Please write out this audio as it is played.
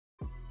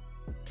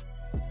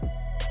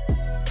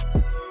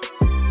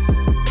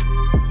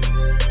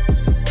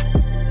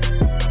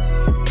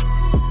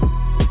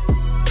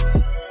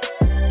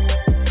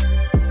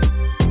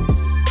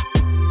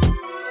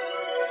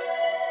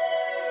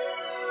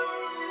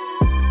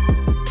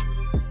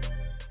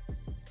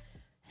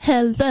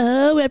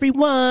Hello,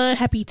 everyone.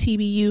 Happy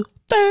TBU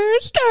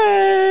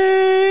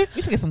Thursday.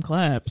 You should get some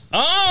claps.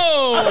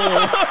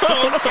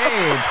 Oh,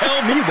 okay.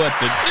 Tell me what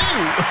to do.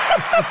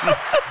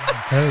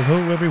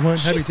 Hello, everyone.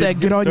 She said,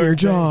 get on your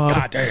job.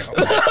 Goddamn.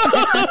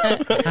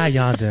 How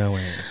y'all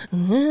doing?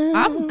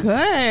 I'm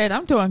good.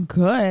 I'm doing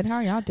good. How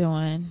are y'all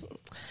doing?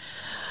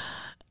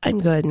 I'm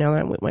good now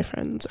that I'm with my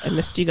friends. I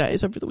missed you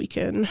guys over the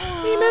weekend.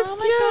 We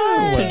missed you.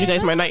 Told you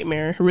guys my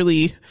nightmare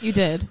really You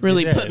did.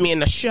 put me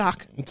into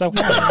shock. It's okay.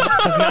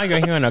 Because now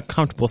you're here in a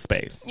comfortable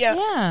space.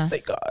 Yeah.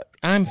 Thank God.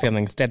 I'm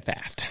feeling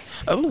steadfast.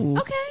 Oh,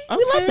 Okay.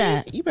 We love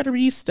that. You better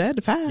be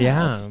steadfast.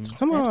 Yeah.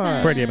 Come on.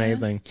 It's pretty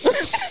amazing.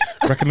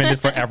 Recommended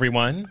for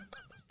everyone.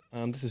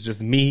 This is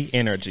just me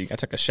energy. I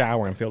took a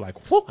shower and feel like,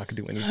 whoa, I could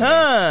do anything.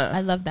 I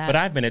love that. But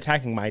I've been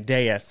attacking my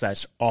day as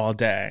such all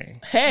day.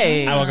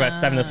 Hey. I woke up at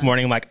 7 this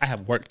morning. I'm like, I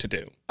have work to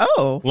do.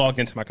 Oh. Logged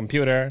into my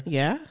computer.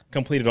 Yeah.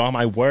 Completed all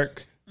my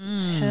work.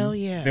 Hell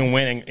yeah. Then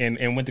went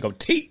and went to go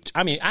teach.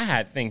 I mean, I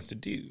had things to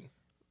do.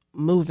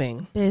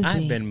 Moving. Busy.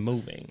 I've been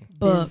moving.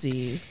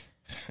 Busy.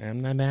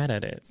 I'm not mad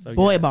at it. So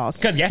Boy boss.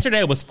 Because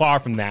yesterday was far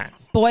from that.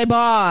 Boy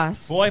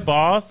boss. Boy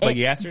boss. But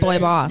yesterday. boy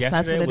boss. That's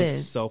Yesterday what it was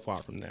is. so far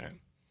from that.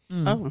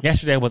 Oh.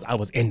 Yesterday I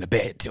was in the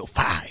bed till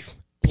 5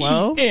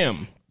 Well.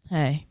 p.m.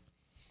 Hey.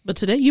 But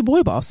today you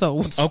boy boss,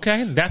 so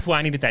Okay, that's why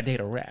I needed that day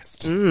to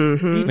rest.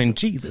 Even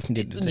Jesus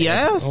needed the day.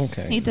 Yes.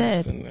 Okay. He did.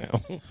 Listen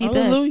now. He did.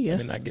 hallelujah.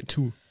 And I get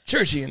too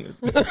churchy in this.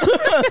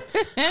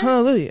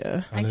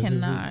 Hallelujah. I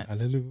cannot.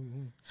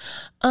 Hallelujah.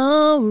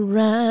 All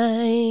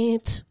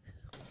right.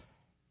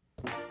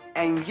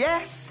 And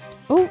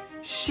yes, Oh,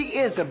 she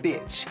is a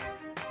bitch.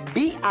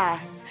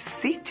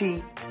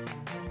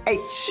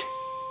 B-I-C-T-H.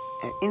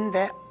 And in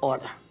that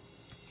order.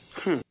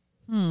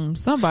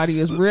 somebody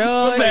is real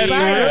Somebody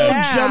excited real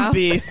now.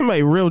 jumpy.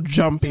 Somebody real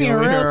jumpy Being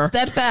over real here.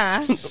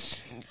 steadfast.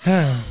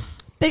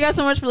 Thank you guys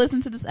so much for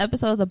listening to this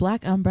episode of The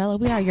Black Umbrella.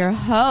 We are your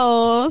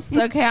hosts.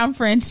 Okay, I'm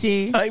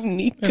Frenchie. I'm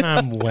Nika. And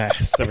I'm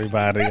Wes,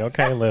 everybody.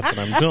 Okay, listen,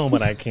 I'm doing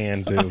what I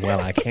can do. Well,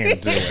 I can't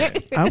do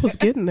it. I was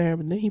getting there,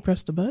 but then he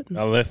pressed the button.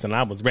 Now, listen,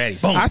 I was ready.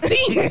 Boom. I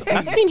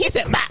seen. He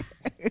said, "Bah."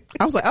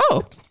 I was like,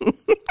 oh.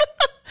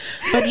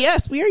 But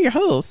yes, we are your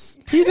hosts.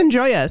 Please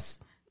enjoy us.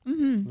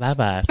 Love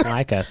us,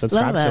 like us,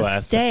 subscribe Love to us,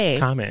 us, stay.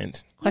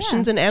 comment,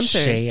 Questions and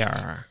answers.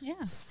 share. Yeah.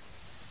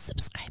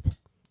 Subscribe.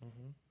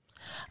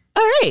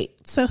 All right.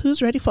 So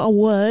who's ready for a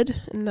word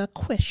and a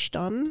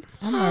question?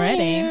 I'm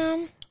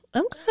ready.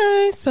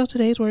 Okay. So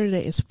today's word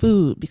today is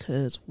food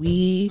because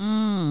we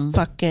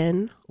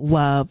fucking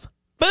love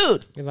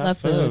food. We Love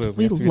food.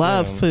 We Yes,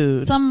 love do.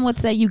 food. Some would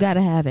say you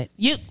gotta have it.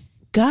 You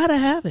gotta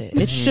have it.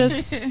 It's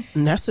just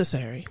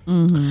necessary.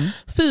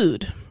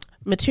 Food.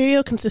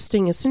 Material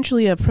consisting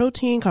essentially of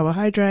protein,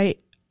 carbohydrate,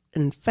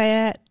 and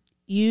fat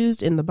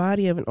used in the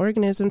body of an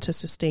organism to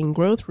sustain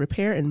growth,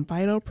 repair, and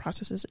vital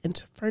processes and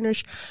to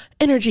furnish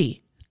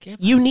energy.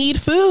 You need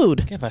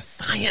food. Give us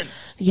science.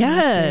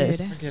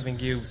 Yes. We're giving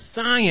you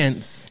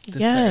science. this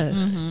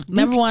Yes.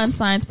 Number one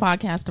science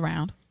podcast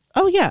around.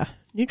 Oh, yeah.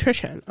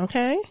 Nutrition.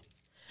 Okay.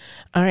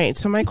 All right.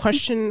 So my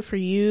question for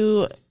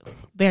you,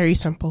 very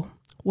simple.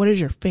 What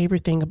is your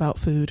favorite thing about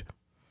food?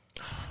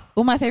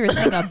 Oh, my favorite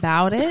thing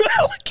about it. Look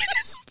at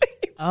his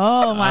face.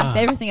 Oh, my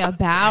favorite thing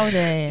about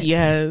it.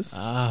 Yes.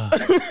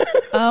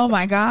 Oh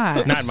my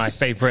God. Not my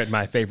favorite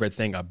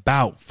thing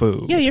about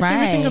food. Yeah, your favorite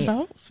thing Right.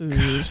 about food.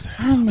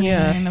 Oh,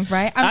 Yeah. man,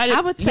 right?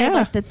 I would say yeah.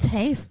 like the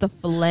taste, the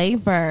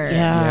flavor.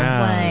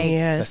 Yeah. Like The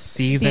Yes.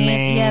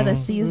 seasoning. the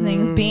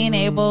seasonings, being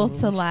able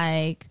to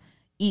like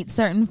eat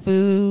certain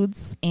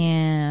foods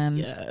and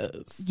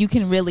Yes. you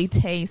can really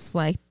taste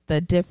like the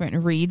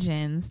different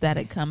regions that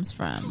it comes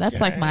from. That's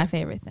like Okay. my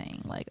favorite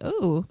thing. Like,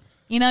 ooh,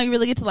 you know, you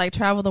really get to like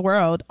travel the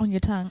world on your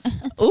tongue.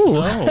 Ooh.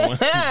 Oh,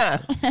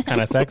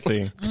 kind of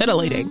sexy.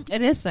 Titillating.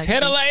 It is sexy.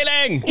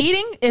 Titillating.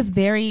 Eating is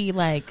very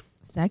like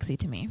sexy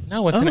to me.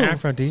 No, it's an Oh.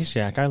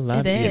 aphrodisiac. I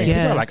love It eating. is.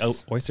 People are Yes. like, oh,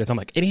 oysters. I'm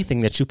like,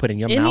 anything that you put in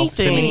your mouth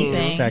to me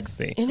Anything. is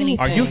sexy. Anything.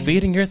 Are you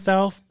feeding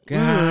yourself?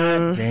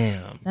 God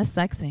damn. That's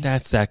sexy.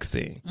 That's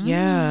sexy.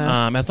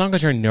 Yeah. As long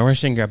as you're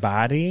nourishing your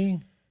body,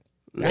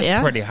 that's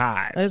Yeah. pretty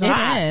hot. It's It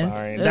hot. is.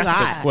 Sorry. It's That's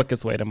hot. the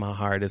quickest way to my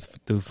heart is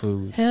through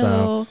food. So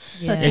Hell.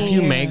 Yeah. fucking if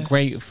you yeah. make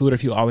great food,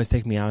 if you always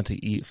take me out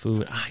to eat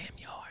food, I am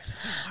yours.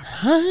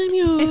 I'm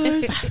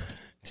yours.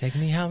 Take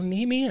me out,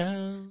 need me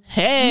out.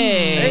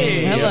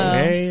 Hey. Hello.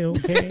 Okay,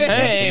 okay.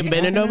 Hey,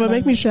 bend it over,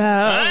 make me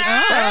shout.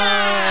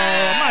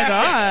 Oh my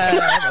God.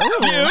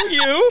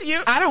 you.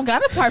 I don't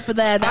got a part for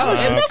that. That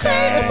was It's just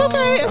okay. It's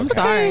okay. It's I'm okay.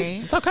 sorry.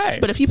 It's okay.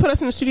 But if you put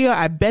us in the studio,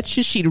 I bet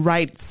you she'd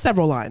write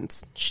several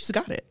lines. She's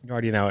got it. you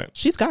already know it.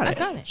 She's got it.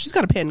 got it. She's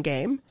got a pen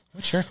game.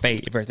 What's your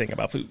favorite thing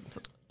about food?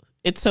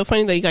 It's so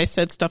funny that you guys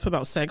said stuff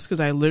about sex because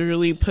I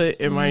literally put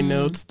in my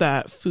notes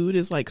that food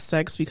is like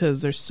sex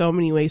because there's so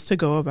many ways to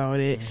go about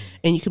it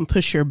and you can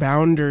push your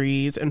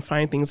boundaries and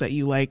find things that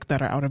you like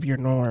that are out of your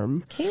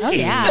norm. Oh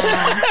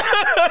yeah.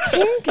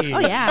 Kinky. Oh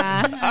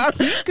yeah.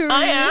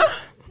 I am.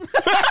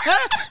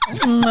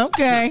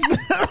 Okay.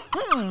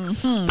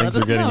 Things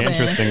are getting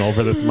interesting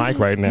over this mic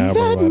right now. That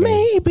everybody.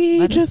 may be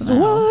Let us just know.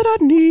 what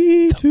I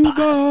need to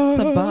buy. It's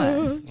a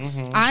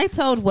bust. I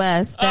told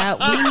Wes that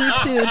we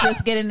need to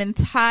just get an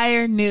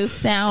entire new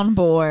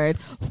soundboard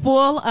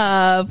full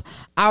of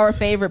our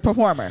favorite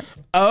performer.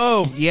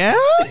 Oh, yeah?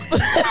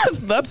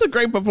 That's a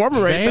great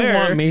performer right They there.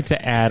 want me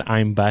to add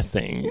 "I'm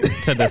bussing"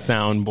 to the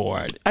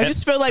soundboard. I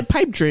just feel like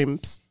pipe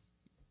dreams.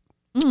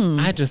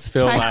 I just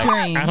feel Pipe like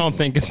dreams. I don't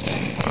think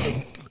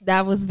it's.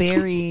 That was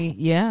very,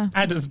 yeah.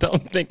 I just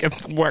don't think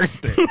it's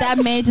worth it. That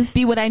may just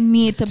be what I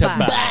need to, To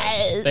buy.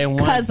 buy. They want-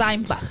 Because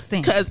I'm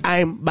busting. Because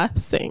I'm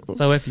bussing.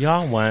 So if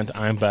y'all want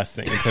 "I'm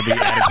bussing" to be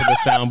added to the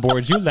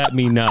soundboard, you let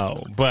me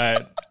know.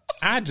 But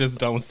I just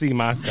don't see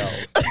myself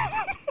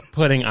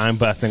putting "I'm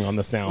bussing" on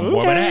the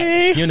soundboard. But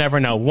hey, Okay. you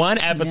never know. One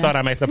episode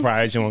I may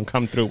surprise you and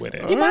come through with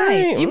it. You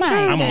might. You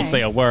might. I'm gonna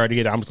say a word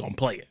either. I'm just gonna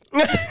play it.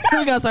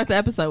 We're going to start the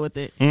episode with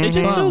it. It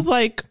just feels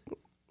like,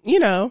 you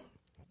know,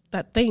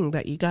 that thing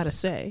that you got to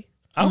say.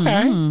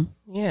 Okay.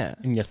 Yeah.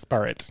 In your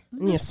spirit.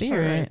 In your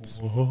Spirit.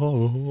 spirits.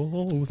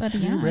 Oh, But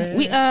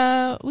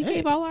yeah. We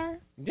gave all our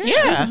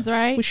Yeah. reasons,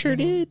 right? We sure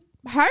did.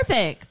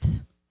 Perfect.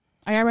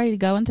 Are y'all ready to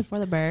go into For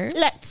the Bird?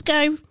 Let's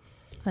go.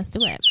 Let's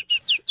do it.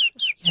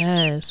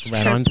 Yes.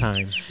 Right on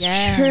time.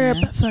 Yeah.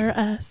 Chirp for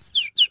us.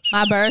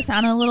 My bird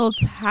sounded a little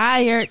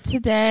tired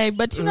today,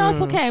 but you know,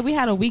 it's okay. We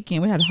had a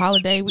weekend. We had a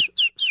holiday.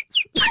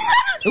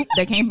 Oop,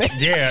 they came back.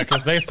 Yeah,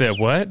 because they said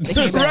what?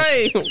 came back.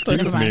 Right.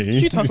 Excuse mind. me.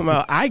 You talking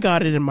about I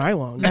got it in my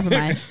long. Never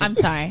mind. I'm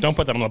sorry. Don't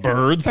put that on the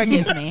birds.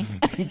 Forgive me.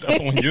 That's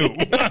on you.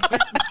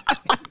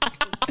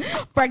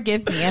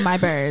 Forgive me and my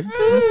birds.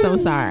 I'm so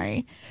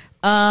sorry.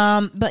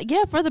 But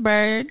yeah, For the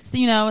Birds,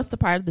 you know, it's the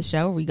part of the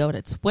show where we go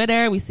to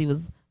Twitter, we see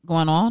what's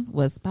going on,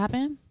 what's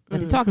popping,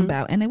 what they talking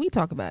about, and then we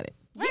talk about it.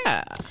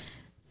 Yeah.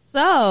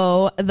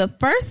 So the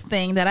first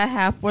thing that I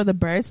have for the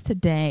birds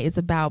today is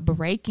about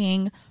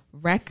breaking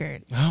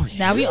record. Oh, yeah.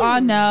 Now we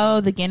all know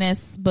the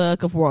Guinness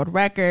Book of World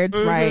Records,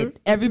 right?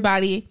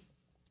 Everybody,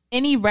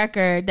 any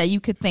record that you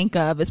could think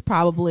of is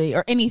probably,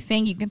 or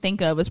anything you can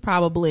think of is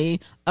probably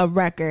a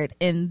record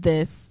in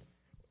this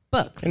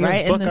book, In this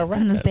right? book in of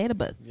this records.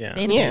 database, Yeah.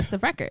 database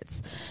of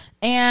records.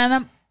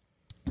 And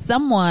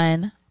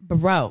someone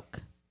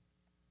broke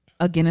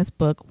a Guinness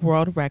Book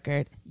World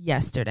Record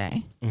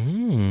yesterday.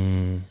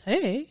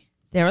 Hey.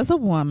 There was a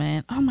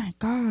woman. Oh my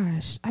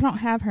gosh. I don't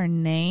have her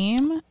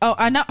name. Oh,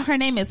 I know her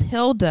name is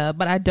Hilda,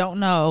 but I don't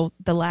know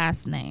the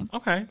last name.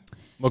 Okay.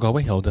 We'll go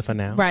with Hilda for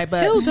now. Right,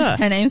 but Hilda.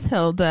 her name's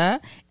Hilda,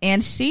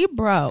 and she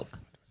broke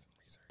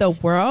the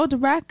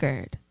world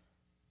record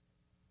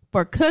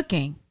for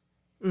cooking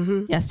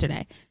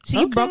yesterday.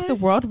 She broke the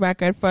world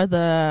record for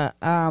the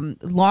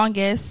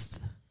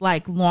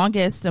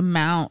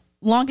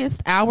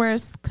longest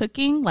hours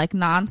cooking, like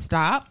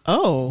nonstop.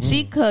 Oh.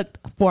 She cooked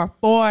for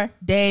 4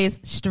 days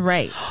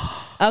straight.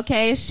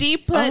 Okay, she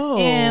put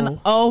in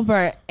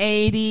over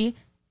 80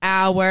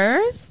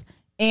 hours,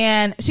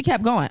 and she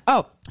kept going.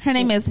 Oh, her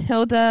name is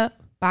Hilda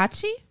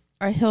Baci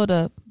or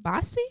Hilda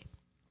Bassi.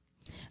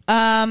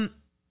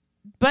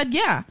 But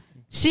yeah,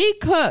 she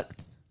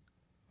cooked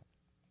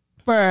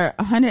for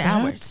 100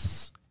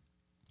 hours.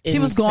 She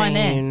was going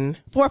in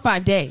 4 or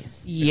 5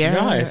 days.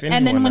 Yeah. if And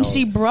then anyone when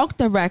she knows. broke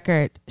the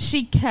record,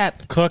 she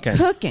kept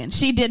Cooking.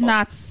 She did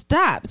not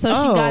stop. So she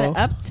got it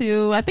up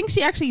to, I think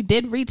she actually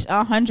did reach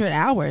 100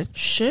 hours.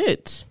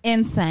 Shit.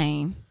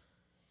 Insane.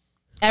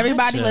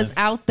 Everybody was just-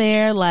 out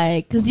there,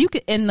 like, because you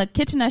could, in the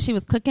kitchen that she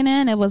was cooking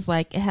in, it was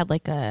like, it had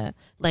like a,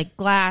 like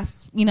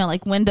glass, you know,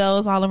 like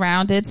windows all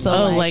around it.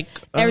 So like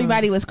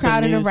everybody was the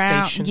crowded news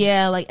around. stations.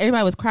 Yeah, like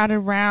everybody was crowded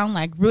around,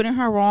 like rooting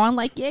her on,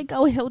 like, yeah,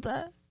 go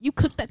Hilda. You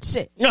cook that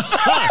shit.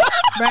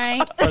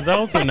 Right? For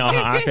those who know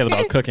how I feel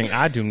about cooking,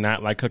 I do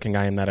not like cooking.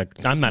 I'm not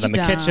in the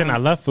don't. kitchen. I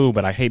love food,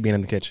 but I hate being in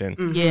the kitchen.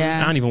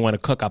 Yeah. I don't even want to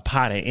cook a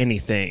pot of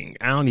anything.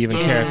 I don't even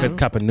care if it's a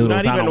cup of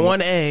noodles. Not I even don't-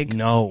 one egg.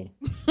 No.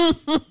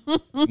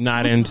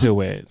 Not into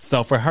it.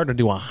 So for her to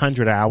do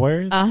 100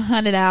 hours,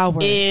 100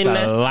 hours. In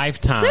a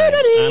lifetime. Sanity.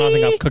 I don't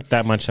think I've cooked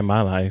that much in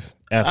my life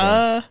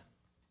ever.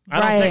 I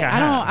don't think I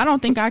have. I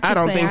don't think I could I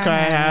don't say think I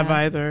have have.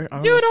 either.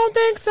 You don't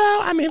think so?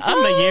 I mean,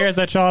 from the years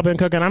that y'all been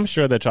cooking, I'm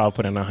sure that y'all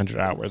put in 100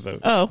 hours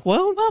of. Oh,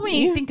 well. Well, when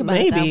you think about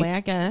it that way, I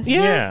guess.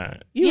 Yeah. Yeah.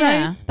 You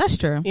yeah, right. that's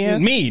true. Yeah.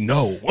 Me,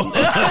 no.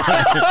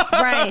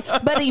 Right.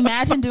 But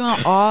imagine doing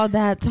all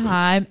that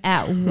time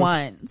at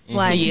once,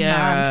 like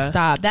Yeah.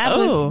 nonstop.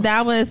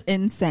 That was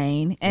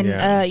insane. And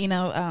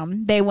Yeah.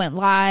 they went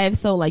live,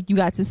 so like you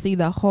got to see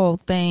the whole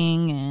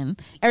thing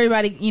and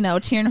everybody,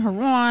 cheering her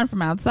on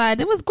from outside.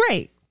 It was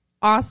great.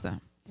 Awesome.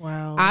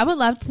 Wow. I would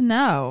love to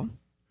know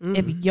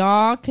if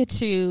y'all could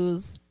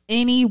choose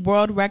any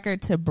world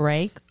record to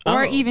break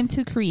or even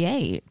to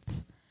create.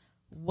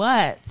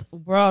 What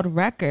world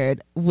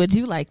record would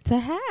you like to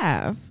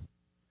have?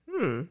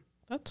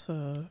 That's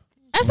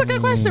That's a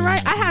good question,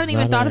 right? I haven't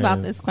even that thought about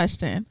is. this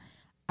question.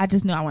 I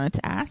just knew I wanted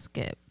to ask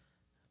it.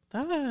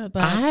 that.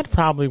 I'd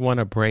probably want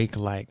to break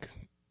like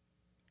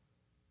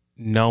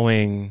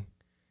knowing.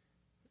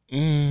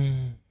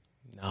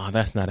 No,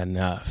 that's not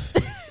enough.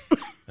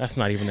 That's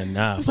not even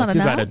enough. That's Like, not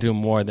you enough? got to do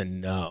more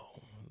than no.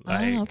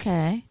 Like,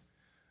 Okay.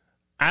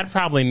 I'd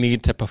probably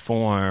need to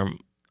perform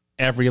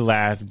every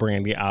last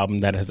Brandy album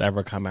that has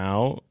ever come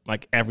out,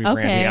 like every Okay.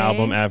 Brandy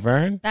album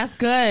ever, That's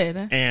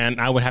good.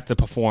 and I would have to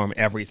perform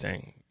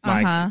everything,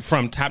 like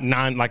from top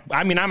nine. Like,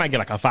 I mean, I might get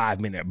like a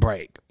 5-minute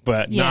break,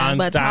 but Yeah,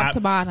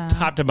 nonstop, but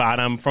top to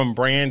bottom. from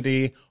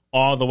Brandy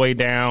all the way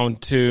down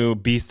to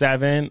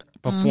B7.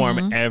 Perform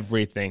Mm-hmm.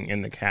 everything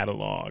in the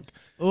catalog.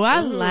 Oh,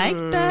 I like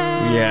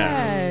that.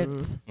 Yeah.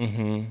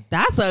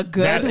 That's a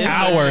good That's one.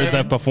 hours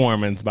of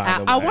performance, by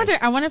the way.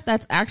 I wonder if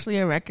that's actually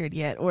a record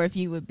yet, or if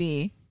you would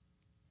be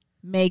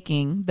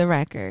making the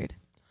record.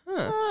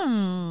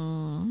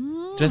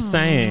 Just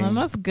saying.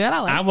 That's good. I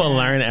like I will that.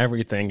 learn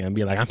everything and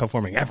be like, I'm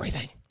performing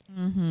everything.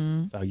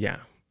 So, yeah.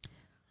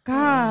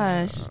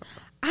 Gosh,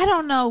 I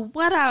don't know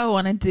what I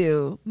want to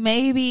do.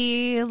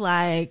 Maybe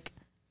like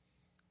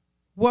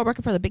world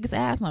record for the biggest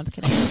ass. No, I'm just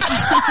kidding.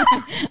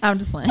 I'm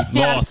just playing.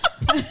 Lost.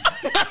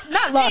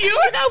 Not lost. You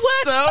know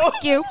what?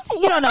 Fuck you.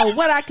 You don't know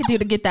what I could do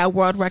to get that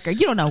world record.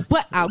 You don't know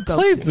what I'll go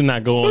Please to. do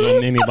not go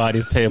on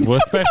anybody's table,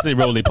 especially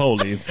roly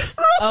polies.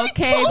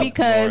 Okay,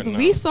 because Lord,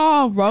 no. we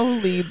saw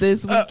Rolly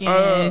this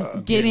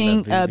weekend getting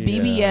a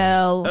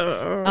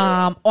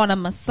BBL on a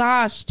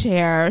massage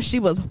chair. She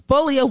was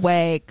fully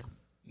awake.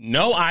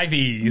 No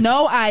IVs.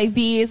 No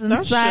IVs in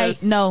That's sight.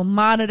 just- No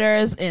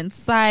monitors in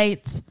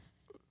sight.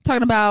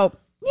 Talking about,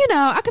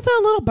 I could feel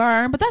a little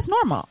burn, but that's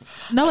normal.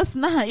 No, it's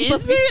not. You're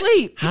supposed to be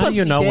asleep. How do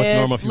you know what's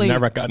normal if you've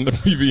never gotten a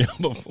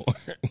BBL before?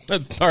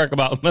 Let's start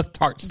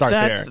That's there.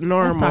 That's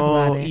normal.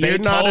 about it. You're They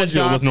not a told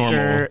you it was normal.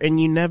 doctor, and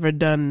you never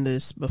done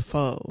this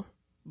before,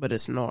 but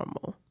it's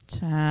normal.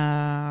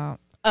 Child,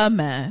 a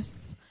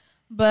mess.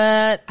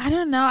 But I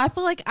don't know. I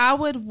feel like I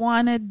would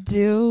want to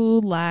do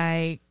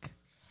like,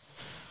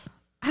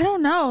 I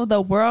don't know,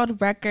 the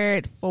world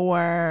record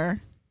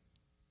for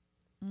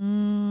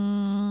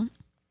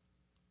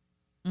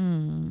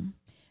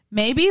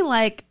maybe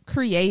like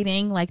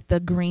creating like the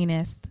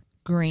greenest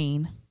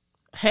green.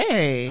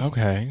 Hey.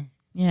 Okay.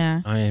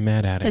 Yeah. I ain't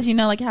mad at Because it.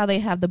 like how they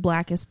have the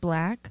blackest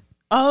black.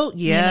 Oh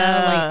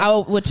yeah. Like I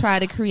would try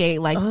to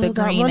create like the that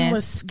one greenest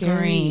was scary.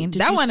 green.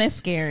 Did That you one is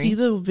scary. See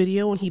the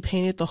video when he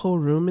painted the whole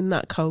room in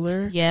that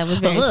color? Yeah, it was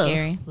very Ugh.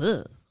 scary.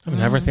 Ugh. I've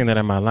never seen that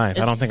in my life.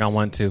 I don't It's- think I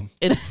want to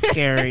It's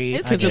scary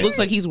because it looks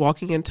like he's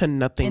walking into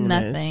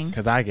nothingness. nothing.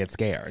 because I get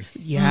scared.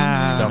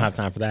 Yeah. Don't have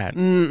time for that.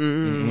 Yeah.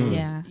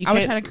 You I would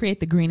can't- try to create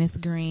the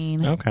greenest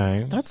green.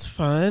 Okay. That's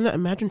fun.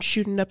 Imagine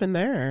shooting up in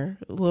there,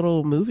 a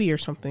little movie or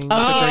something. Oh,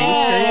 with the green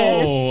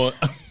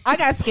Oh, I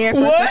got scared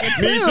for a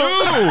second me too.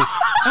 too.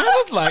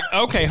 I was like,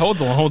 okay,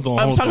 hold on.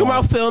 I'm talking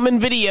about film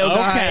and video,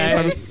 guys. Okay.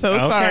 I'm so Okay.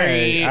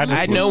 sorry. I I,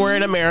 just know was- we're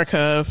in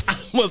America.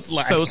 was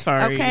like, So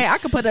sorry. Okay, I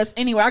could put us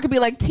anywhere. I could be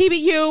like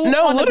TBU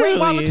No, on the Great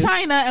Wall of literally.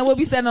 China, and we'll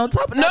be standing on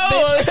top of No,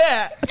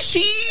 that bitch.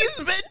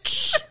 cheese,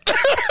 bitch.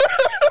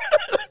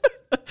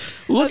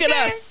 Look at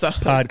us.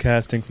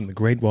 Podcasting from the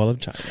Great Wall of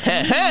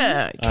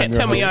China. Can't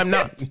tell me I'm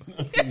not.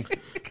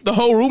 The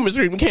whole room is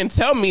green. Can't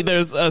tell me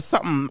there's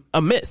something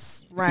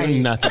amiss. Right.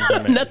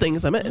 nothing.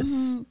 Nothing's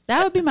amiss.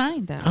 That would be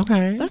mine, though.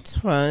 Okay. That's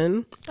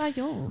fun. Like,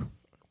 yo.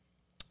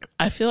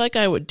 I feel like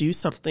I would do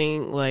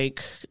something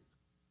like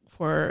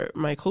for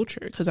my culture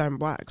because I'm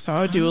black. So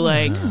I would do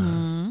like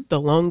the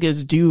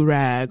longest do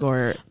rag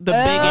or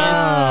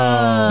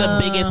the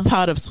biggest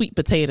pot of sweet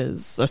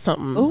potatoes or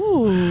something.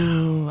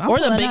 Ooh. or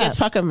the biggest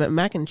pot of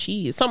mac and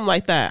cheese, something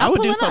like that. I would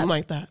do pulling something up.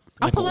 like that.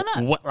 I'm pulling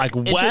up. What? Like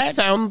what? It just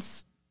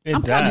sounds It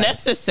does.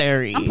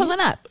 necessary. I'm pulling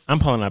up. I'm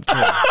pulling up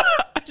too.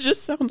 It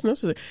just sounds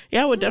necessary.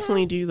 Yeah, I would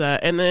definitely do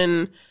that. And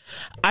then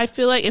I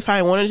feel like if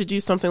I wanted to do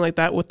something like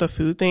that with the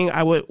food thing,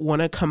 I would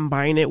want to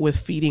combine it with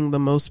feeding the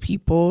most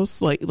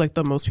people's, like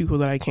the most people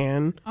that I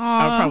can.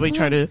 I would probably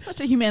try to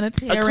Such a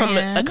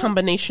humanitarian. a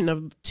combination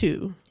of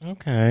two.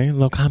 Okay,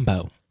 little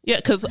combo. Yeah,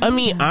 because I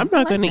mean, I'm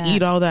not going to that.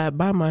 eat all that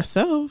by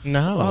myself.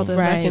 No. all the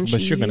Right. mac and cheese.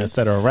 But you're gonna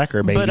set a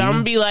record, baby. But I'm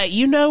gonna be like,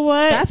 you know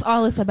what? That's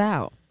all it's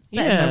about.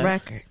 Setting Yeah. a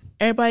record.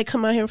 Everybody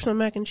come out here for some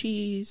mac and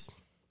cheese.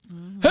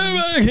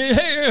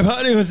 Hey,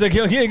 everybody! Who's like,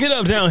 yeah, get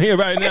up down here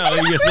right now.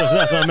 You get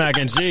some mac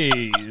and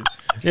cheese.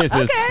 This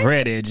is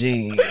Freddie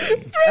G.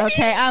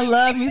 Okay, I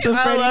love me some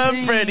Freddie I love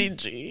Jean. Freddie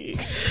G.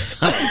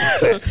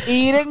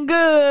 Eating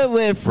good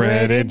with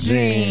Freddie Freddie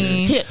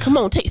Jean. Here, come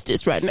on, taste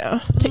this right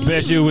now. Taste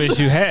Bet you wish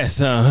you had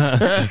some.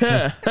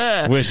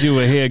 Huh? Wish you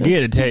were here.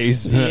 Get a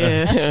taste.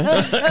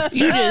 Yeah.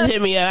 You just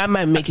hit me up. I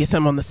might make you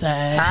some on the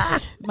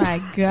side.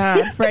 My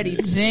God, Freddie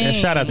Jean. And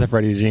shout out to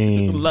Freddie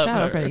Jean. Love Shout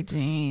her. out Freddie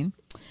Jean.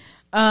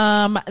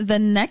 The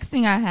next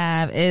thing I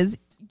have is,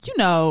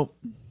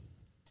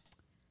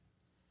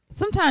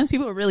 sometimes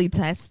people really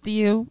test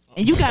you,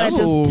 and you gotta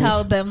Oh. just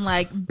tell them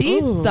like,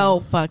 be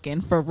so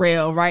fucking for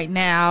real right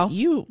now.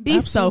 You be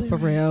so absolutely for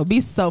real.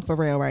 Be so for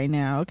real right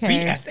now.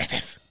 Okay.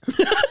 BSFF.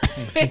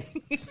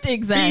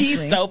 Exactly.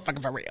 Be so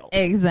fucking for real.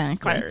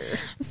 Exactly. Fire.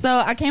 So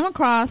I came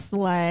across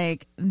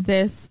like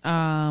this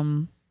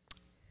little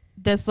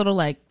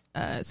like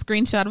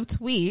screenshot of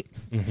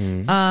tweets.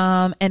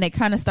 And it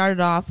kind of started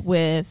off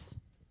with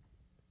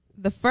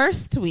the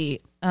first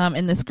tweet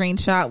in the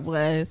screenshot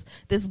was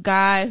this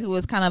guy who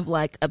was kind of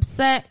like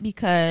upset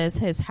because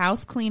his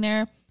house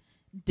cleaner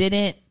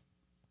didn't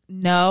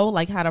know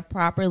like how to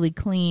properly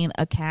clean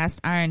a cast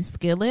iron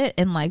skillet,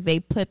 and like they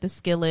put the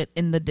skillet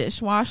in the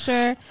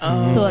dishwasher,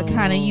 so it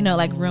kind of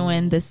like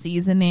ruined the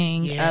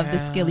seasoning of the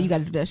skillet. You got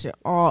to do that shit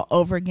all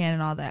over again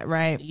and all that,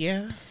 right?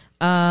 Yeah.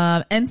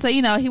 And so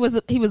he was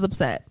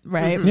upset,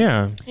 right?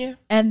 Yeah.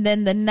 And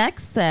then the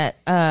next set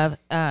of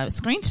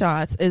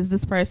screenshots is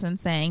this person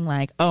saying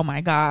like, "Oh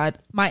my God,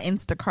 my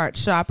Instacart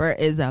shopper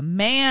is a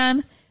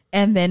man,"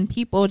 and then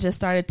people just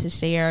started to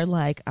share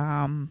like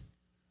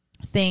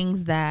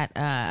things that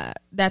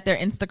their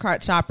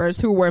Instacart shoppers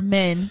who were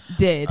men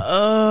did.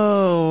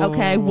 Oh,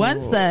 okay.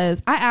 One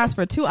says, "I asked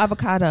for 2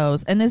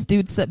 avocados, and this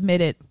dude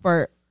substituted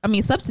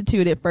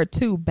for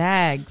 2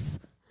 bags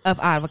of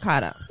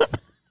avocados."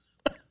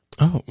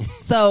 Oh,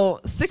 So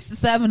 6 to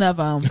 7 of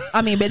them.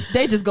 I mean, bitch,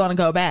 they just gonna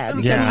go bad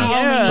because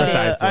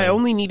Yeah. I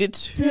only needed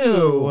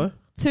 2.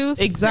 two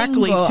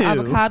Exactly single 2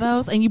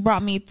 avocados, and you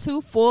brought me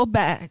 2 full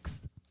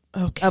bags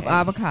Okay. of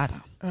avocado.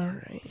 All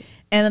right.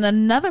 And then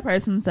another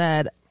person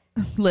said,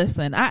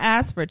 "Listen, I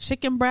asked for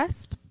chicken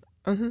breast,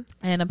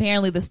 and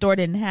apparently the store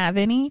didn't have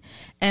any,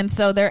 and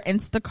so their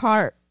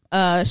Instacart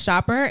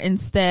shopper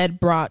instead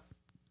brought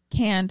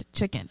canned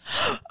chicken."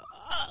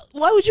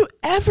 Why would you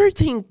ever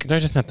think? they're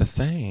just not the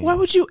same. Why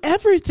would you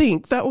ever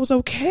think that was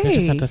okay? They're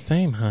just not the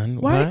same,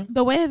 hun. Why? What?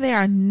 The way they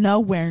are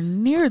nowhere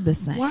near the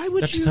same. Why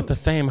would They're you? just not the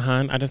same,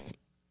 hun. I just.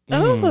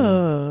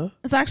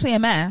 It's actually a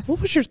mess.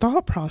 What was your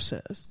thought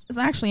process? It's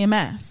actually a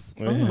mess.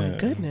 Oh my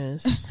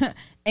goodness.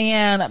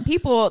 And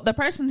the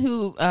person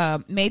who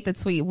made the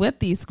tweet with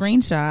these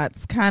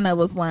screenshots kind of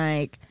was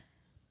like,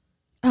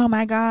 "Oh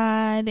my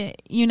God,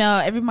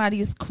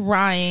 everybody's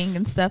crying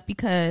and stuff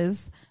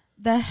because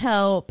the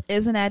help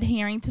isn't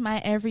adhering to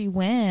my every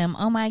whim.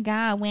 Oh my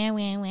God, when.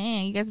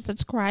 You guys are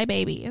such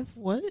crybabies."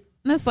 What?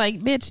 And it's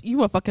like, bitch,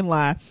 you a fucking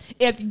lie.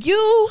 If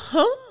you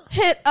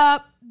hit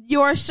up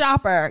your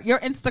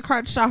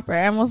Instacart shopper,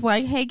 and was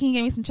like, "Hey, can you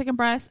give me some chicken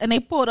breast?" and they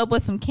pulled up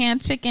with some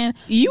canned chicken,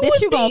 You bitch,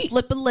 would you gonna be-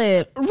 flip a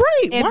lip.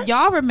 Right. If Why-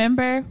 y'all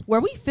remember,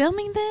 were we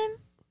filming then?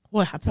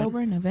 What happened?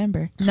 October,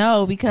 November?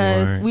 No,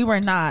 because Right. we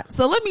were not.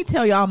 So let me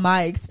tell y'all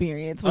my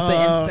experience with the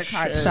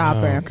Instacart Oh,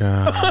 shopper.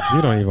 God.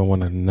 You don't even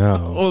want to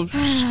know. Oh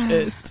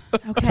shit!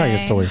 Okay. Tell your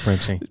story,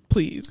 Frenchie.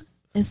 Please.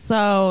 It's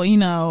so,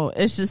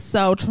 it's just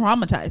so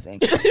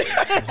traumatizing.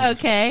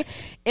 Okay.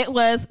 It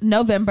was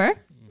November,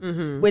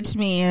 which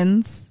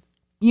means,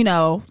 you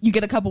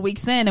get a couple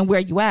weeks in, and where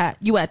you at?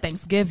 You at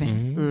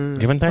Thanksgiving.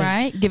 Giving thanks.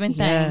 Right? Giving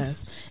thanks.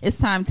 Yes. It's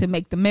time to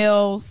make the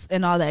meals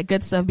and all that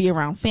good stuff, be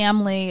around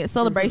family, a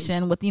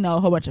celebration with, a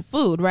whole bunch of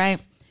food, right?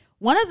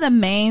 One of the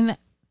main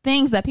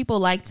things that people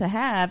like to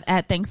have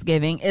at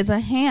Thanksgiving is a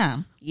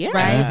ham. Yeah.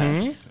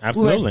 Right? We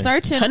Absolutely. were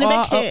searching honey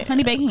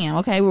baked ham.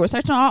 Okay. We were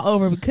searching all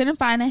over. We couldn't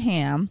find a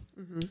ham.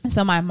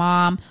 So my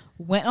mom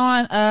went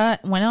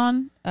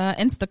on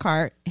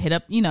Instacart, hit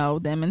up,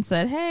 them and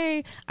said,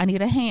 "Hey, I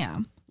need a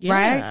ham." Yeah.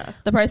 Right?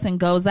 The person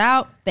goes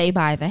out, they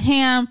buy the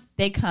ham,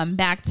 they come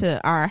back to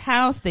our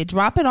house, they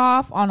drop it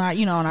off on our,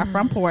 on our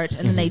front porch,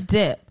 and then they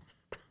dip.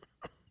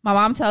 My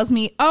mom tells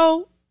me,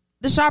 "Oh,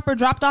 the shopper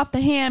dropped off the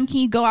ham. Can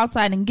you go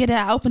outside and get it?"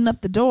 I opened up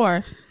the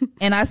door,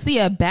 and I see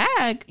a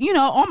bag,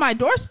 on my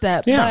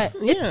doorstep, but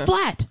it's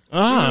flat.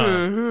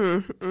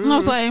 And I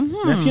was like,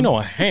 If you know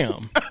a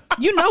ham,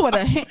 you know what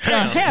a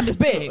ham is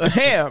big. A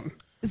ham.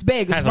 It's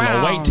big. It's Has a little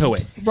round, weight to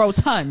it.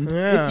 rotund,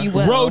 if you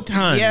will.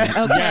 rotund. Yeah.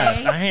 Okay.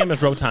 Yes, a ham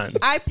is rotund.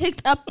 I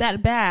picked up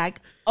that bag,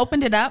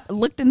 opened it up,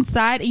 looked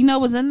inside. You know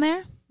what was in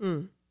there?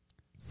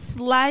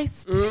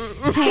 Sliced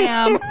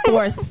ham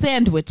for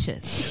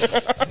sandwiches.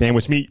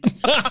 Sandwich meat.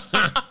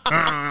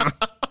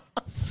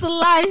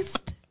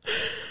 Sliced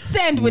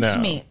sandwich No.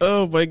 meat.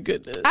 Oh my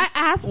goodness. I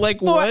asked like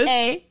for what?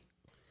 a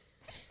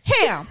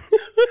ham,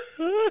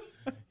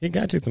 You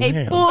got you some a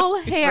ham.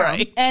 full ham,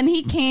 Right. and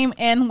he came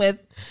in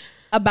with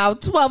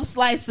about 12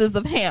 slices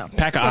of ham.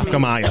 Pack of Oscar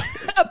Mayer.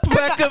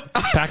 Pack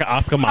of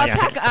Oscar A Mayer.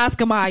 pack of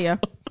Oscar Mayer.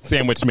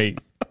 Sandwich meat.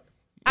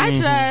 I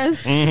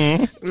just,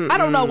 I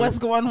don't know what's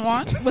going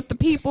on with the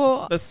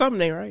people. That's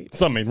something, right?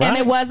 Something, right? And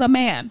it was a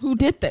man who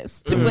did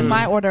this with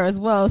my order as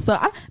well. So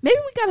maybe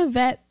we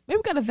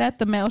gotta vet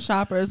the male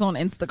shoppers on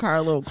Instacart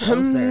a little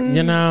closer.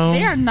 You know,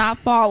 They are not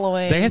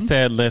following. they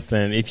said,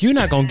 "Listen, if you're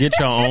not gonna get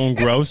your own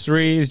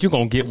groceries, you're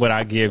gonna get what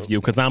I give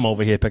you." Because I'm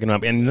over here picking them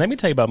up. And let me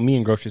tell you about me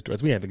in grocery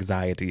stores. We have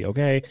anxiety.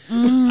 Okay,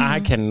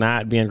 I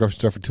cannot be in a grocery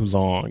store for too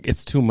long.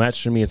 It's too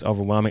much for me. It's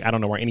overwhelming. I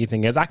don't know where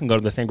anything is. I can go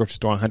to the same grocery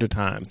store 100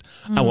 times.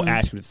 I will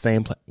ask you the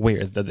same place. Where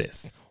is the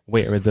this?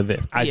 Where is the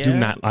this? I do Yeah.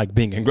 not like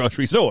being in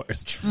grocery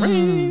stores.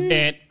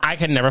 And I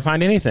can never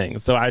find anything.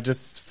 So I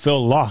just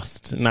feel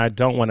lost and I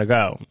don't want to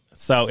go.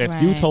 So if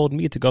you Right. told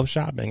me to go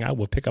shopping, I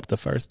would pick up the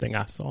first thing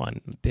I saw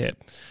and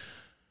dip.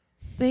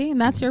 See,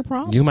 and that's your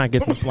problem. You might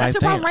get some That's sliced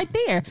your problem ham. right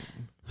there.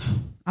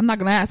 I'm not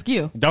gonna ask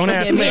you. Don't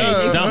ask get me.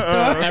 anything from the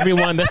store.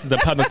 Everyone, this is a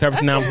public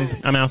service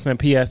announcement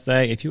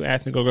PSA. If you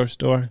ask me to go to the grocery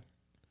store,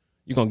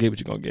 you're going to get what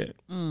you're going to get.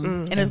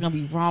 And it's gonna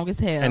be wrong as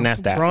hell. And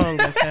that's that. Wrong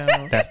as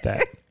hell. That's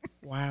that.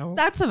 Wow.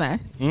 That's a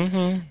mess.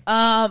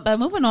 But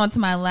moving on to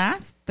my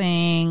last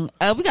thing,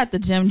 we got the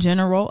Gym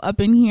General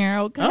up in here.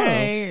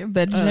 Okay,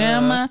 the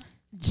Gym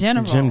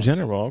General. Gym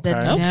General. Okay.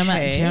 The Gym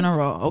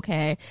General.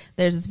 Okay,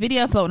 there's this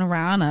video floating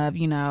around of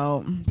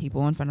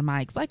people in front of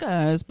mics like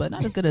us, but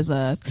not as good as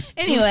us.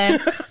 Anyway,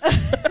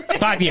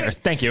 5 years.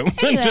 Thank you.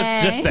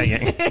 just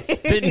saying.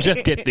 Didn't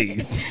just get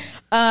these.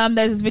 There's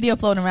this video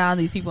floating around.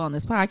 These people on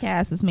this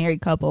podcast, this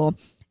married couple,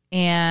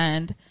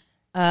 and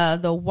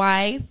the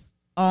wife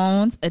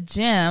owns a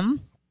gym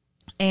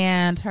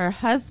and her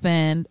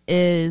husband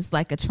is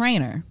like a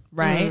trainer,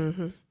 right?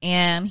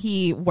 And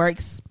he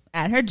works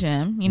at her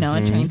gym,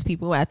 and trains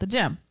people at the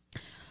gym.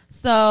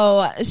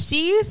 So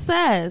she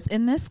says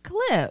in this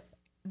clip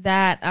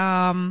that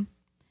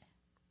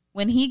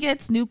when he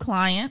gets new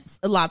clients,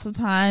 lots of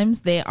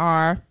times they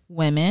are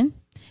women,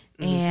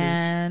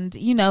 and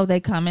they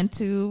come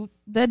into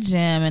the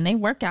gym and they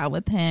work out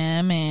with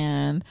him,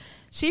 and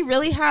she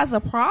really has a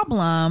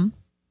problem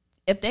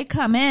if they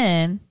come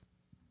in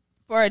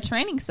for a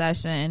training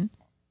session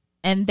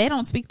and they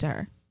don't speak to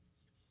her.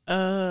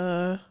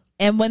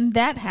 And when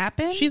that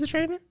happens, She the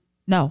trainer?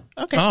 no,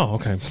 Okay. Oh,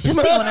 okay. just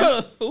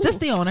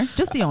the owner,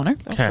 just the owner.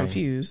 I'm Okay.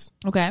 confused.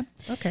 Okay.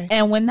 Okay.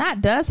 And when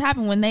that does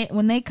happen, when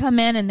they come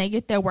in and they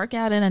get their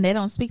workout in and they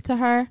don't speak to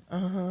her,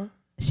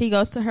 she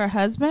goes to her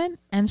husband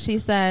and she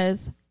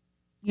says,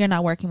 "You're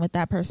not working with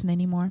that person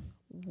anymore.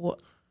 What?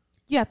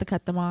 You have to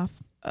cut them off."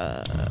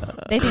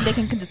 They think they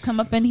can just come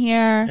up in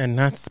here And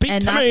not speak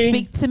and to not me.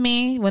 speak to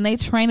me when they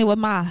train it with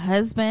my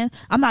husband.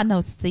 I'm not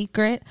no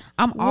secret.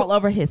 I'm all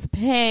over his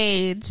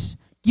page.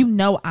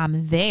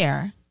 I'm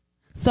there.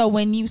 So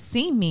when you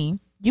see me,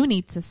 you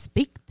need to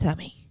speak to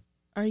me.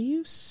 Are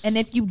you? And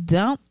if you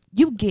don't,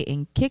 you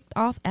getting kicked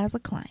off as a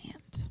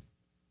client.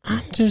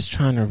 I'm just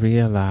trying to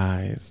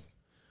realize,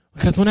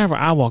 because whenever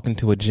I walk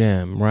into a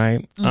gym,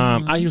 right,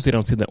 I usually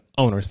don't see the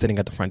owner sitting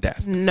at the front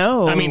desk.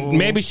 No. I mean,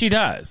 maybe she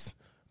does.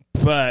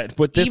 But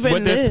with this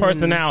Even then.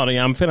 personality,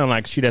 I'm feeling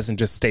like she doesn't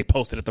just stay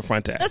posted at the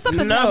front desk. That's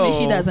something tells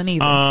me she doesn't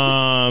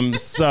either.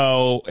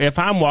 So if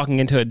I'm walking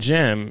into a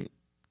gym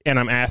and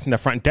I'm asking the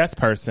front desk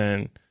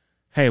person,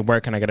 "Hey, where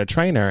can I get a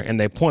trainer?"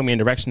 and they point me in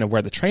the direction of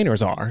where the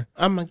trainers are,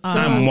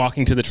 I'm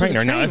walking to the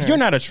trainer. Now, if trainer. you're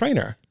not a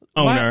trainer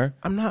owner,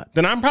 I'm not.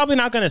 then I'm probably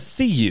not going to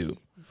see you.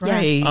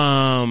 Right.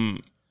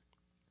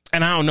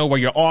 And I don't know where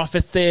your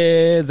office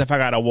is. If I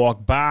gotta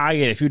walk by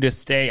it, if you just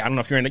stay, I don't know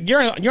if you're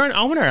you're an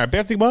owner, a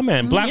busy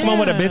woman, black woman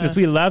with a business.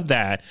 We love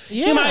that.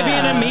 You might be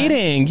in a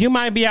meeting. You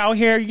might be out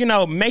here,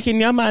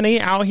 making your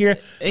money out here,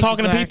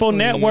 talking to people,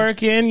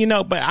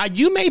 networking. But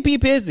you may be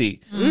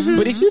busy.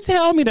 But if you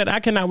tell me that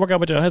I cannot work out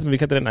with your husband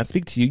because they did not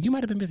speak to you, you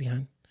might have been busy,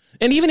 hon.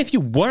 And even if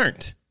you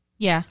weren't,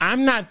 Yeah.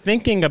 I'm not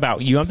thinking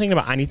about you. I'm thinking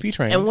about I need to be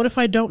trained. And what if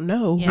I don't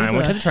know who I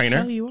went to the the trainer.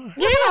 hell you are?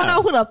 Yeah. I don't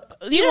know who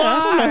the you are. I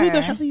don't know who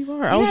the hell you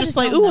are. I was just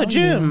like, don't ooh, know a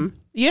gym.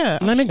 Yeah.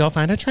 Let me go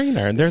find a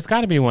trainer. There's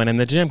got to be one in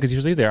the gym because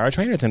usually there are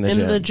trainers in the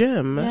gym. In the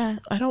gym. Yeah.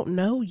 I don't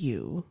know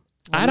you.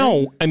 I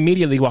don't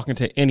immediately walk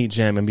into any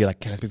gym and be like,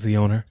 "Can I speak to the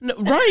owner?" No,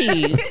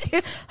 right.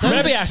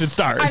 Maybe I should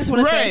start. I just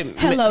want to say Right.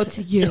 hello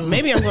to you.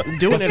 Maybe I'm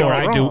doing it all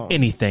Before I do wrong.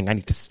 anything, I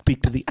need to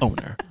speak to the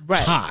owner.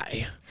 Right.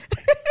 Hi.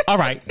 All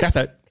right, that's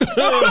it.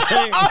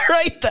 All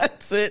right,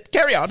 that's it.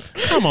 Carry on.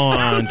 Come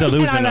on,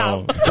 delusional.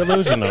 know.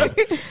 Delusional.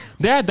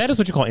 That is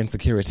what you call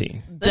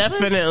insecurity.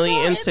 Definitely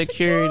so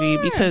insecurity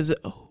insecure. because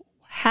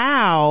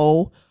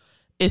how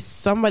is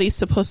somebody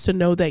supposed to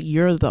know that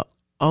you're the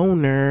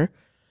owner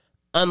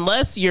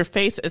unless your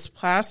face is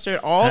plastered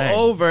all Hey.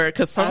 over?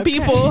 Because some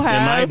people It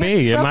have. might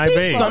be. It might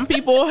be. Some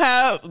people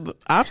have.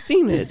 I've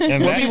seen it.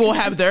 And Where that- people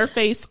have their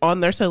face on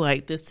there, so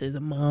like, this is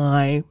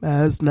my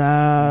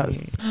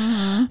business.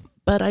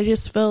 But I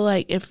just feel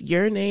like if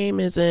your name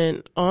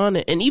isn't on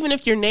it, and even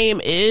if your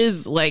name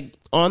is like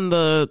on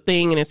the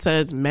thing and it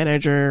says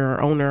manager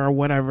or owner or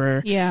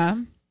whatever, Yeah.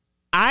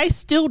 I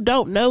still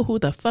don't know who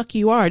the fuck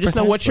you are. I just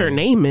know what your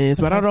Precisely. name is,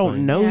 but I Precisely.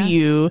 don't know Yeah.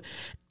 you.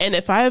 And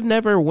if I have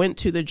never went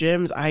to the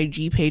gym's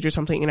IG page or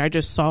something and I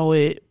just saw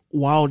it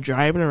while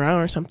driving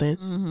around or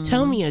something,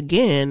 tell me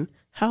again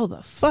how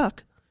the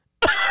fuck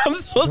I'm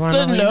supposed Do I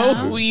to know who know you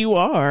are? who you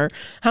are.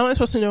 How am I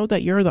supposed to know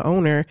that you're the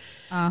owner?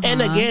 And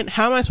again,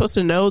 how am I supposed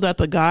to know that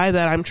the guy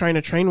that I'm trying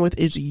to train with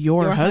is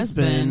your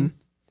husband?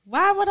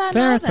 Why would I know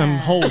There are that? some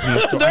holes in the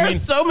story. There are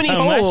so many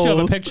unless you have a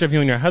holes. picture of you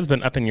and your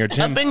husband up in your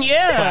gym, Up in,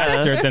 yeah.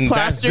 plastered, then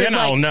Plastered, then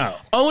I'll like, know.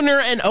 Owner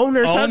and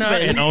owner's Owner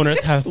husband. and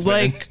owner's husband.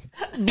 Like,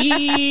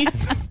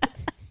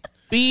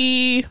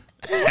 be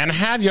and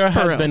have your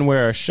husband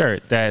wear a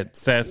shirt that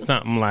says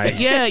something like,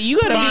 yeah,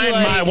 you gotta find be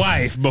like, my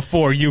wife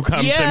before you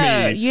come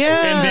Yeah, to me.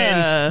 yeah. And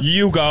then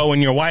you go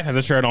and your wife has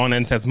a shirt on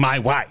and says, my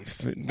wife.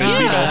 Then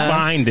we go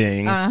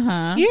finding.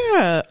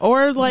 yeah,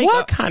 or like,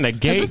 What kind of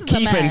this is a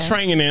gatekeeping mess.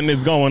 training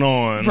is going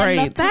on? Right.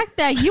 And the fact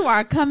that you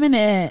are coming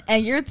in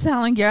and you're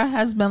telling your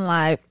husband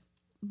like,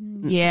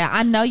 yeah,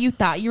 I know you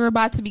thought you were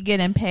about to be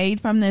getting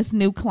paid from this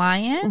new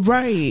client,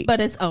 right,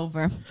 but it's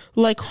over.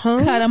 like, huh?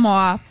 Cut them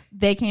off.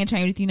 They can't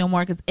train with you no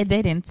more because they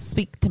didn't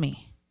speak to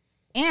me.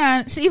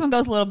 And she even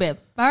goes a little bit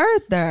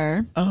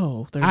further.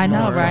 Oh, there's I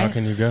know, more. right? How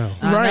can you go?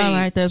 I know,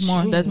 right? There's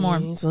more. There's more.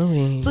 Jeez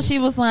Louise. So she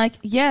was like,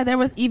 yeah, there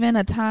was even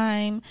a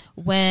time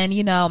when,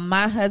 you know,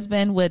 my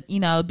husband would, you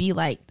know, be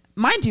like,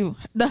 mind you,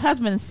 the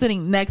husband is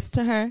sitting next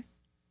to her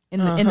in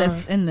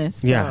this.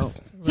 So Yes.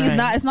 he's Right.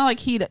 not, it's not like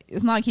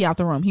he out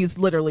the room. He's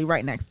literally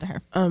right next to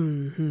her.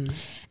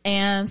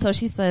 And so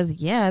she says,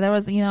 yeah, there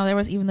was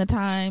even the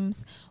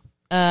times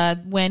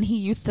when he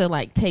used to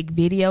like take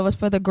videos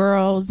for the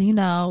girls,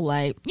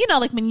 like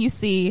when you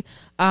see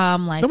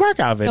like The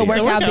workout video. the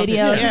workout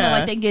videos, yeah.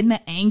 like they get in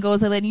the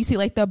angles and then you see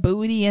like the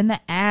booty and the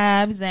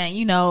abs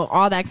and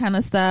all that kind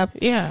of stuff.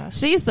 Yeah.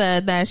 She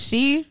said that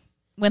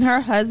when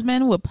her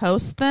husband would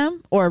post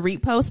them or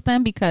repost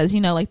them, because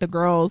like the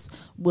girls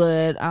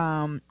would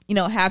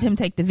have him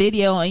take the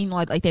video and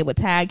like they would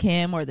tag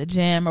him or the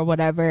gym or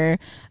whatever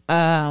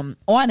on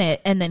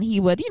it, and then he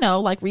would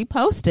like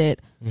repost it.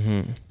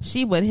 Mm-hmm.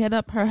 She would hit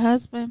up her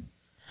husband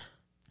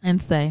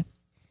and say,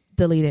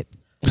 delete it.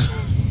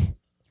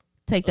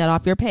 Take that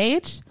off your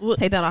page.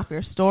 Take that off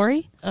your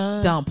story.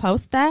 Don't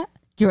post that.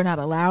 You're not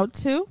allowed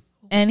to.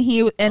 And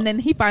then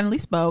he finally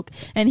spoke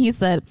and he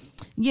said,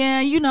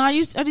 yeah, I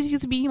just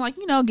used to be like,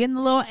 getting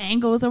the little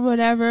angles or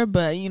whatever,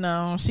 but she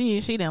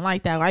didn't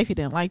like that. Wifey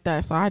didn't like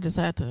that, so I just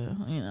had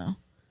to,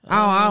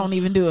 I don't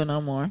even do it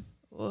no more.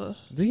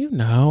 Do you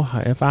know how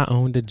if I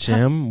owned a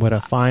gym with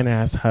a fine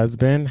ass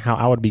husband, how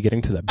I would be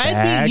getting to the bag?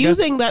 I'd be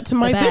using that to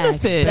my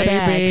benefit.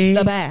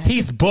 The bag.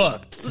 He's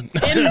booked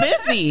And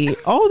busy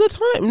all the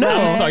time.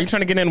 No. So you're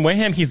trying to get in with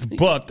him? He's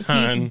booked,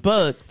 hon. He's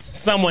booked.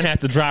 Someone has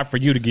to drive for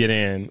you to get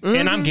in,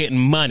 and I'm getting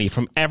money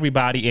from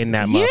everybody in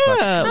that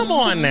motherfucker. Come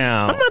on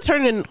now. I'm not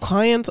turning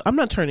clients. I'm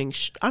not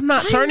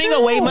turning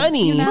away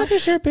money. What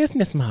is your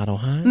business model,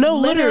 huh? No,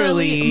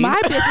 literally.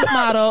 My business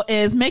model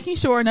is making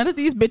sure none of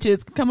these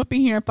bitches come up in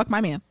here and fuck my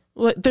man.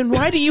 Well, then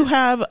why do you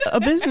have a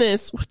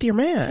business with your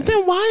man?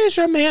 Then why is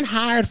your man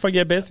hired for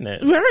your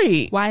business?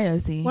 Right. Why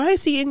is he? Why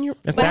is he in your?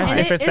 If But that's-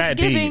 if it's that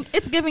giving, deep.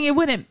 it's giving. It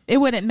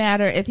wouldn't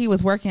matter if he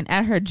was working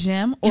at her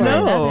gym or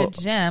No. another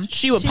gym.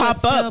 She would pop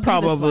still up, be this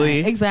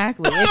probably. way.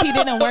 Exactly. If he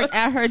didn't work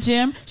at her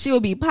gym, she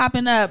would be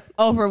popping up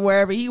over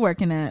wherever he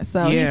working at.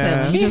 So he Yeah. said,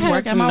 "Let me He just has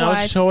work at my no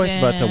wife's choice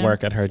gym." but to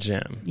work at her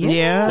gym.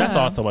 Yeah. That's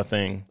also a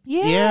thing.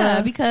 Yeah,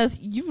 Yeah. because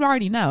you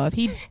already know if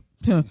he.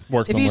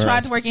 Work if he somewhere tried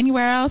else. to work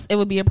anywhere else, it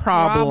would be a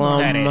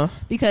problem. That is.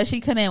 Because she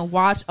couldn't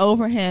watch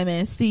over him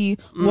and see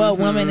what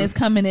woman is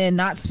coming in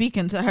not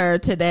speaking to her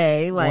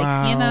today. Like,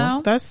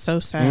 Wow. That's so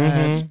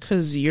sad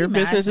because your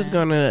business is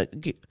gonna.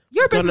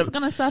 your business is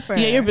going to suffer.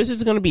 Yeah, your business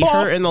is going to be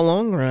hurt in the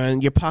long run.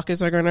 Your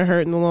pockets are going to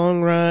hurt in the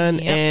long run,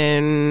 Yep.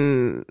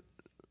 and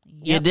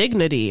your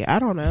dignity. I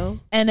don't know.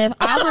 And if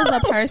I was a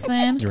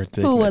person Your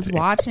who was dignity.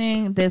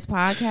 watching this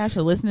podcast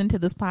or listening to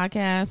this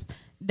podcast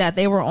that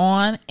they were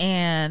on,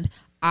 and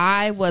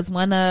I was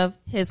one of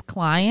his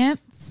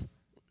clients,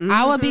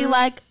 I would be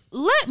like,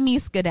 let me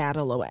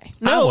skedaddle away.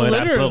 No, would,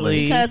 literally.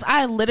 absolutely. Because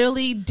I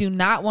literally do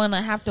not want to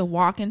have to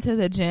walk into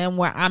the gym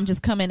where I'm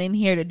just coming in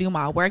here to do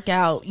my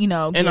workout, get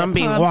I'm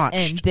being pumped watched.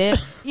 and dip,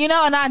 and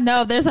I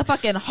know there's a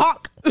fucking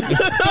hawk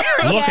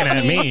staring Looking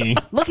at me.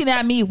 looking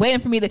at me, waiting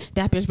for me that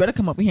bitch better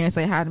come over here and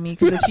say hi to me,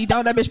 because if she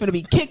don't, that bitch better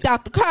be kicked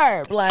out the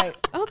curb. Like,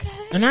 okay.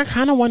 And I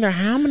kind of wonder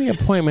how many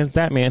appointments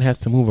that man has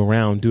to move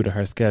around due to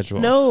her schedule.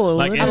 No,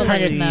 like I would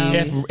like to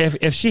know.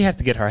 if she has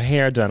to get her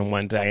hair done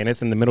one day and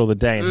it's in the middle of the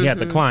day and he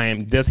has a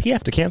client, does he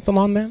have to cancel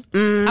on them?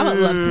 I would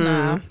love to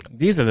know.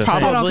 These are the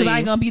Probably. Hold on, things. because I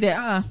ain't gonna be there.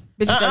 Bitch,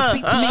 you gotta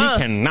speak to me. She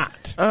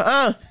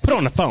cannot. Put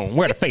on the phone.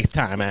 Where the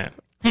FaceTime at?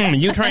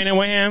 You training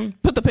with him?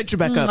 Put the picture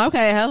back up.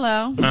 Okay,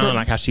 hello. I don't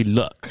like how she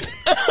look.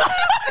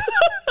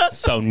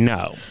 So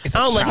no. It's a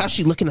I don't like chop. how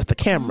she looking at the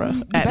camera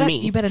at me.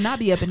 You better not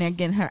be up in there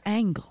getting her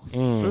angles.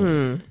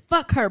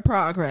 Fuck her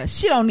progress.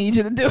 She don't need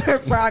you to do her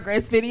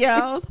progress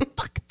videos.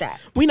 Fuck that.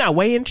 We not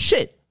weighing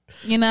shit.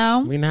 We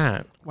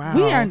not.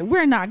 Wow.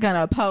 We're not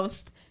gonna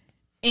post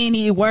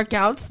any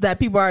workouts that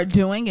people are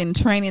doing and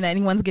training that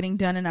anyone's getting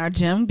done in our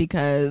gym,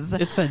 because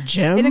It's a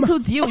gym. it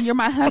includes you and you're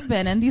my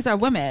husband and these are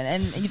women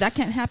and that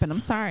can't happen. I'm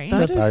sorry.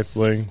 That's is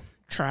isolating.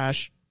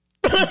 trash.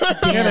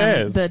 It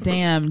is. The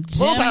damn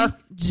gym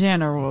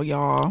general,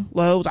 y'all.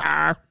 Lows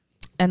are.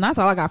 And that's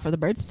all I got for the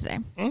birds today.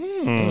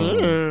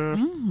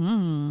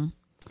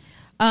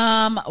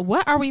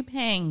 What are we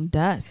paying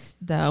Dust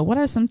though? What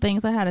are some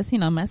things that had us,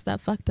 messed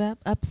up, fucked up,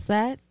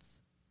 upset?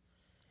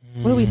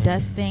 What are we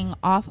dusting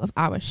off of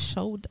our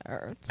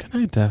shoulders?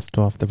 Can I dust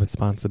off the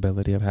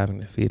responsibility of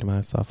having to feed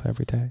myself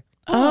every day?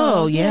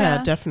 Oh, yeah.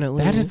 yeah,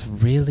 definitely. That is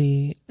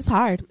really It's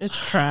hard. It's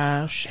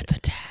trash. it's a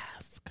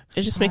task.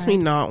 It just makes me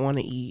not want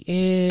to eat.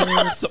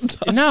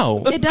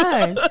 No. It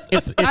does.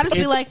 It's I just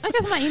be like, I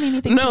guess I'm not eating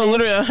anything. No, today.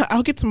 literally,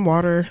 I'll get some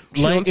water,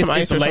 chew on some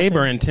ice it's or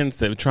labor something.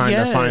 intensive trying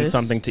to find Yes.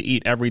 something to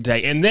eat every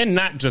day. And then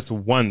not just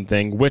one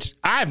thing, which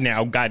I've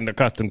now gotten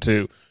accustomed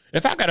to.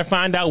 If I got to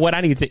find out what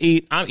I need to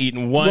eat, I'm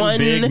eating one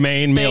big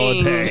main meal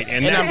a day.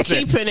 And I'm that's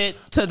it. keeping it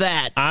to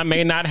that. I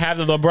may not have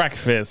the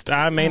breakfast.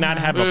 I may not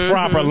have a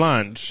proper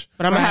lunch.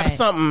 But I'm going to have Right.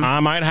 something. I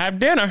might have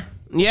dinner.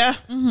 Yeah.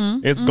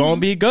 It's going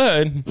to be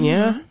good.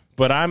 Yeah.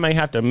 but I may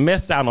have to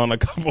miss out on a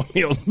couple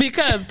meals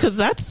because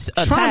that's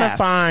a trying task. to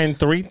find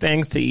 3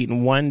 things to eat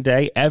in one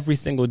day every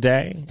single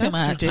day. Too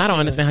much. I don't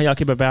understand how y'all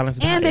keep a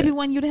balanced diet. And they be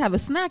wanting you to have a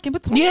snack in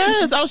between.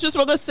 Yes, I was just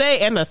about to say,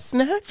 and a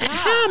snack.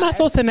 How am I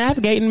supposed to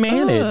navigate and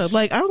manage?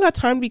 Like, I don't got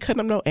time to be cutting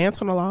up no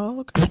ants on a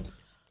log.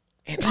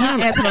 Ants on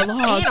a log,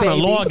 Ant on a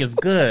baby. log is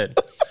good.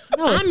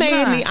 No, it's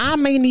not. I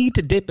may need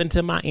to dip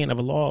into my end of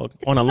a log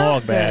on a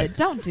log bag. Good.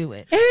 Don't do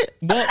it.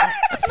 Well,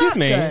 excuse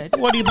me. good.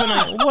 What do you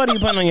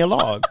put on your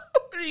log?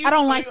 I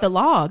don't like the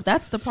log.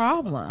 That's the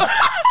problem.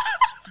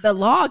 The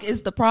log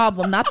is the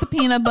problem, not the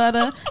peanut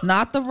butter,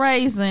 not the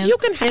raisin. You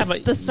can have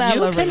it's the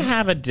celery. You can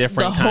have a The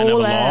different kind of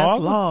whole ass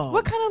log. log.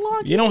 What kind of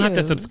log? You don't have to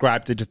use?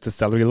 subscribe to just the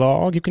celery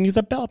log. You can use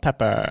a bell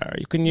pepper.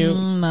 You can use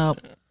No.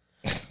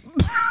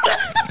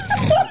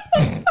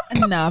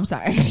 No, I'm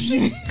sorry.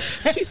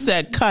 She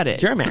said, cut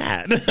it. You're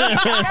mad.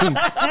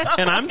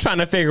 And I'm trying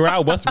to figure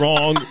out what's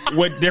wrong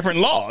with different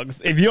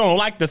logs. If you don't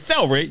like the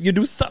celery, you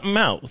do something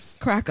else.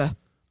 Cracker.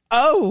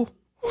 Oh.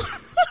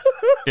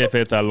 If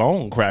it's a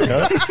long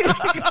cracker.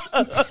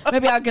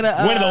 Maybe I'll get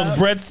a One of those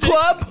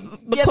breadsticks.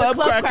 The Yeah, club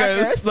the club crackers.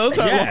 crackers. Those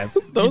are Yes.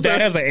 those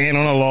That are is an ant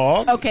on a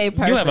log. Okay,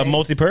 perfect. You have a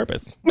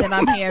multi-purpose. Then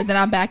I'm here. Then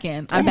I'm back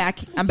in. I'm back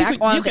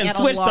on. You the can ant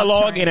switch on the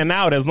log train. in and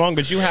out as long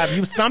as you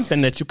have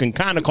something that you can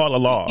kind of call a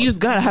log. you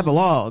just gotta have a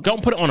log.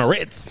 Don't put it on a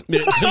Ritz,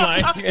 bitch.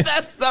 Like,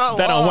 That's not a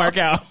that don't log. work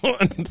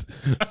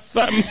out.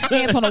 Something.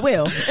 Ants on a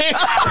wheel.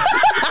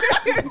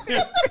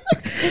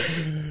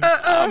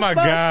 Oh my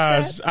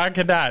gosh, I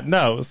cannot.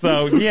 No.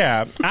 So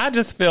yeah, I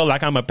just feel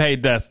like I'm a pay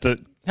dust to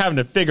having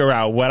to figure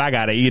out what I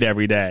got to eat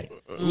every day.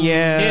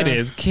 Yeah. It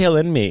is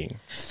killing me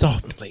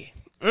softly.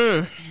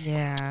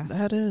 Yeah.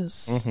 That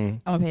is.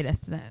 I'm gonna pay this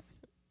to that.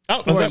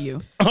 Oh, For was that-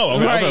 you. Oh,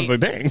 okay. I Right. was like,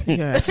 dang.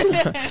 Yeah.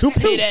 Two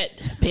Pay that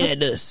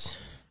this.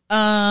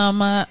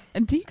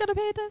 Do you gotta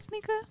pay this,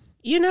 Nika?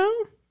 You know?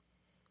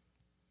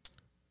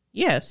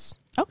 Yes.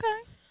 Okay.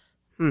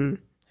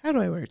 How do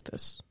I word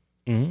this?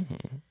 I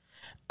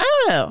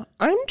don't know.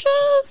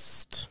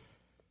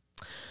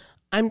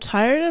 I'm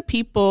tired of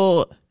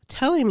people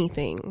telling me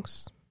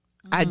things.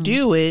 I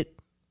do it,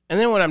 and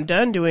then when I'm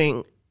done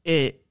doing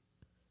it,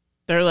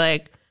 they're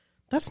like,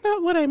 that's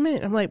not what I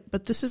meant. I'm like,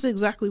 but this is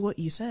exactly what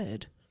you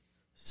said.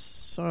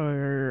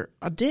 So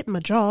I did my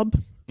job.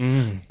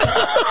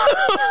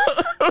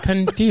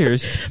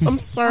 Confused. I'm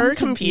sorry,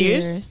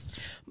 confused.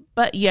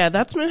 But yeah,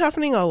 that's been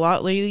happening a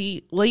lot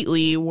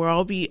lately where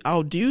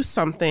I'll do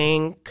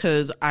something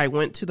because I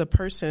went to the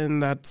person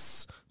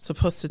that's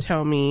supposed to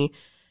tell me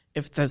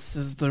if this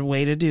is the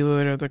way to do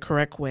it or the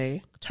correct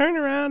way. Turn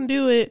around and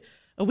do it.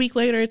 A week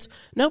later, it's,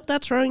 nope,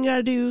 that's wrong. You got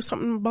to do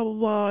something, blah, blah,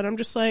 blah. And I'm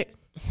just like,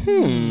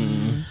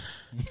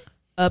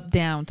 Up,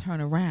 down,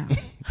 turn around.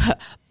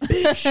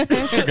 Sure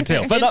can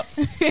tell. But up.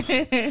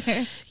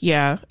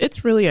 yeah,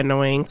 it's really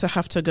annoying to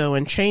have to go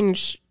and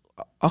change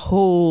a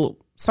whole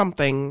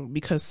something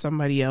because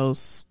somebody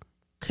else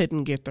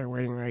couldn't get their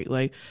wording right.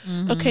 Like,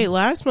 okay,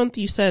 last month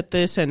you said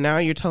this and now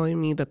you're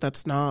telling me that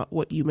that's not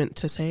what you meant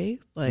to say.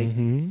 Like,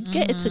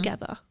 get it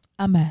together.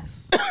 A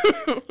mess.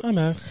 A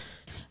mess.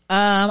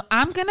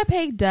 I'm gonna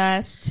pay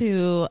dust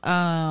to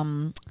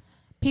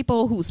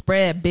people who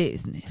spread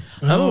business.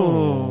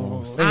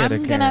 Oh. Say it I'm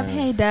again. gonna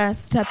pay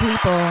dust to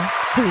people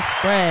who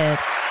spread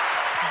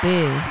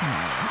business.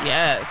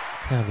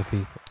 Yes. Tell the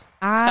people.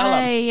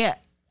 I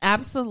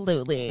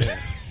absolutely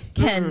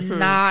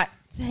cannot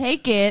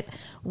take it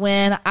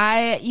when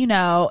I,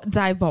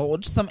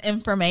 divulge some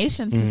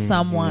information to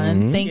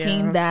someone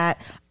thinking Yeah.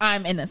 that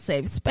I'm in a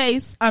safe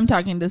space. I'm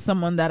talking to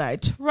someone that I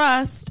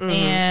trust,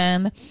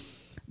 and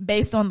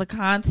based on the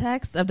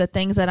context of the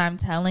things that I'm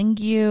telling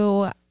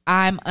you,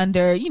 I'm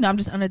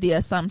just under the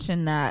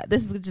assumption that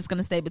this is just going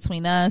to stay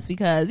between us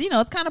because,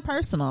 it's kind of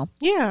personal.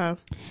 Yeah.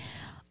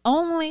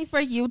 Only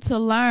for you to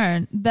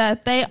learn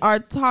that they are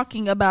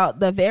talking about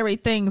the very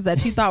things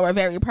that you thought were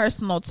very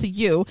personal to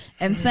you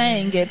and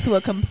saying it to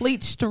a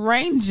complete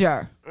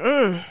stranger.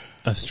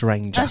 A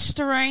stranger. A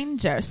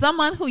stranger.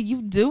 Someone who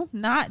you do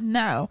not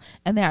know.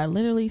 And they are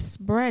literally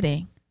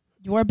spreading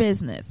your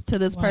business to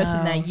this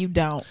person that you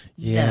don't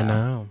Yeah,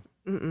 know.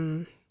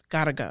 no.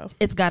 Gotta go.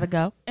 It's got to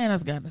go. And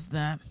it's got to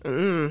stop.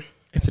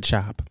 It's a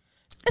chop.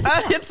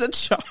 It's a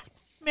chop.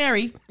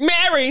 Mary.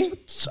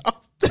 Chop.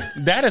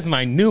 That is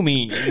my new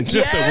meme.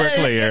 Just so we're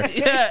clear.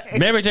 Yeah.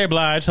 Mary J.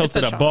 Blige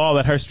hosted a chop. ball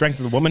at her Strength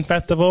of the Woman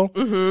festival,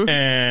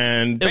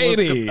 and It was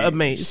baby,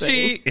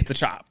 amazing. it's a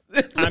chop.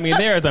 I mean,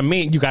 there is a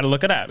meme. You got to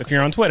look it up. If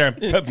you're on Twitter,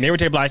 put Mary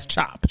J. Blige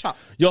chop. Chop.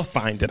 You'll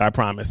find it. I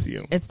promise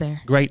you. It's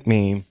there. Great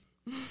meme.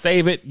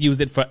 Save it. Use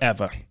it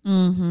forever.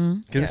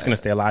 Because it's gonna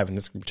stay alive in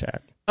this group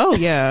chat. Oh,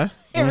 yeah.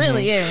 It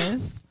really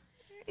is.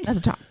 That's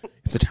a chop.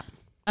 It's a chop.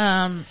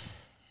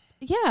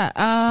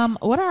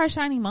 What are our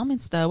shining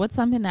moments though? What's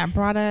something that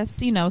brought us,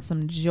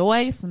 some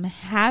joy, some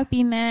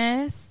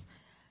happiness,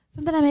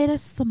 something that made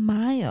us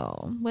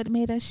smile? What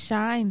made us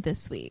shine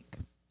this week?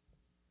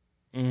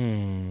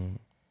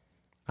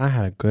 I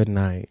had a good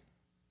night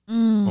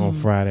on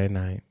Friday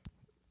night.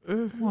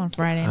 On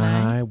Friday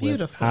night. I was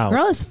Beautiful. out.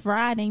 Girl, it's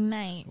Friday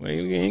night. Well,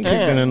 you ain't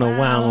kicked it in a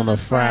while on a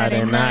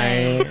Friday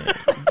night.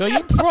 Girl,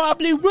 you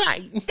probably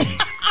right.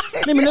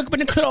 Let me look up in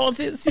the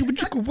closet, see what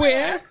you can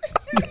wear.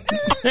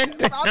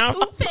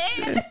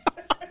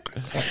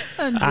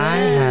 I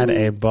had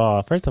a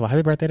ball. First of all,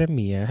 happy birthday to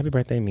Mia. Happy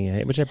birthday, Mia.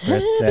 It was your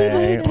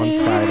birthday on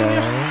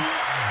Friday.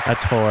 A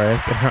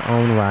Taurus in her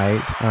own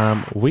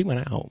right. We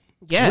went out.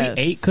 Yes.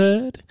 We ate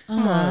good.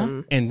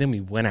 And then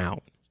we went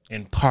out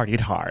and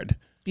partied hard.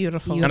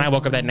 Beautiful. And I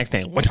woke up that next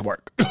day and went to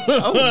work.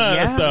 Oh,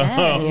 yeah. So,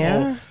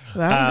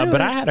 Yeah.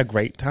 but I had a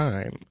great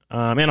time.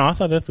 And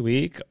also this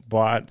week,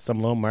 bought some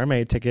Little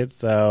Mermaid tickets.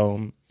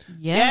 So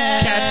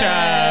Yeah. catch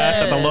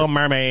us at the Little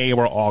Mermaid.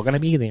 We're all going to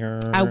be there.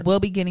 I will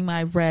be getting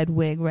my red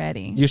wig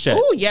ready. You should.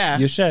 Oh, yeah.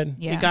 You should.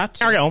 Yeah. You got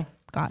to. Ariel.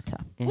 Gotta.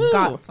 Woo.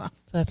 Gotta.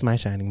 That's my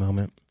shining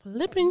moment.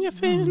 Flipping your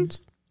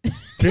fins.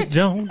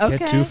 Don't get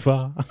Okay. too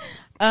far.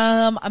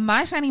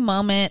 My shining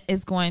moment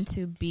is going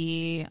to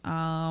be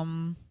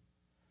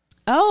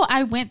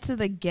I went to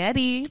the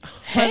Getty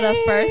for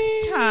the first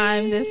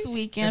time this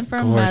weekend for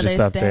gorgeous Mother's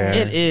up Day. there.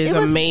 It is It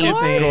was amazing.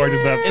 gorgeous.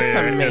 Gorgeous up It's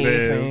there. It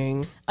is.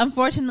 amazing.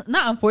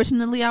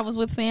 Unfortunately, I was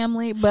with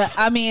family, but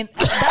I mean,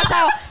 that's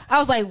how I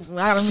was like,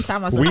 I don't even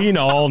stop myself. We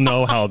all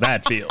know how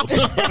that feels.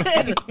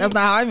 That's not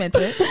how I meant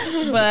it.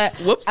 But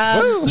Whoops.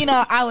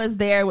 I was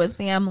there with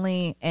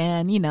family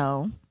and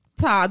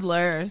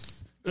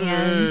toddlers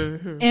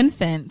and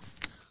infants.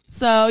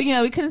 So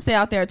we couldn't stay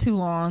out there too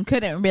long.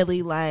 Couldn't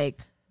really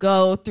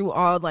go through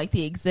all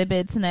the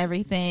exhibits and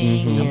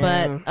everything.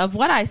 But of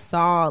what I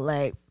saw,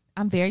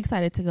 I'm very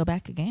excited to go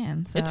back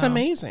again. So It's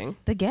amazing.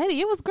 the Getty,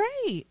 it was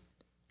great.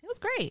 It was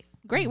great.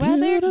 Great weather.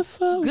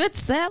 Beautiful. Good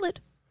salad.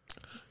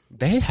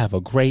 They have a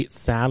great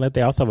salad.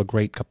 They also have a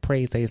great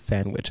caprese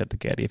sandwich at the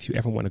Getty if you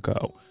ever want to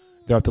go.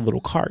 They're up the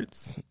little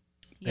carts.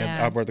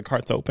 Yeah. Where the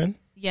carts open.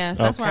 Yes,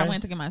 that's where I Okay.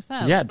 went to get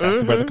myself. Yeah,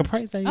 that's where the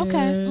caprese is.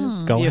 Okay.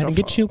 Go ahead and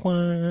get Beautiful. you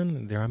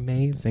one. They're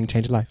amazing.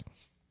 Change your life.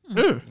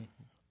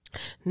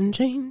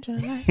 Change your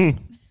life.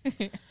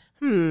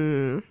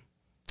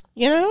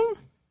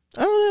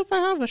 I don't know if I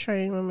have a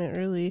shining moment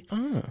really.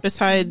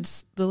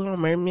 Besides the Little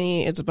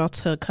Mermaid is about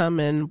to come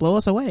and blow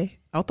us away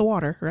out the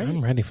water, right?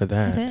 I'm ready for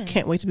that.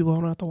 Can't wait to be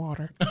blown out the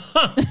water.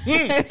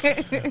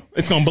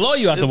 It's going to blow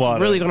you out the It's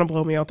water. really gonna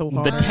blow me out the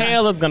water. The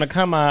tail is going to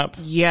come up.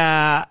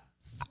 Yeah.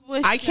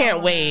 Swish I can't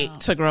y'all wait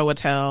out. to grow a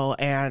tail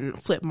and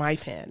flip my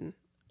fin.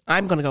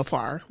 I'm gonna go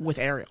far with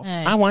Ariel.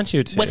 Hey. I want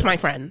you to. With my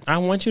friends. I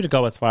want you to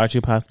go as far as you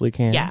possibly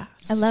can. Yeah.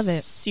 I love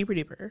it. Super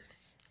duper.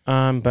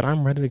 But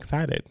I'm really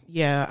excited.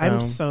 Yeah,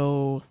 I'm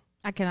so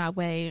I cannot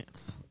wait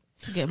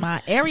to get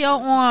my Ariel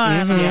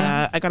on.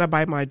 yeah, I gotta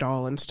buy my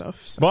doll and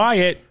stuff. So Buy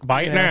it.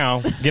 Buy it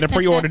now. Get a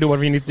pre-order. Do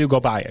whatever you need to do. Go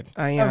buy it.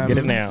 I am Get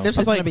it now. This I is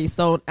was going like- to be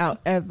sold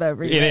out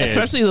everywhere. It is.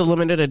 especially the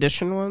limited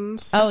edition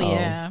ones. Oh,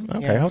 yeah.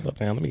 Okay, hold up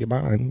now. Let me get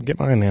mine. Get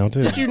mine now,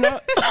 too. Did you know?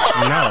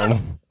 No.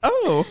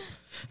 Oh,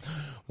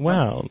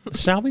 Well,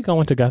 shall we go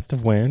into gust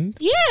of wind?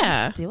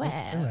 yeah. Do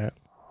it.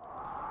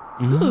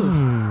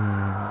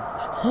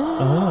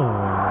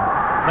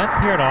 Oh. Let's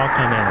hear it all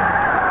come in.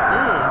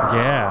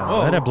 Yeah. Whoa.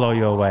 Let it blow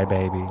you away,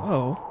 baby.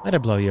 Oh, Let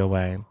it blow you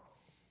away.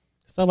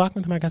 So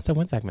welcome to my gust of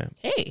wind segment.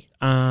 hey.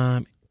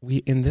 We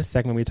in this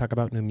segment we talk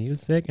about new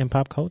music and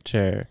pop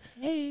culture.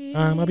 Hey.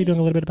 I'll be doing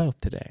a little bit of both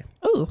today.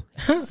 Oh,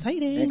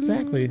 exciting.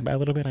 Exactly. By a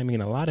little bit, I mean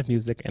a lot of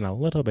music and a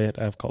little bit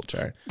of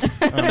culture.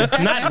 It's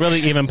not really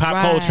even pop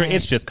Right. culture.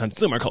 It's just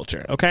consumer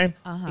culture. Okay.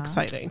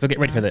 Exciting. So get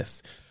ready for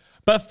this.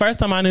 But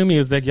first on my new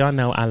music, y'all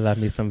know I love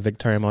me some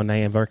Victoria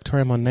Monet. And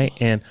Victoria Monet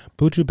and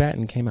Buju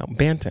Banton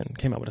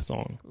came out with a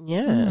song.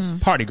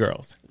 Yes. Party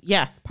Girls.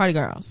 Yeah. Party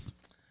girls.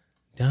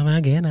 Don't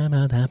forget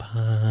about the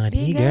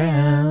party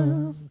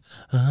girls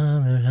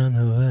all around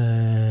the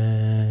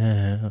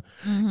world.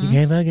 You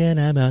can't forget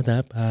about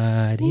the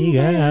party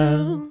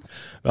girls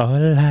all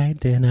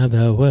lighting up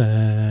the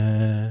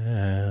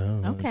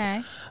world.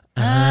 Okay.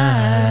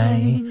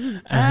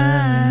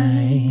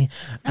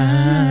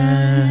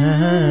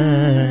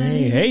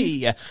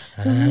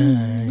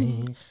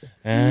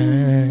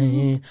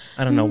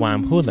 I don't know why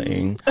I'm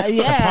hooling.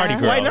 yeah. Party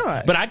girls. Why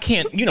not? But I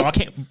can't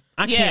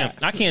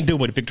I can't do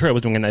what Victoria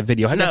was doing in that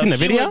video. Have you No, seen the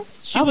she video?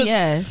 was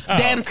Yes. Oh,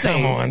 dancing.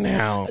 come on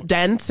now.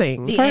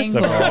 Dancing. The First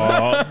of angle.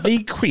 all,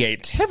 the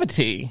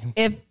creativity.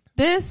 If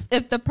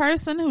the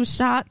person who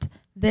shot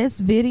this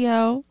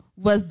video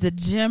was the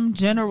Gym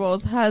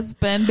General's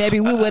husband, baby,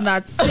 we would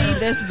not see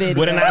this video.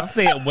 Wouldn't I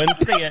see it? Wouldn't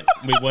see it.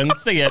 We wouldn't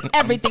see it.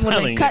 Everything would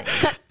have I'm been telling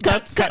cut.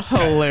 That's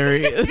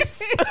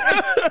hilarious.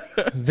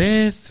 you.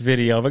 This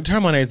video,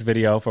 Victoria Monet's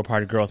video for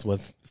Party Girls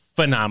was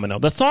phenomenal.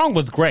 The song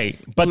was great,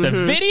 but the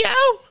video?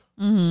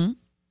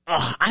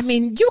 I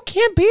mean, you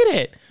can't beat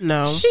it.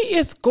 No. She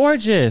is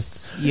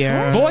gorgeous.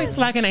 Yeah. Voice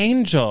like an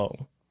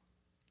angel.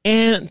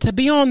 And to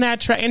be on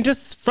that track, and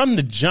just from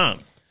the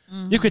jump,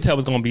 You could tell it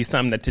was going to be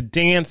something to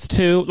dance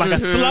to, like a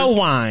slow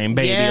wine,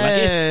 baby.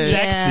 Like it's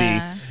sexy.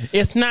 Yeah.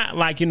 It's not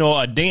like,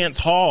 a dance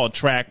hall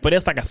track, but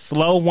it's like a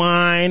slow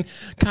wine,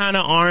 kind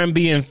of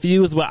R&B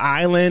infused with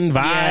island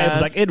vibes. Yeah.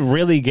 Like it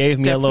really gave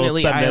me Definitely a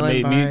little something that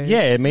made island me,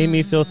 vibes. it made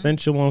me feel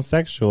sensual and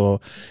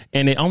sexual.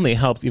 And it only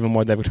helps even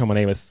more that Victoria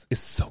Monet is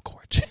so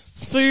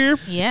gorgeous.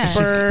 Yeah. She's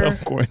so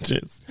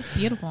gorgeous. It's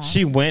beautiful.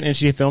 She went and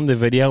she filmed the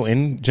video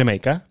in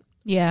Jamaica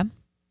Yeah.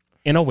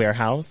 in a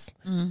warehouse.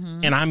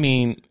 And I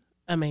mean,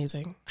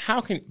 Amazing.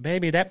 how can,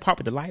 baby, that part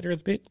with the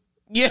lighters, bitch?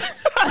 Yeah.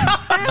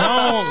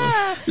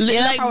 Don't,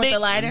 Like with the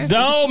lighters.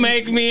 don't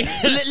make me,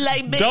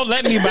 like don't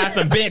let me buy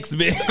some Bix,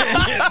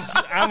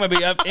 bitch. I'm going to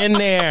be up in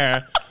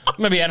there. I'm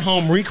going to be at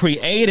home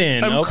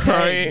recreating. I'm okay.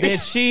 crying.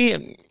 Bitch,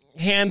 she,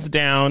 hands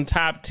down,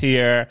 top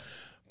tier,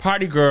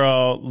 party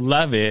girl,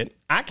 love it.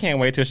 I can't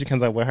wait till she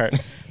comes up with her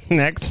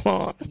next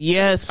song.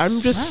 Yes, I'm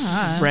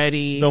just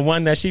ready. The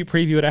one that she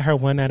previewed at her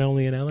one night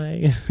only in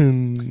LA.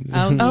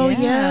 Oh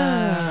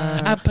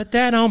yeah. I put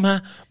that on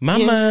my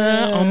mama,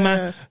 Yeah. on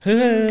my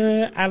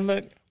hood. I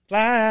look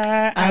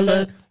fly. I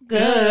look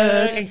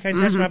good. You can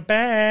touch my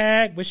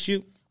bag. Wish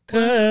you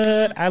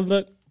could. I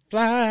look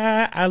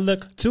fly. I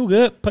look too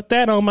good. Put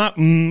that on my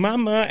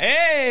mama.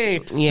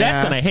 Hey, Yeah.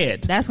 that's gonna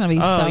hit. That's gonna be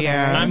Oh, so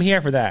yeah. good. I'm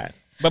here for that.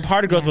 But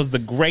Party Girls was the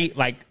great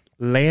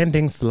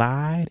landing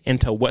slide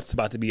into what's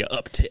about to be an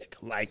uptick.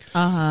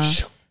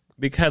 Shoo.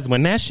 Because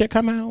when that shit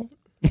come out,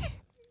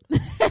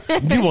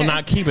 you will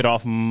not keep it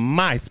off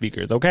my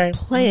speakers, okay?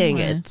 Playing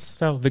it.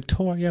 So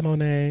Victoria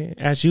Monet,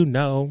 as you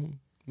know,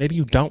 maybe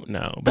you don't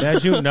know, but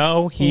as you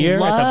know, here at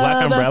the Black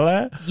Love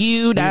Umbrella,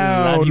 You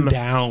down. love you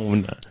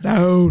down.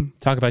 Down.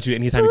 Talk about you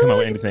anytime you come out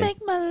with anything.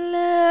 Make my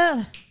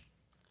love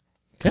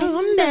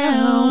Come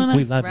down.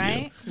 We love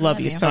right? Love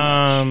you so you.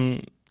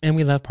 much. And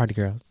we love Party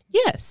Girls.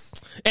 Yes.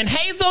 And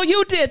Hazel,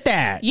 you did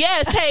that.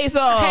 Yes, Hazel.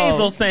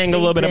 Hazel sang a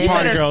little bit of did.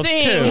 Party Better Girls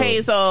sing, too.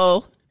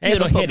 Hazel.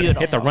 Hazel Beautiful,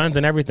 hit the runs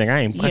and everything. I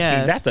ain't.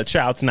 Yes. That's a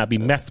child to not be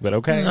messed with.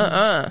 Okay.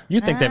 You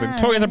think that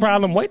Victoria's a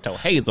problem? Wait till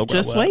Hazel. grow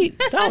Just up. wait.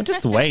 Don't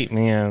just wait,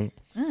 man.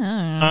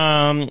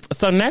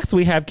 So next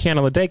we have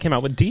Kiana Lede came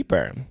out with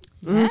Deeper.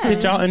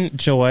 Did y'all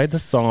enjoy the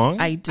song?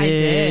 I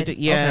did. did.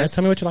 Yes. Okay,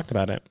 tell me what you liked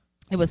about it.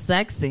 It was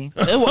sexy.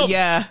 It was,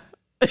 yeah.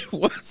 It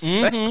was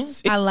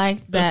sexy. I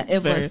liked that it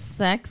Very- was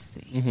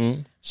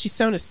sexy. She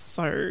sounded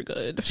so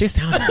good. She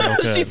sounded real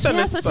good. She She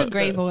sounded has such so a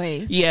great good.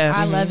 voice. Yeah.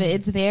 I love it.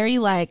 It's very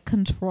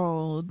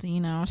controlled,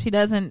 She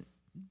doesn't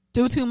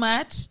do too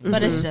much,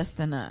 but it's just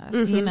enough,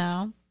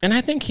 And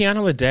I think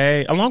Kiana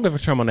Lede, along with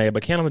Victoria Monet,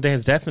 but Kiana Lede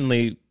has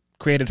definitely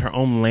created her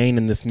own lane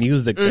in this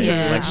music thing.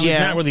 Yeah. Like she's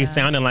Yeah. not really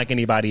sounding like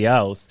anybody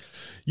else.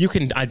 You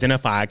can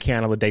identify a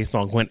Kiana Lede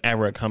song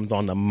whenever it comes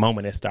on the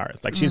moment it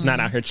starts. Like she's not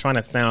out here trying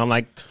to sound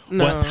like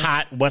what's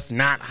hot, what's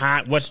not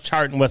hot, what's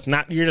charting, what's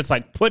not. You're just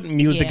putting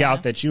music Yeah.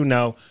 out that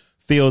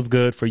feels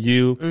good for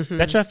you,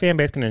 that your fan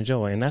base can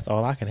enjoy, and that's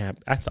all I can have.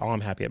 That's all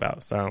I'm happy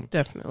about. So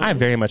Definitely. I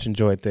very much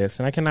enjoyed this,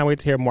 and I cannot wait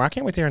to hear more. I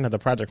can't wait to hear another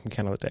project from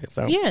Kiana Lede.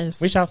 So Yes.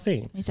 we shall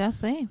see. We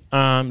just see.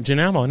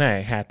 Janelle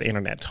Monáe had the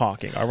internet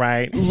talking. All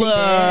right, She did.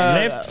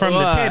 lips from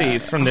the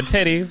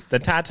titties, the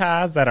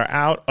tatas that are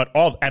out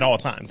at all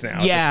times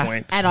now. Yeah. At this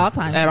point. At all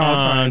times. At all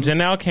times.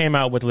 Janelle came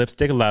out with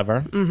Lipstick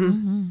Lover.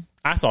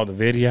 I saw the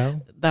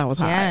video. That was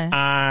hot. Yeah.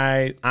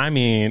 I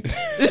mean,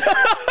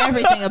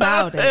 Everything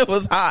about it. It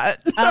was hot.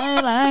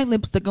 I like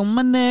lipstick on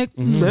my neck.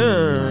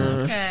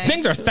 Okay.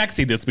 things are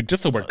sexy this week.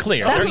 Just so we're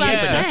clear, That's They're what I'm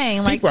keeping it-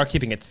 saying. People are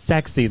keeping it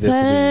sexy this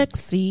week.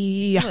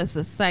 Sexy. It was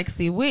a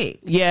sexy week.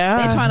 Yeah.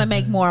 They trying to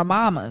make more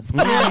mamas.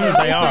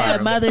 they are.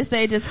 Said Mother's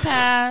Day just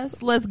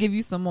passed. Let's give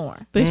you some more.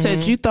 They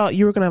said you thought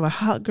you were going to have a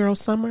hot girl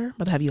summer,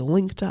 but have you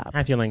linked up?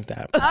 Have you linked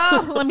up?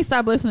 Oh, let me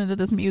stop listening to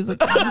this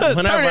music.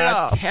 Whenever Turn it I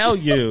off. tell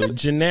you,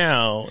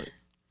 Janelle,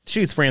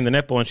 she's freeing the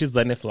nipple and she's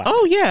letting it fly.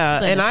 Oh, yeah.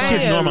 Let And it I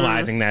She's am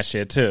normalizing that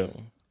shit too.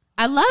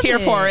 I love here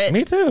it. for it.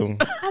 Me too.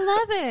 I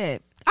love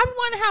it. I'm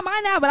wanting to have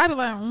mine out, but I be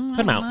like, Put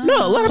them out.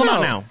 No, let Pull him them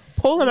out. now.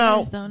 Pull him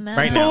out.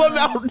 Right now. Pull him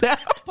out now.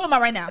 Pull them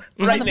out right now.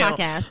 Right on the now.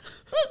 podcast.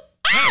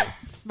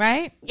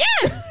 Right?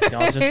 Yes.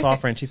 Y'all just saw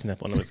Frenchie's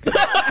nipple and it was good.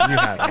 You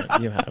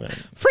haven't. You haven't.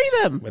 Free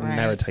them. Would Right.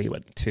 never tell you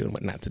what to and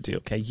what not to do.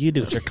 Okay, you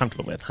do what you're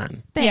comfortable with,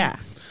 hon. Thanks. Yeah.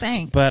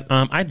 Thanks. But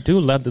I do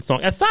love the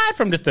song. Aside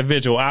from just the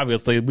visual,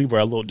 obviously we were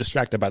a little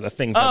distracted by the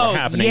things that Oh, were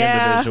happening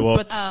yeah, in the visual.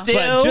 but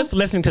still- just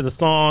listening to the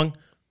song,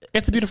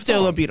 it's a beautiful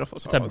Still song. a beautiful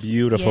song. It's a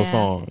beautiful Yeah.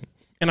 song.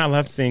 And I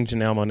loved seeing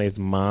Janelle Monáe's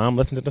mom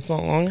listen to the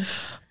song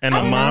and the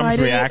I mom's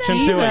didn't reaction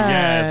see to it.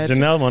 that. Yes,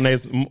 Janelle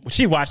Monáe's.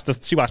 She watched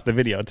the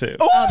video too.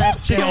 Oh,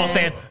 that's She good. gonna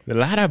say a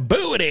lot of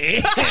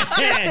booty.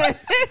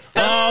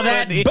 Oh,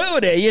 that funny.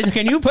 booty!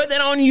 Can you put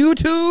that on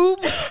YouTube?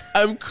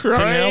 I'm crying.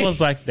 Janelle was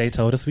like, "They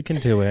told us we can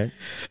do it."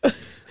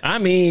 I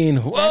mean,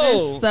 That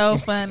whoa! is so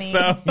funny.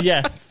 So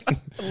yes,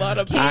 a lot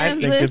of I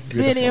think Kansas it's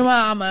beautiful. City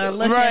mama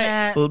looking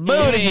at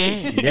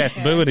booty. yes,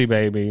 booty,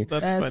 baby.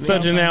 That's That's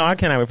funny. So Janelle, I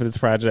cannot wait for this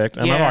project.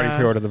 I've already Yeah.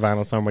 pre-ordered the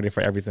vinyl, so I'm ready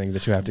for everything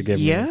that you have to give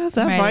Yeah,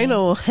 that Ready.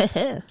 vinyl.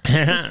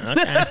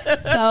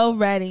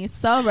 me.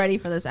 so ready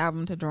for this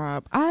album to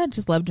drop. I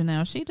just love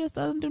Janelle. She just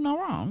doesn't do no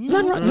wrong. You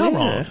know? No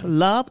wrong.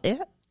 Love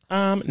it.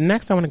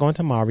 Next, I want to go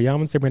into Mario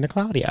and Sabrina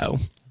Claudio.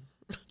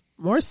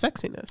 More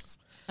sexiness.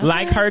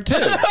 Like Her Too.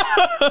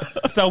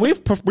 So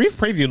we've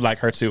previewed Like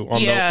Her Too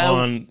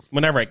on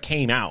whenever it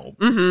came out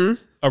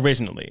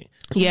originally.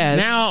 Yes.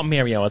 Now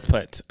Mario has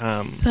put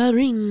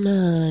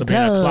Sabrina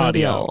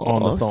Claudio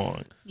on the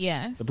song.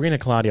 Yes. Sabrina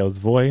Claudio's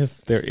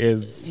voice, there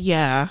is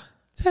Yeah.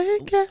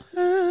 take care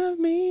of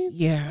me.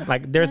 Yeah.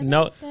 Like there's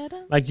no,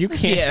 like you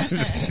can't,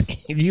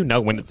 Yes. you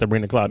know when it's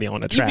Sabrina Claudio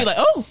on the You'd track. be like,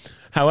 oh.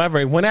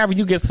 However, whenever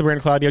you get Sabrina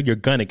Claudio, you're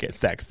gonna get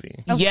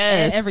sexy.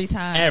 Yes. Every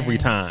time. Every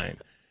time.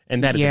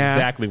 And that is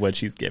exactly what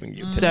she's giving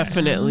you today.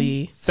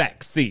 Definitely.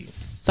 Sexy.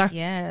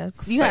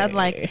 Yes. You had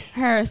like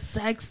her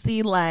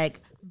sexy, like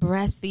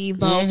breathy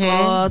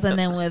vocals, and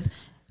then with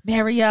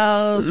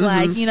Mario's,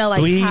 like, you know, like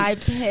Sweet, high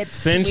pitched,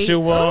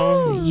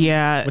 sensual.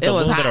 Yeah. With it a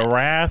was little bit hot. of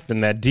rasp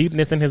and that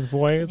deepness in his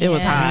voice. It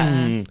was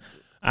hot.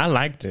 I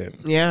liked it.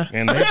 Yeah.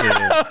 And they did.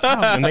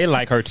 And they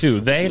like her too.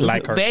 They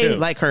like her They too.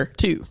 like her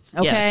too.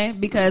 Okay, Yes.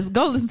 because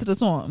go listen to the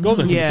song. Go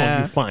listen to the Yeah.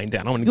 song. You find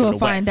out. I want to give You'll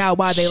it away. find out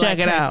why they Check like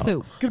it her out.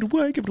 too. Give it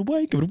away. Give it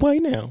away. Give it away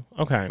now.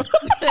 Okay.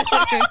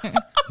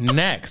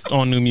 Next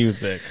on new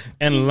music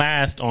and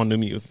last on new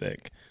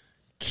music,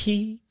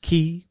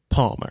 Keke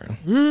Palmer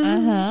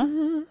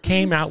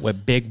came out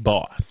with Big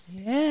Boss.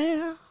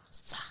 Yeah.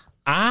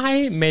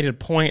 I made a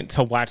point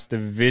to watch the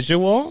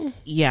visual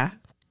Yeah.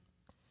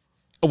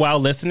 while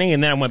listening,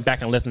 and then I went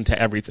back and listened to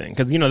everything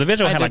because, you know, the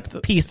visual had did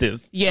like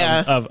pieces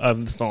Yeah.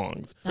 of the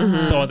songs. So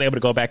I was able to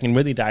go back and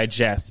really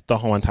digest the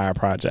whole entire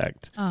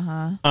project.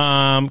 Can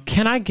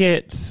I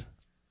get...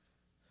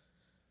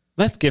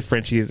 Let's get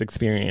Frenchie's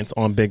experience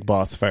on Big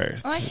Boss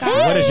first. my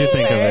God. What did you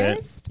think of it?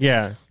 First?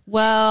 Yeah.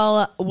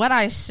 Well, what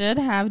I should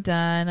have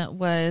done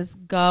was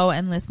go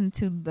and listen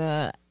to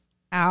the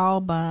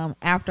album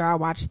after I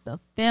watched the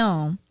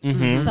film.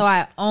 So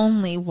I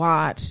only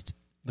watched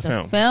the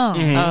film.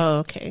 Oh,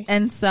 okay.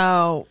 And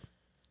so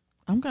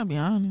I'm gonna be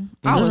honest,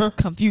 I was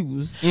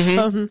confused.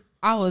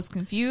 I was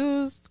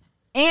confused,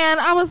 and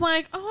I was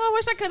like, "Oh, I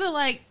wish I could have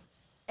like,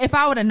 if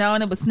I would have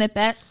known it was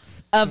snippets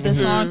of the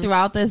song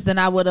throughout this, then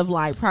I would have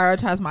like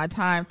prioritized my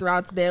time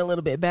throughout today a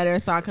little bit better,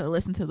 so I could have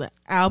listened to the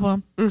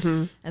album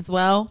as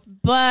well."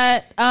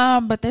 But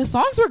their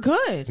songs were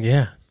good.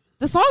 Yeah.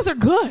 The songs are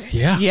good.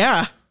 Yeah.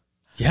 Yeah.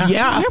 Yeah. I'm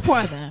Yeah. here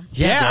for them.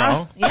 Yeah,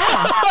 girl.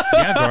 Yeah.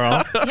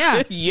 Yeah, girl.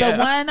 Yeah.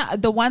 Yeah.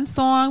 The one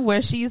song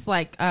where she's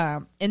like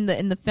in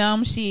the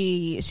film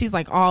she's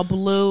like all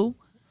blue.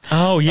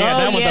 Oh yeah, Oh,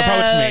 that was yeah,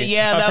 Approach Me.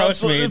 yeah, that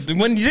Approach was- Me.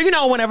 When you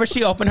know, whenever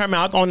she opened her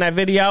mouth on that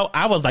video,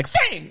 I was like,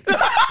 sing.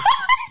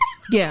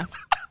 Yeah.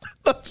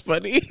 That's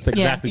funny. That's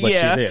exactly what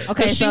Yeah. she did.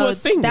 Okay, She so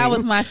was singing. that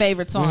was my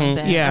favorite song.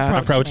 Then Yeah.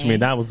 Approach Me.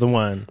 That was the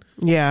one.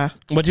 Yeah.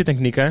 What do you think,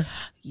 Nika?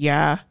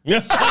 Yeah.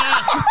 Yeah.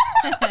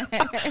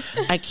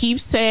 I keep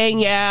saying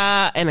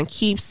yeah, and I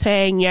keep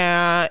saying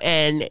yeah,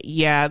 and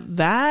yeah,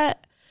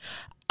 that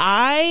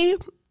I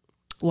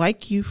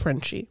like you,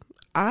 Frenchie.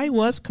 I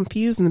was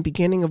confused in the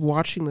beginning of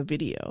watching the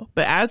video,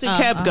 but as it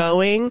kept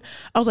going,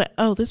 I was like,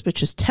 oh, this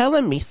bitch is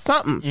telling me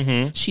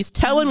something. She's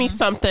telling me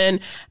something,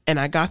 and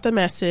I got the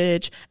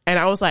message, and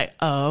I was like,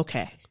 oh,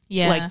 okay.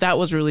 Yeah. Like, that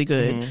was really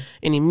good.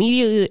 And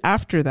immediately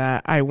after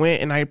that, I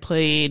went and I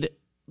played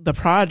the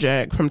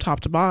project from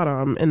top to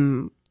bottom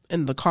in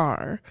the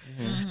car.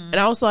 And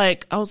I was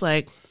like,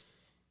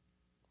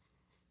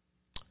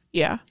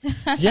 yeah.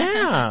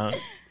 Yeah.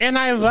 And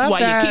I That's love why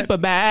that. you keep a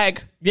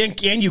bag.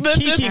 And you This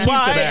keep is a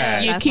why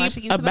bag. you That's why keep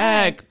she keeps a a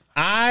bag. bag.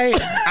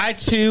 I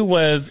too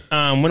was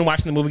when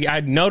watching the movie.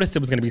 I noticed it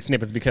was going to be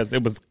snippets because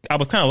it was. I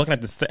was kind of looking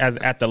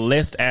at the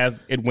list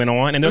as it went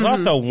on, and there's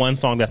also one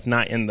song that's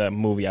not in the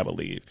movie, I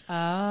believe. Oh,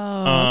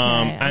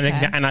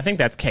 I think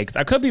that's Cakes.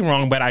 I could be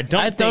wrong, but I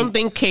don't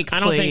think Cakes.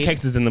 I don't think played.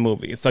 Cakes is in the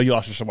movie. So you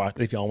also should watch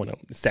it if y'all want to.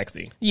 It's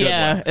sexy. Good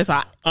Yeah, one. it's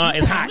hot.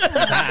 It's hot.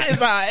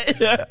 It's hot. It's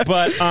hot.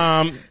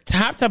 But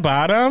top to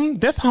bottom,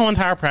 this whole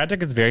entire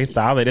project is very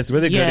solid. It's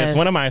really good. Yes. It's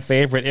one of my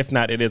favorite, if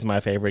not, it is my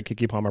favorite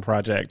Keke Palmer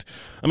project.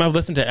 I've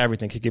listened to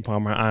everything Keke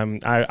Palmer.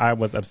 I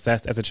was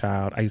obsessed as a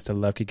child. I used to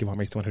love Keke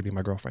Palmer. I used to want her to be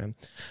my girlfriend.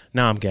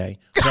 Now I'm gay,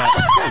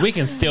 but we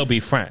can still be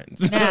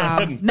friends. now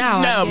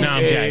No. Now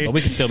I'm gay, but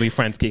we can still be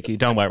friends, Keke.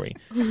 Don't worry.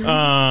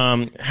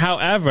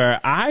 However,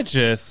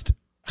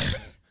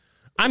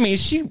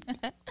 she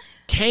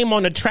came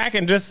on the track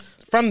and just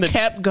from the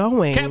kept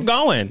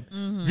going.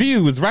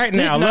 Views right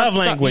now, Did not love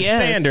stop. language, Yes.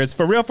 standards,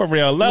 for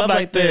real, love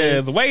like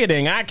this,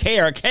 waiting, I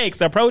care, Cakes,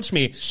 Approach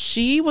Me.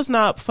 She was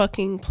not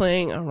fucking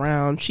playing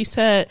around. She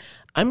said,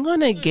 I'm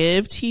going to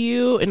give to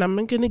you, and I'm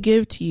going to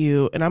give to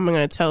you, and I'm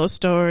going to tell a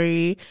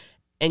story,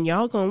 and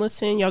y'all going to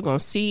listen, y'all going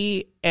to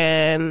see,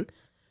 and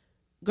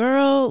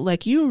girl,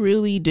 like you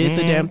really did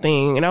the damn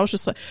thing. And I was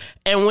just like,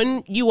 and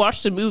when you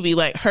watch the movie,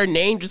 like her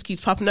name just keeps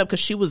popping up because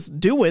she was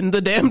doing the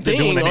damn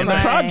thing on the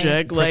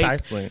project. Like,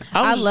 Precisely.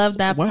 I love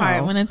that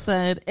part when it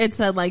said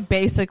like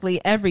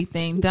basically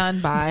everything done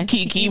by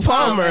Keke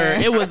Palmer.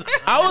 It was,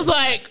 I was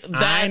like,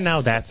 I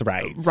know that's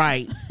right.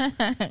 Right.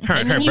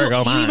 Her You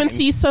Virgo mind. even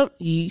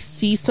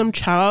see some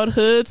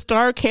childhood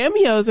star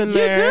cameos in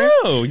there.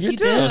 You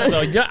do.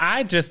 So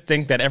I just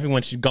think that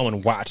everyone should go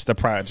and watch the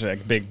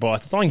project Big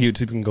Boss. It's on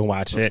YouTube. You can go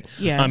watch it.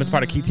 Yes. It's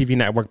part of Key TV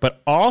Network.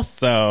 But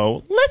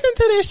also listen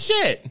to this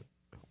shit.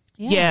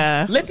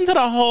 Yeah. Listen to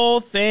the whole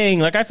thing.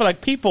 Like I feel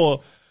like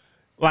people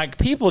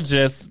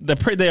just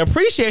the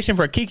appreciation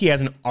for Keke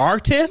as an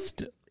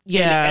artist.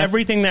 Yeah. And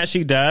everything that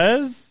she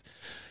does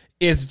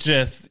is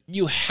just,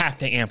 you have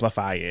to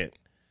amplify it.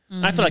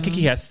 I feel like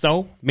Keke has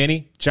so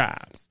many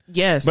jobs.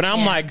 Yes. But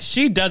I'm like,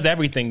 she does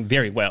everything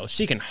very well.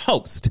 She can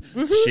host.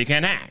 She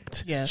can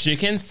act. Yes. She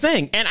can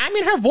sing. And I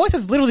mean, her voice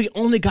has literally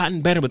only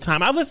gotten better with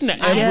time. I've listened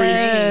to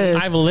every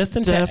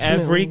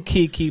definitely.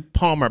 Keke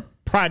Palmer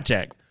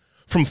project.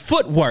 From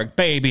Footwork,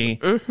 baby.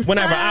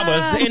 Whenever I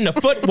was in the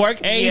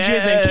Footwork ages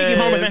and Keke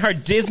Palmer was in her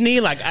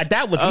Disney, like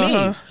that was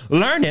me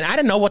learning. I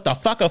didn't know what the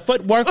fuck a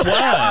Footwork was.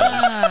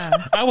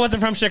 I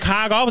wasn't from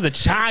Chicago. I was a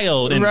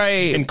child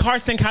in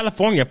Carson,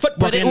 California.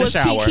 Footwork in the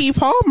shower. But it was Keke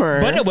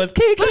Palmer. But it was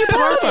Keke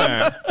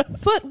Palmer.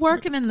 Foot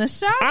working in the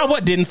shower. I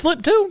didn't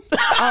slip too.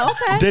 Oh,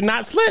 okay. Did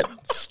not slip.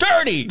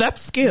 Sturdy.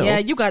 That's skill. Yeah,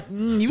 you got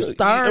you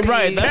started.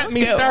 Right, Kept that's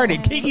me skill. sturdy.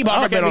 Keke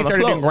Palmer I've been kept me on the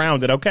sturdy floor. and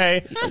grounded,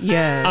 okay?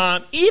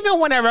 Yes. Even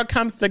whenever it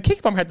comes to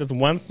Keke Palmer had this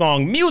one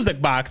song,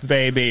 Music Box,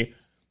 baby.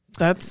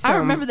 I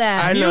remember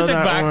that. I know Music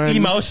that Box, one.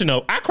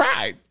 emotional. I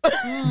cried.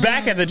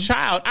 Back as a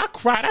child, I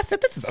cried. I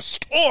said, this is a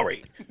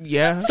story.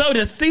 Yeah. So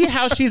to see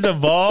how she's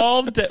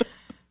evolved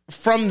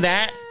from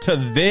that to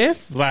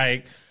this,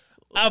 like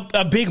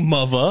a big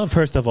mother,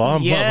 first of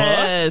all,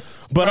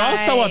 Yes. mother, but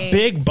also a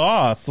big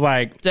boss.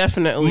 Like,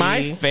 Definitely.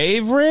 my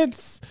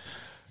favorites.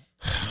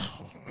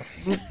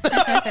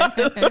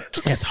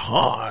 It's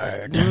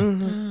hard.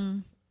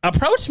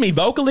 Approach Me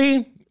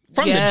vocally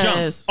from the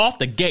jump, off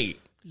the gate.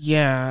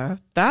 Yeah.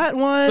 That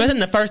one. Within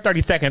the first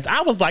 30 seconds,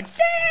 I was like,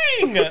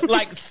 sing!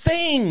 Like,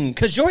 sing!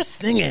 Because you're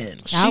singing.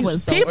 That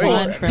was so people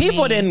fun for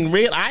me. didn't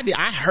realize.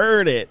 I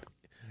heard it.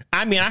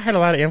 I mean, I heard a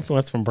lot of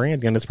influence from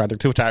Brandy on this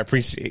project, too, which I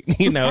appreciate.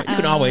 You know, you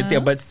can always hear.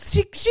 But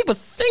she was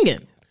singing.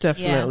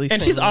 Definitely.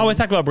 And she's singing. always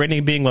talked about Brittany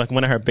being like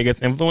one of her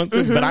biggest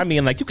influences. But I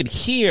mean, like, you could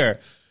hear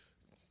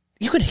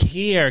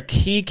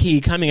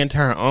Keke coming into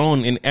her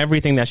own in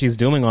everything that she's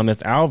doing on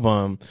this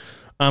album.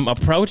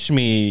 Approach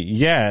Me,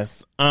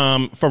 yes.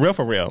 For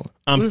real.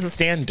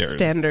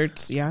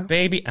 Standards, yeah.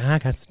 baby, I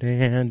got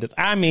standards.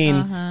 I mean,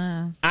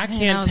 I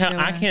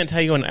can't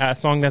tell you a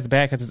song that's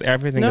bad because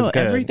everything is good.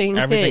 Everything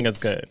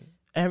is hit. good.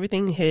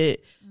 Everything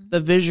hit. The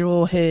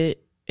visual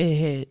hit. It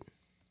hit.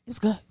 It's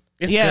good.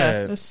 It's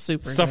Yeah, good. it's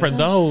super So good. for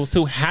those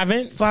who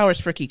haven't, Flowers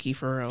for Keke,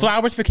 for real.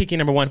 flowers for Keke,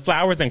 number one.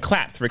 Flowers and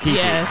claps for Keke.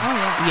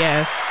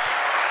 Yes.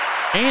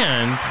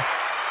 And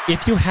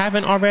if you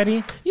haven't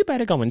already, you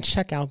better go and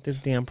check out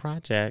this damn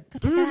project.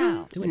 Check it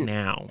out. Do it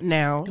now.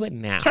 Now. Do it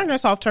now. Turn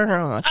us off, turn her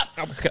on.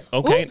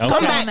 Okay.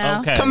 come back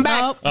now. Okay. Come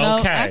back. No,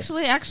 Okay.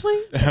 actually, go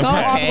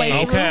all the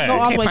way. Okay. Go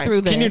all the way fine.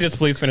 through this. Can you just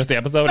please finish the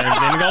episode and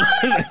then go?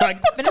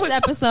 Like, finish the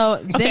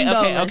episode? Then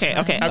go.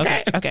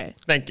 Okay.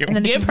 Thank you. And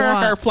then Give if you her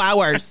want- her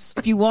flowers.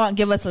 If you want,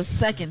 give us a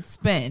second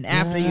spin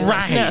after you.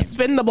 Right. Yeah,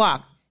 spin the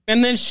block.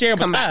 And then share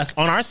with back. us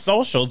on our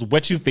socials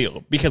what you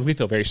feel, because we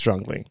feel very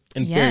strongly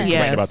and very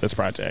Yes. great about this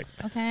project.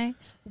 Okay.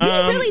 We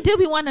really do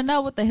be wanting to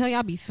know what the hell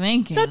y'all be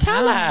thinking. So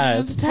tell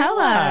us. Just tell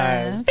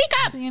us. Speak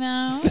up. You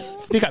know.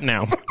 Speak up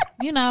now.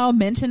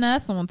 Mention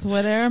us on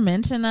Twitter,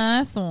 mention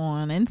us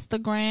on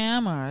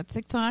Instagram or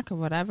TikTok or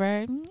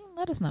whatever.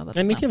 Let us know.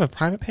 And if you have a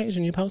private page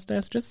and you post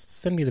this, just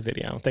send me the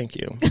video. Thank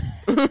you.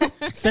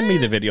 Send me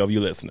the video of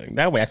you listening.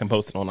 That way I can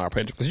post it on our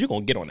page, because you're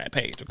going to get on that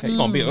page, okay? You're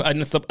going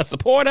to be a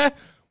supporter.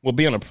 Will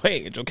be on the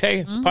page,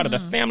 okay? Part of the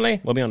family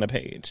will be on the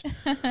page.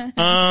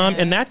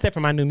 And that's it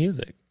for my new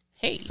music.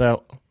 Hey.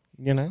 So,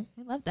 you know.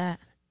 we love that.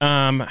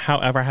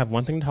 However, I have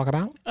one thing to talk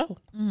about. Oh.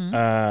 And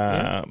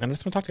I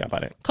just want to talk to you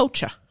about it.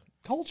 Culture.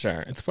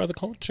 Culture. It's for the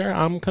culture.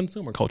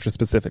 Consumer culture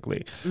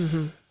specifically.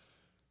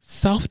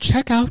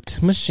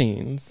 Self-checkout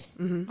machines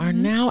are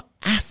now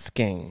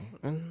asking.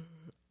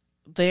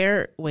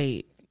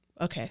 Wait.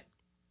 Okay.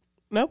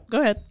 Nope.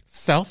 Go ahead.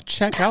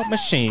 Self-checkout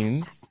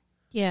machines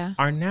Yeah.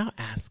 are now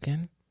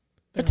asking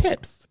for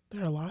tips.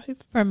 They're alive.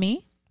 For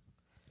me,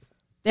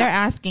 they're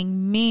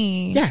asking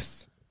me.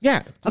 Yes.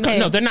 Yeah. Okay.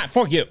 No, they're not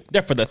for you.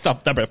 They're for the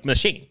self-checkout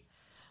machine.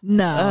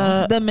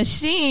 No, the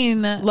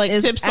machine Like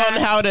is tips on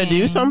how to do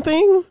asking-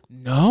 something?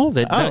 No,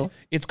 Oh.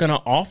 it's going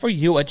to offer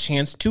you a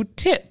chance to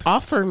tip.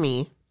 Offer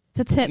me.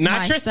 to tip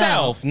Not myself.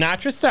 yourself.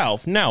 Not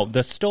yourself. No,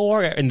 the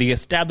store and the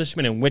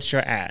establishment in which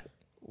you're at.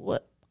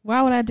 What?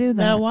 Why would I do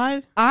that? Now,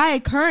 why? I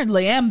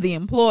currently am the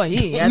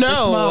employee at this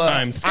No. moment.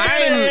 I'm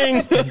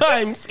scanning.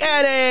 I'm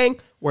scanning.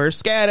 We're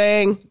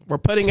scanning. We're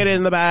putting it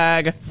in the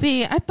bag.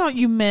 See, I thought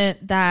you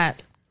meant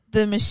that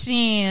the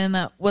machine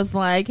was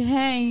like,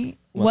 hey,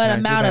 What what can I do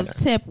amount of better?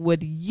 tip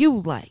would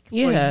you like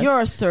Yeah. for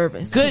your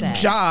service? Good today?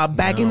 job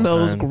bagging No,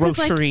 those hun. 'Cause,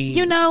 like, groceries.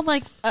 you know,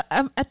 like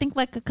I think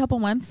like a couple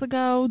months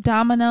ago,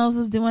 Domino's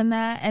was doing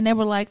that, and they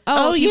were like,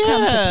 "Oh, if you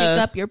come to yeah.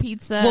 pick up your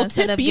pizza We'll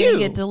instead tip of getting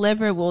you. it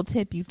delivered, we'll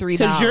tip you $3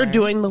 because you're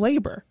doing the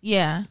labor.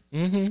 Yeah,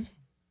 Mm-hmm.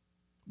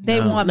 they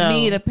No. want No.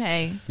 me to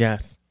pay.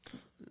 Yes.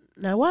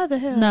 Now, why the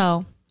hell?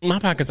 No, My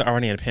pockets are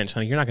already in a pinch,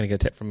 honey. You're not going to get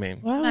a tip from me.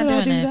 Why I'm would not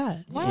I doing do it.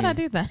 that? Why would I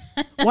do that?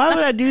 Why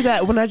would I do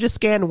that when I just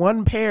scan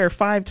one pair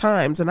 5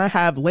 times and I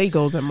have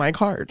Legos in my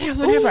cart?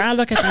 Whenever I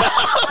look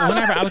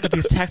at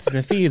these taxes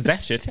and fees,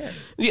 that's your tip.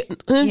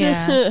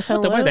 Yeah.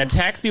 The way that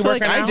tax be I feel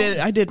like working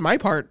out. I did my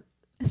part.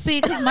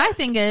 See, because my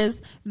thing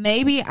is,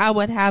 maybe I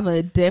would have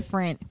a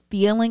different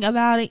feeling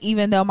about it,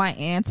 even though my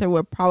answer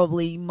would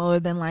probably more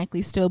than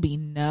likely still be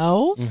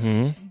no.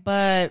 Mm-hmm.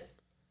 But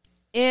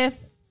if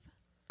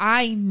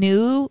I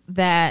knew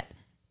that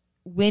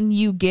when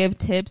you give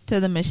tips to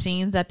the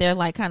machines that they're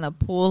like kind of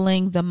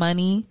pooling the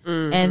money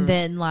and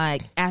then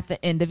like at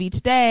the end of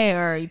each day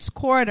or each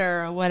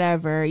quarter or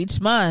whatever,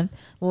 each month,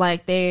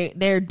 like they're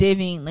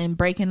divvying and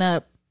breaking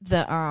up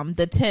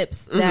the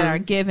tips that are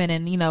given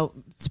and, you know,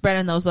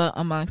 spreading those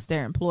amongst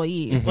their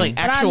employees. Like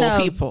But actual I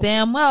know people.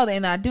 damn well they're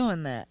not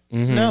doing that.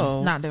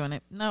 No. Not doing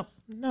it. Nope.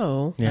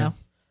 No. Yeah. No.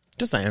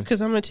 Just saying.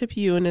 Because I'm going to tip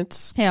you and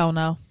it's, Hell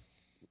no.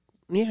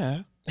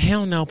 yeah.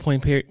 Hell no,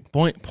 point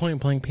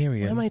blank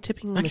period. Why am I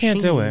tipping the I can't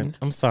do machine? it.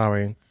 I'm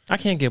sorry. I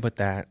can't get with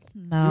that.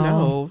 No.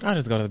 No. I'll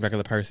just go to the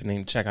regular person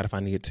and check out if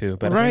I need to.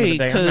 But at Right, the end of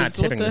the day, I'm not 'cause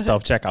what tipping the the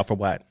self checkout for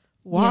what?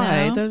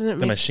 Why? You know? Doesn't it The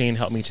make machine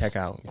helped me check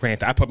out.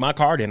 Granted, I put my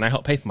card in. I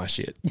help pay for my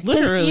shit. 'Cause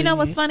Literally. you know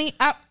what's funny?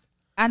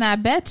 I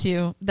bet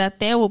you that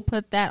they will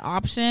put that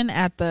option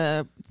at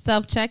the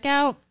self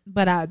checkout,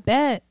 but I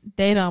bet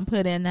they don't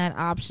put in that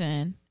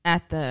option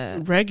at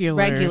the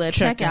regular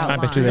checkout I line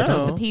bet you they for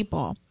don't. the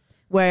people,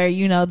 where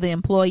you know the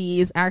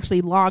employees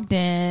actually logged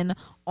in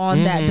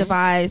on that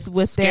device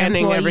with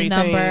Scanning their employee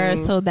everything. number,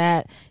 so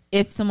that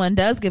if someone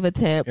does give a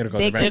tip, It'll go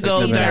they directly can It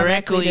goes see them.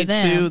 directly to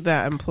them. to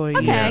that employee.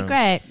 Okay, Yeah.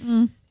 great,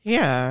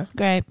 Yeah.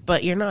 great.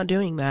 But you're not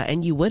doing that,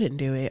 and you wouldn't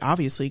do it,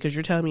 obviously, because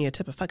you're telling me to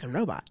tip a fucking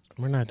robot.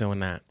 We're not doing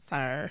that.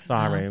 Sir.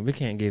 Sorry. We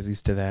can't get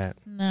used to that.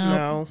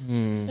 No,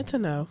 No. It's a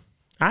no.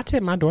 I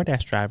tip my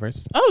DoorDash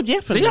drivers. Oh, Do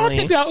definitely. y'all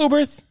tip y'all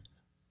Ubers?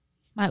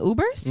 my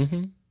Ubers.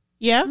 Mm-hmm.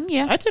 Yeah.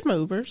 Yeah. I tip my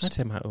Ubers. I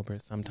tip my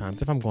Ubers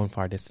sometimes. If I'm going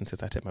far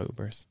distances, I tip my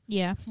Ubers.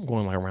 Yeah, If I'm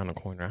going like around the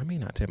corner, I may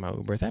not tip my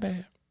Uber. Is that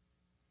bad?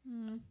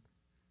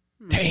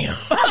 Damn.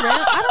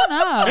 I don't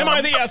know. Am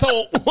I the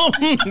asshole?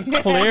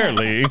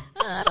 Clearly.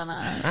 I don't know.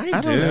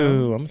 I don't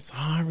do. I'm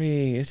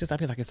sorry. It's just I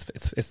feel like it's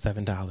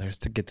 $7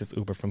 to get this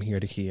Uber from here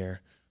to here.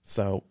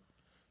 So,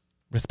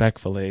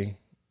 respectfully,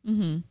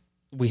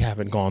 we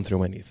haven't gone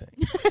through anything.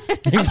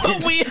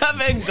 We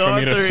haven't For gone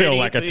me to through feel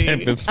like a anything.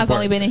 tip is I've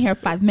only been in here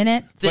 5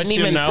 minutes. Didn't But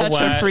you even know touch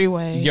a what?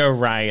 freeway. You're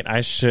right. I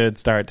should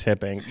start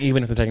tipping,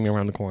 even if they're taking me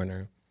around the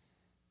corner.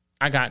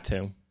 I got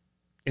to.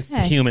 It's the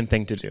Hey. human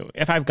thing to do.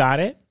 If I've got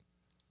it,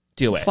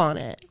 do it. Flaunt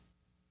it.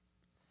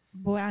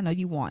 Boy, I know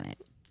you want it.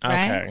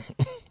 Right?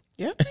 Okay.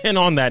 Yep. And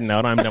on that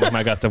note, I'm done with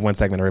my Gust of Win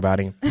segment,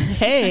 everybody.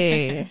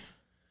 Hey.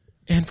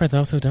 And for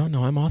those who don't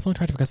know, I'm also in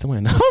charge of Gust of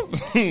Win.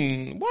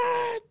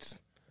 What?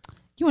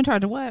 You in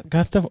charge of what?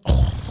 Gust of...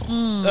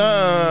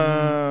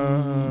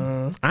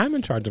 I'm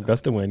in charge of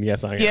Gust of Win.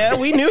 Yes, I am. Yeah,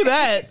 we knew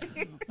that.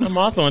 I'm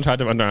also in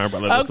charge of Under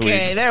Umbrella this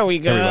Okay, week. there we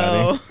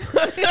go.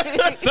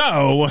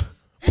 So,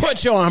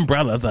 put your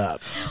umbrellas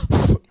up.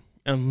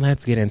 And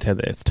let's get into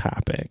this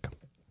topic.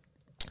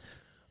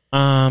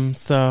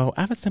 So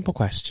I have a simple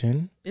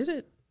question. Is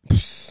it?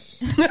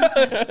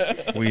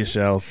 We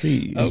shall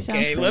see.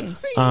 Okay, see. let's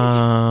see.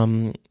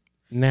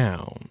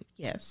 Now,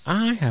 Yes.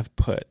 I have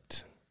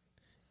put,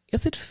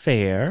 is it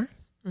fair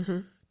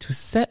to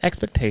set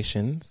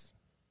expectations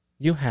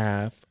you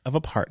have of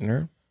a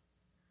partner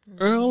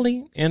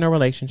early in a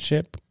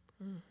relationship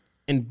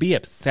and be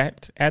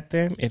upset at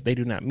them if they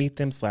do not meet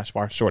them /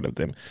 fall short of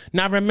them?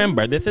 Now,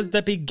 remember, this is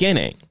the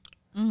beginning.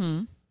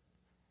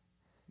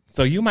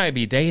 So you might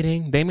be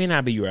dating. They may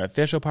not be your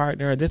official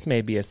partner. This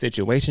may be a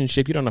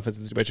situationship. You don't know if it's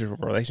a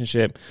situationship or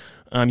relationship.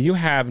 You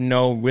have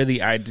no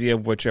really idea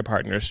of what your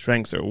partner's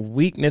strengths or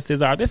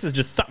weaknesses are. This is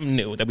just something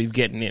new that we're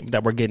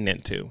getting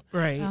into.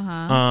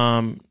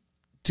 Right.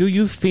 Do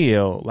you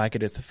feel like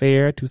it is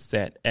fair to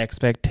set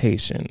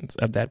expectations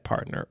of that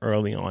partner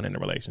early on in a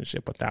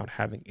relationship without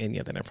having any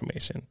of that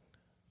information?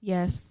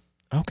 Yes.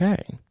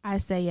 Okay. I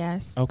say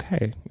yes.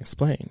 Okay.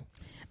 Explain.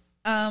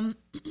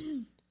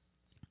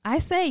 I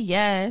say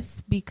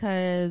yes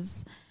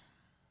because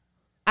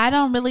I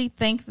don't really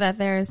think that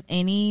there's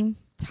any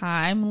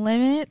time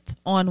limit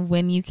on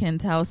when you can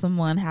tell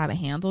someone how to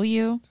handle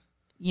you.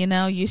 You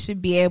know, you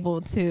should be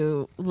able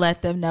to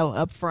let them know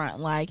up front,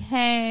 like,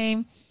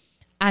 hey,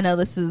 I know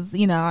this is,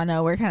 I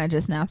know we're kind of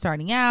just now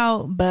starting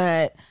out,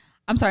 but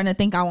I'm starting to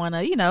think I want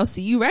to,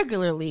 see you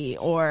regularly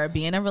or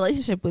be in a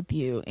relationship with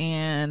you.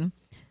 And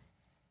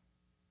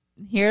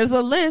here's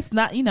a list.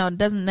 Not, it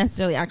doesn't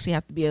necessarily actually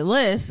have to be a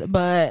list,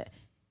 but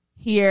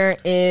here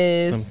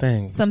is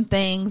some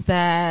things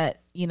that,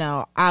 you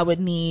know, I would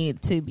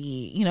need to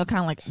be, you know,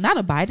 kind of like not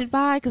abided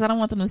by, because I don't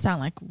want them to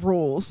sound like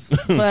rules,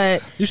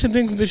 but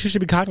things that you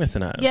should be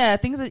cognizant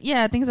of. things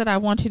that I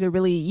want you to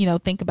really, you know,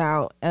 think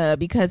about,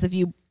 because if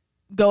you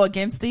go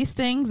against these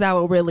things, that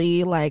will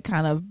really like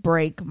kind of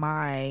break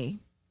my,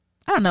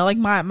 I don't know, like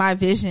my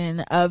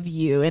vision of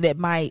you, and it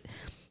might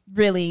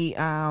really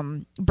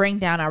bring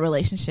down our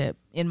relationship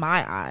in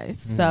my eyes.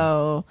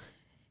 So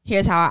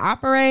here's how I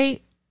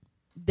operate.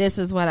 This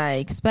is what I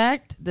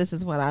expect. This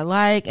is what I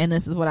like, and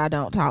this is what I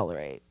don't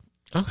tolerate.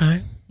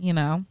 Okay. You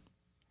know?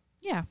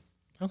 Yeah.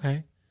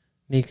 Okay.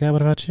 Nika,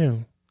 what about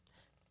you?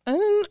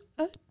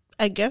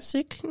 I guess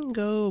it can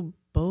go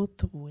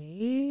both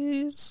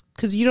ways,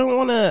 because you don't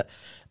want to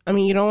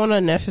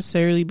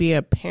necessarily be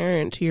a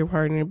parent to your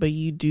partner, but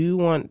you do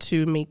want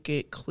to make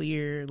it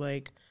clear,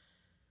 like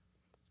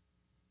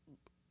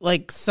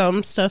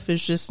some stuff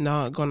is just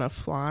not gonna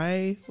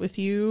fly with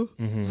you.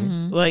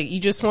 Like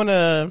you just want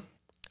to,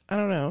 I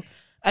don't know.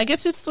 I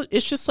guess it's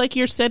just like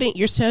you're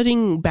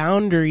setting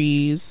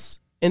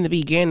boundaries in the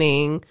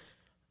beginning.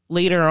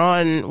 Later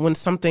on, when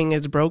something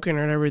is broken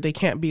or whatever, they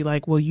can't be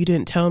like, well, you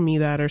didn't tell me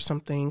that or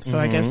something. So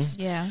I guess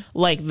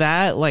like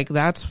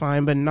that's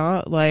fine, but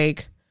not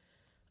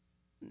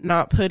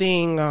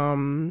putting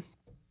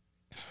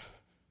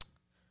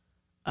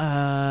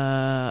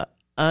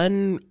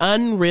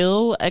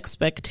unreal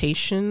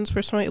expectations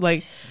for somebody,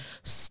 like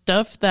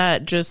stuff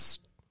that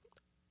just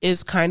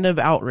is kind of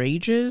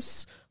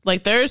outrageous.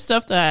 Like there's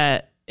stuff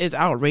that is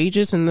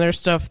outrageous, and there's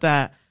stuff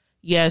that,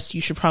 yes,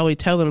 you should probably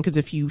tell them, because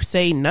if you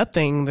say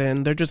nothing,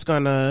 then they're just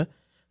gonna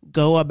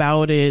go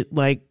about it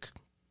like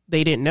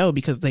they didn't know,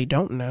 because they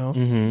don't know.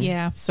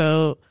 Yeah.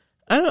 So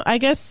I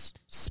guess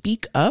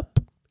speak up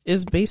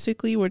is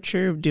basically what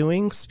you're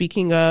doing.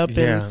 Speaking up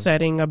and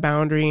setting a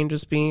boundary and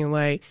just being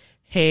like,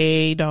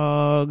 hey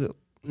dog,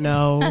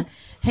 no.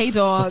 Hey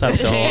dog. What's up,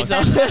 dog? Hey,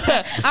 dog.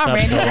 I'm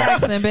Randy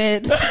Jackson,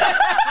 bitch.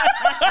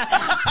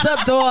 What's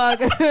up, dog?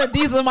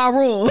 These are my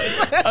rules.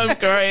 I'm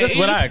great. That's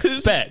what I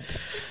expect.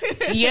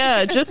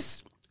 Yeah,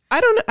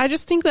 I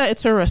just think that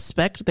it's a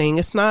respect thing.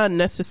 It's not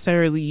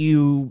necessarily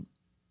you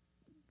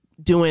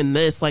doing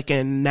this like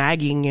and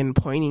nagging and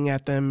pointing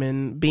at them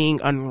and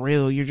being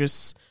unreal. You're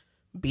just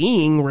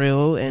being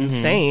real and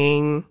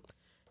saying,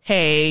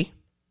 hey,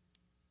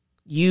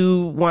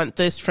 you want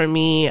this from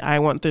me, I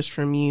want this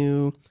from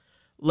you.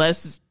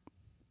 Let's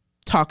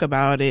talk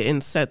about it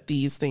and set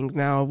these things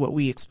now, what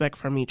we expect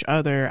from each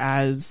other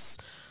as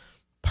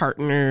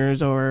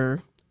partners or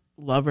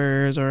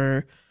lovers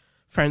or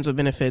friends with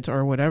benefits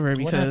or whatever,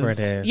 because Whatever it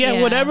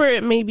is. whatever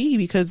it may be,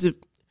 because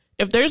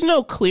if there's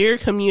no clear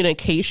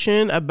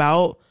communication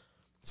about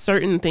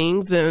certain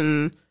things,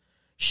 then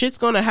shit's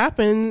gonna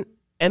happen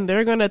and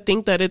they're gonna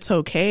think that it's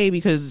okay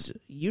because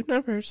you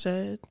never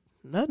said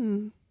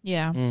nothing.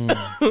 Yeah.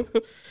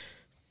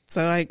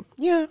 So I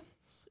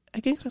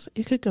guess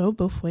it could go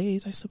both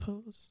ways, I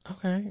suppose.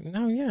 Okay.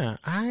 No, yeah.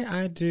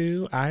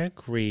 I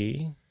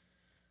agree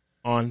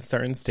on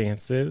certain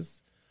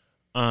stances.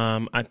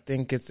 I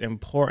think it's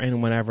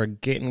important whenever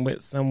getting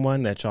with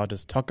someone that y'all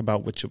just talk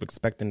about what you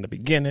expect in the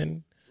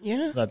beginning.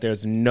 Yeah. So that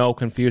there's no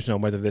confusion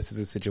on whether this is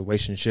a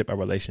situationship, a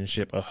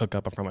relationship, a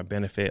hookup, or from a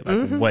benefit.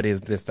 Like, what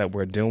is this that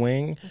we're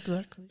doing?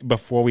 Exactly.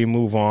 Before we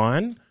move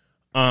on.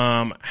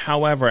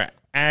 However,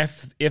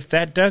 if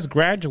that does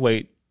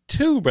graduate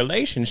to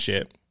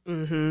relationship,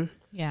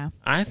 Yeah.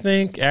 I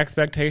think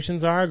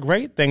expectations are a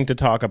great thing to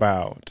talk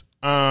about.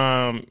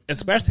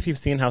 Especially if you've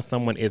seen how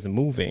someone is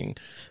moving.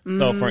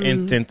 So, for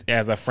instance,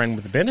 as a friend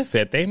with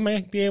benefit, they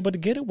may be able to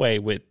get away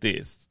with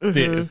this,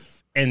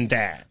 and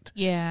that.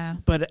 Yeah.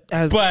 But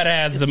as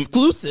an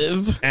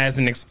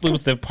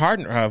exclusive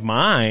partner of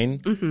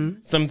mine,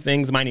 some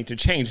things might need to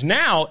change.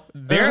 Now,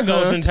 there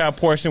goes into a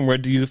portion where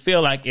do you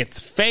feel like it's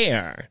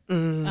fair?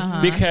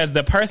 Because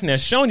the person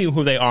has shown you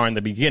who they are in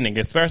the beginning,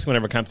 especially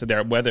whenever it comes to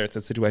their, whether it's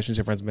a situation,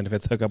 friends,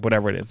 benefits, hookup,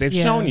 whatever it is. They've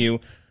shown you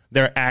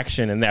their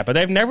action in that, but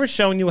they've never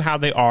shown you how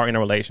they are in a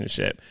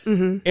relationship.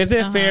 Is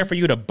it fair for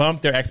you to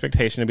bump their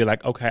expectation and be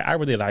like, okay, I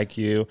really like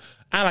you.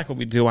 I like what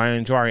we do. I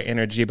enjoy our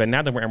energy, but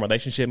now that we're in a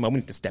relationship mode, we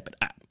need to step it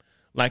up.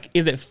 Like,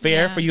 is it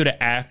fair for you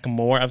to ask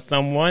more of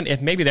someone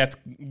if maybe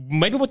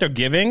what they're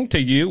giving to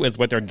you is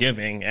what they're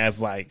giving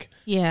as like,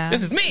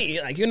 this is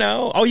me. Like, you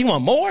know, oh, you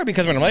want more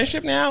because we're in a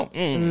relationship now?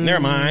 Never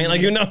mind.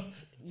 Like, you know.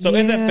 So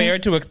is it fair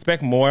to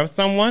expect more of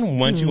someone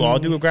once you all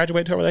do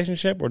graduate to a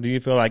relationship? Or do you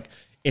feel like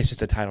it's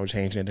just a title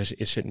change and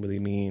it shouldn't really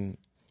mean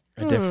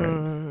a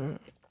difference?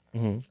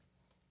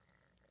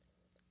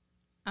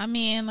 I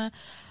mean,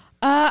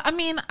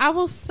 I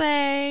will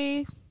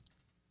say,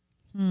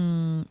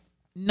 no,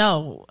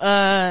 no,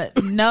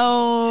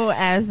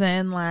 as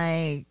in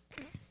like,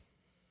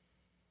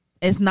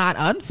 it's not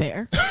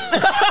unfair.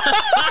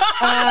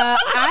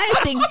 I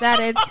think that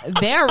it's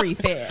very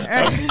fair.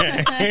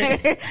 I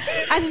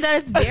think that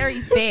it's very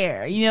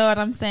fair. You know what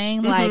I'm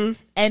saying? Like,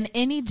 in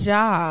any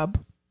job,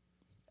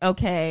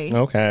 Okay.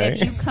 Okay.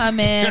 If you come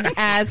in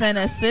as an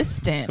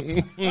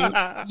assistant,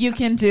 you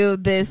can do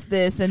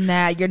this, and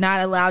that. You're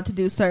not allowed to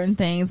do certain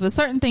things, but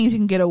certain things you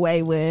can get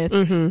away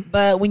with.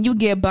 But when you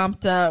get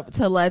bumped up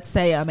to, let's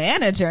say, a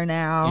manager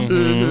now,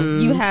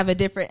 you have a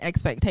different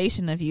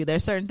expectation of you.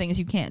 There's certain things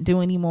you can't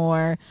do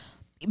anymore.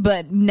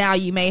 But now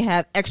you may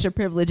have extra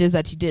privileges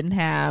that you didn't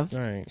have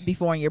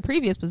before in your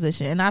previous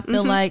position. And I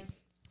feel like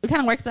it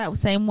kind of works out the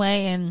same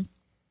way in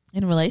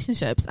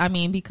relationships. I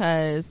mean,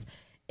 because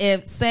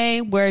if,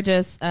 say, we're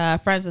just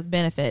friends with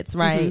benefits,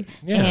 right?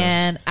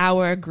 And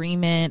our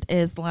agreement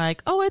is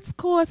like, oh, it's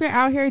cool if you're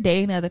out here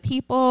dating other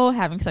people,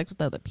 having sex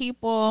with other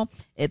people.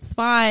 It's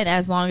fine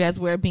as long as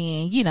we're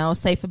being,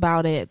 safe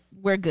about it.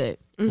 We're good,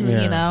 you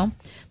know?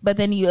 But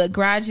then you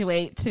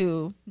graduate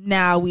to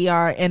now we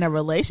are in a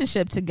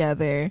relationship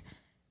together.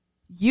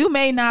 You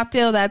may not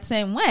feel that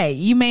same way.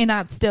 You may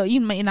not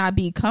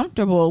be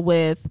comfortable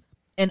with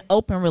an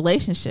open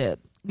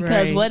relationship.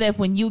 Because what if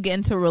when you get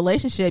into a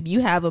relationship,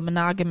 you have a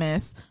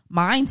monogamous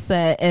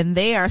mindset and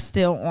they are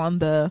still on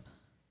the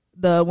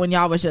when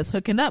y'all was just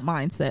hooking up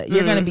mindset?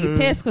 You're going to be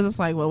pissed because it's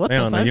like, well, what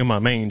the fuck? You're my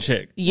main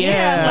chick.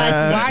 Yeah,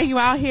 like, why are you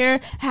out here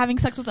having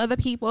sex with other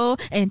people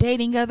and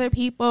dating other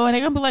people? And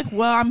they're going to be like,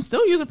 well, I'm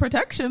still using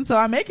protection, so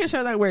I'm making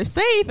sure that we're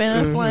safe.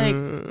 And it's like,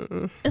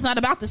 it's not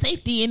about the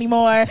safety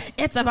anymore.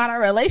 It's about our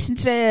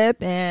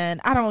relationship.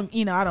 And I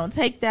don't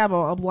take that,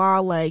 blah, blah, blah.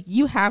 Like,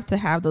 you have to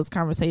have those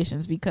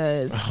conversations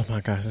because... Oh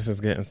my gosh, this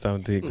is getting so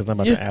deep because I'm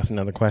about to ask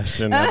another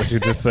question now that you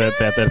just said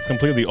that's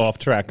completely off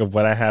track of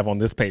what I have on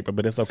this paper,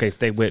 but it's okay.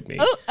 Stay with me.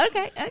 Oh,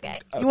 okay.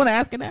 You want to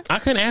ask it now? I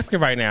couldn't ask it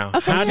right now.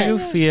 Okay, How do you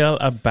feel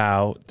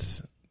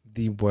about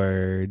the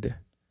word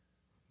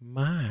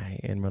 "my"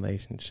 in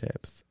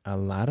relationships? A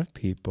lot of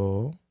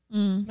people,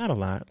 not a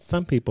lot,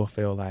 some people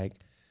feel like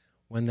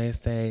when they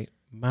say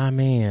 "my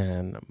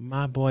man,"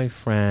 "my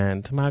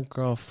boyfriend," "my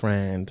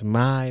girlfriend,"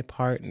 "my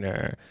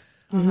partner,"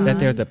 that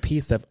there's a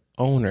piece of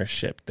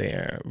ownership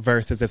there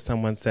versus if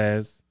someone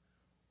says,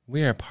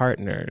 "we are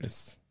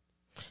partners."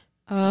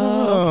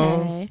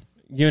 Oh, okay.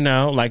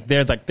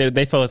 There's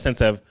they feel a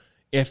sense of,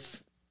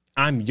 if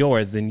I'm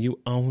yours, then you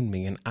own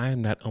me, and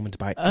I'm not owned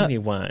by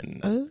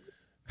anyone.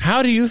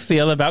 How do you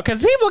feel about?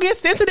 Because people get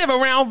sensitive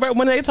around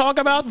when they talk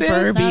about this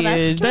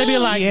verbiage. They be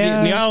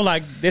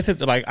like, this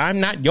is like, I'm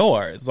not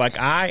yours. Like,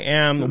 I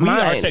am. We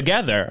are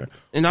together,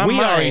 and I'm we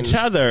are mine. each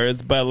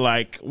other's, but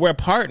like we're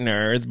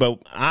partners.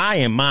 But I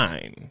am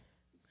mine.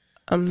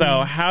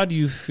 So how do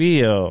you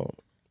feel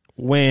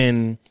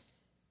when?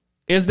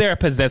 Is there a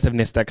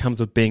possessiveness that comes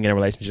with being in a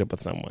relationship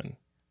with someone?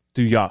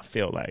 Do y'all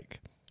feel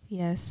like?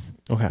 Yes.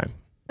 Okay.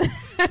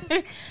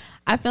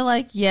 I feel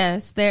like,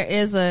 yes, there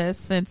is a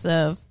sense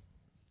of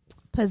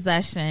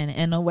possession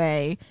in a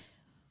way.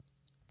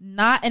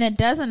 And it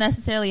doesn't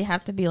necessarily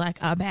have to be like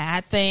a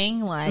bad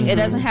thing. Like, it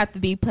doesn't have to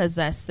be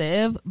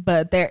possessive,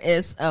 but there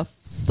is a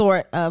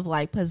sort of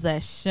like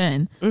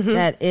possession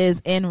that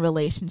is in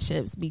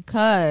relationships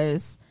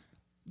because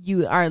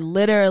you are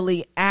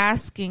literally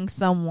asking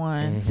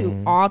someone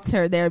to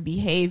alter their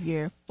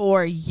behavior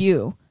for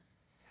you.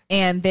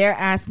 And they're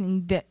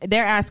asking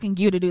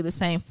you to do the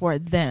same for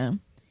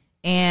them.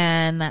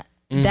 And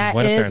that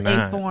is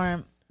a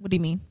form. What do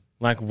you mean?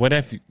 Like, what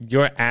if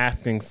you're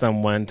asking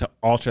someone to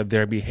alter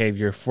their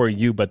behavior for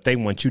you, but they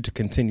want you to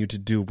continue to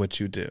do what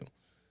you do?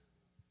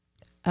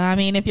 I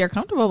mean, if you're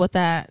comfortable with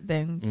that,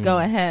 then go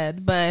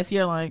ahead. But if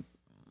you're like...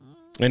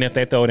 And if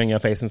they throw it in your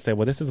face and say,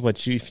 well, this is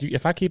what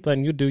if I keep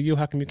letting you do you,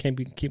 how come you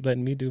can't keep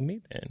letting me do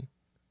me then?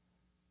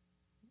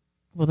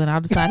 Well, then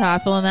I'll decide how I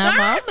feel in that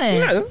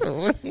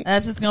moment.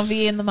 That's just going to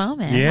be in the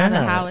moment. Yeah.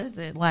 How is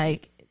it?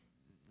 Like,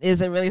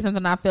 is it really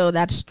something I feel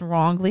that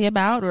strongly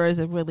about? Or is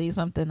it really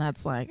something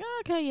that's like,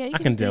 oh, okay, yeah, you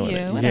can do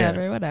you.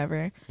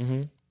 Whatever.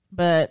 Mm-hmm.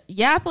 But,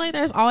 yeah, I feel like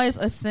there's always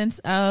a sense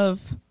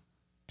of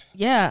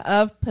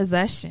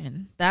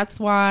possession. That's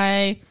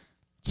why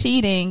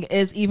cheating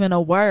is even a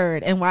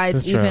word and why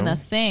it's even a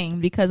thing.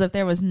 Because if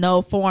there was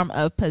no form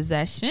of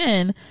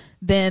possession,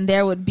 then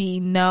there would be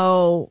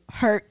no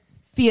hurt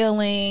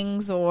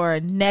feelings or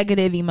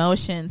negative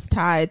emotions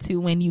tied to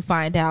when you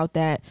find out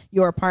that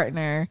your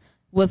partner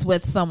was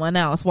with someone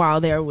else while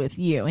they're with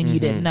you and you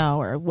didn't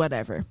know or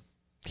whatever.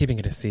 Keeping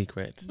it a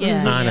secret.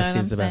 Yeah, honesty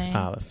is the best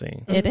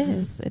policy. It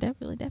is. It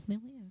really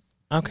definitely is.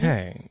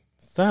 Okay.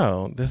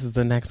 So this is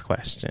the next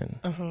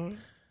question.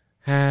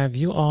 Have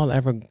you all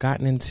ever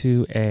gotten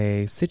into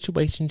a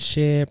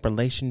situationship,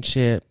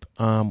 relationship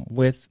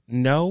with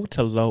no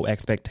to low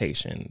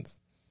expectations?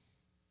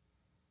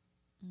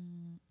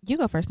 You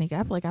go first, Nika.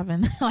 I feel like I've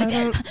been like,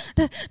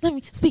 let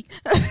me speak.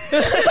 Go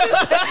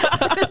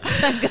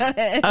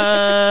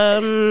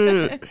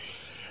ahead.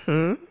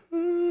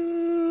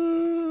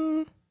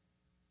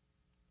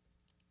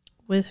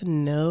 With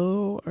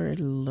no or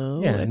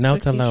low no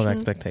to low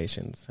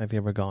expectations. Have you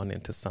ever gone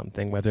into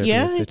something, whether it be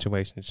a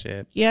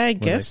situationship? Yeah, I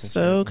guess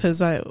so, because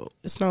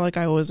it's not like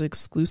I was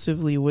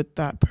exclusively with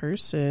that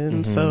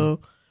person.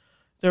 So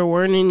there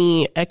weren't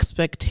any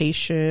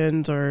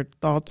expectations or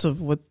thoughts of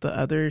what the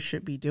other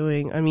should be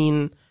doing. I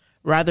mean,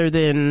 rather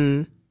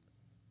than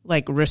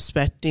like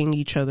respecting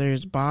each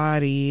other's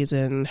bodies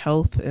and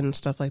health and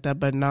stuff like that,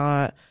 but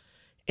not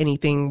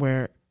anything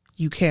where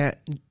you can't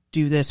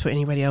do this for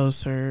anybody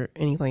else or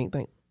anything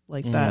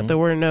like that. There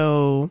were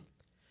no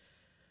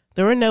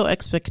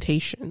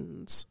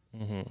expectations.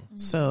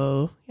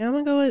 So yeah, I'm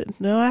gonna go with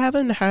no. I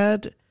haven't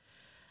had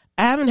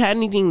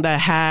anything that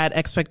had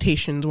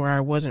expectations where I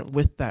wasn't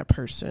with that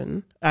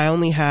person. I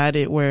only had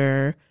it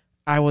where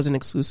I wasn't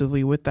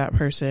exclusively with that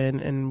person,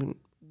 and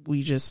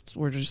we just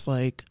were just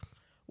like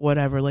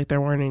whatever. Like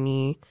there weren't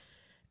any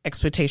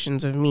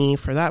expectations of me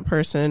for that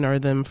person or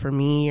them for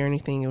me or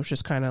anything. It was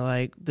just kind of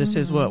like, this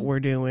is what we're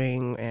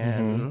doing,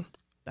 and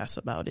that's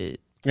about it.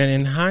 And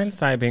in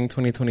hindsight, being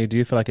 2020, do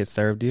you feel like it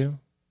served you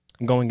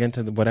going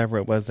into whatever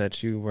it was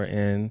that you were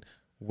in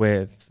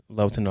with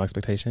low to no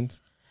expectations?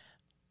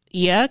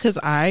 Yeah, because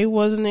I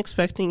wasn't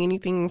expecting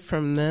anything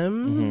from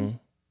them,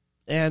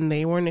 and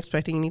they weren't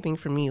expecting anything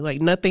from me,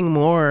 like nothing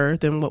more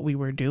than what we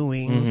were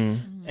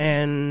doing.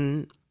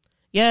 And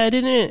yeah, it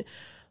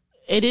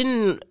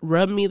didn't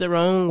rub me the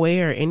wrong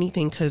way or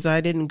anything, because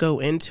I didn't go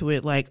into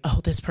it like, oh,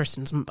 this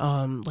person's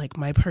like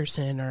my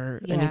person or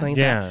anything like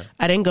that.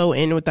 I didn't go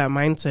in with that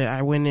mindset.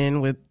 I went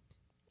in with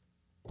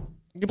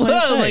you play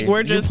like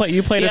we're just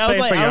you played it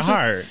safe for your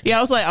heart. I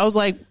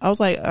was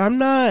like I'm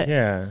not.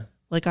 Yeah.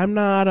 Like I'm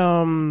not.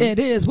 It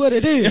is what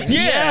it is.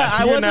 Yeah,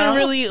 I wasn't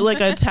really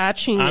like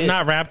attaching. I'm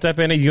not wrapped up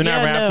in it. You're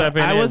not wrapped up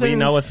in it. We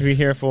know what to be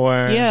here for.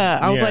 Yeah,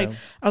 I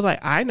was like,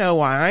 I know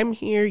why I'm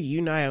here. You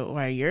know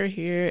why you're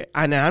here,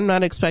 and I'm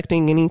not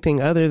expecting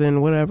anything other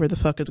than whatever the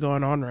fuck is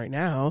going on right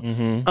now.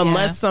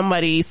 Unless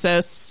somebody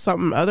says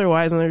something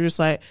otherwise, and they're just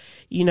like,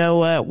 you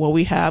know what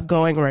we have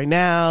going right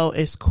now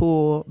is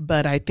cool,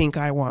 but I think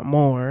I want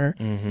more.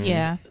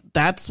 Yeah,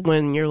 that's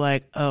when you're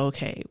like, oh,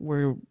 okay,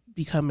 we're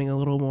becoming a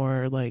little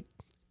more like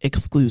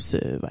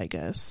exclusive, I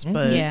guess.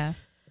 But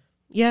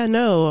yeah,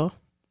 no.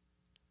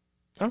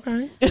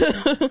 Okay.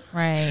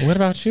 Right. What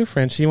about you,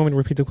 French? You want me to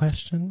repeat the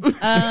question?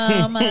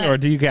 Or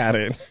do you got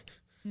it?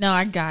 No,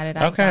 I got it.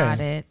 I got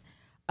it.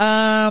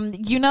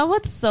 You know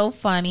what's so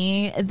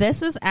funny?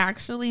 This is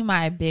actually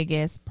my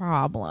biggest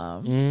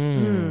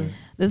problem.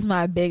 This is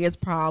my biggest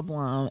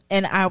problem.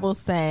 And I will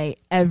say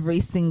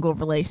every single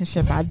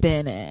relationship I've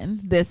been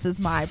in, this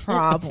is my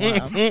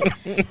problem.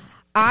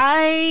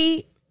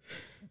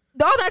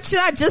 All that shit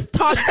I just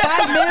talked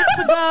 5 minutes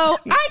ago,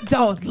 I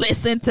don't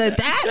listen to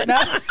that. No.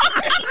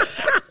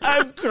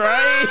 I'm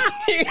crying.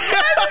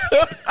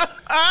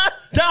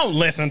 Don't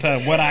listen to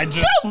what I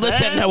just Don't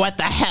listen to what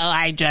the hell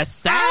I just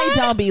said. I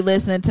don't be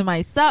listening to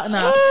myself.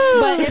 No.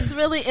 But it's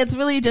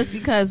really just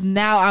because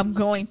now I'm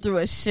going through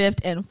a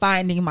shift and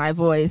finding my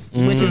voice,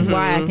 which is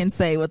why I can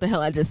say what the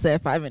hell I just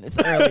said 5 minutes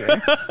earlier.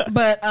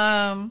 But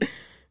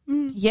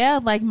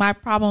yeah, like my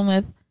problem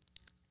with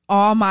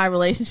all my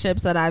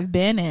relationships that I've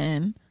been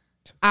in,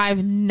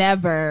 I've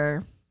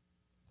never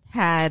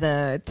had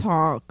a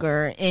talk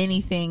or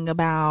anything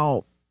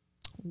about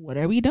what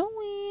are we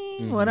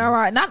doing? What are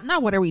our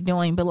not what are we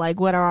doing, but like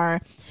what are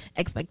our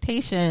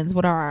expectations?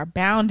 What are our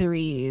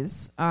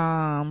boundaries?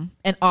 And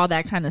all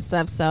that kind of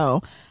stuff.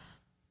 So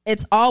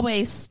it's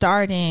always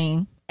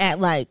starting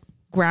at like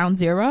ground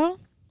zero.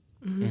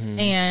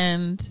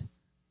 And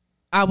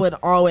I would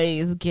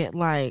always get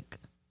like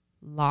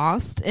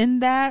lost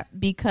in that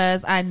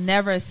because I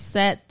never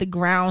set the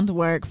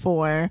groundwork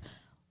for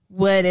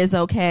what is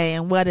okay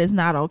and what is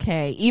not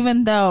okay,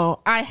 even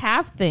though I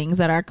have things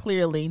that are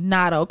clearly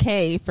not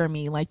okay for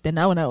me, like the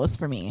no-nos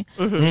for me,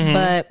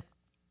 but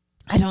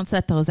I don't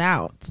set those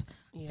out.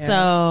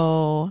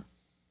 So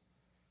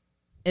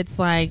it's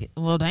like,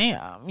 well,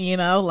 damn, you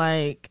know,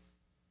 like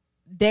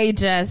they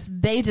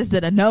just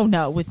did a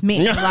no with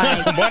me.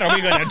 Like, what are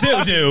we gonna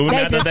do?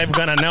 Now that they're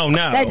gonna no.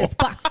 They just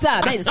fucked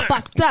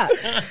up.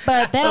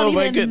 But they don't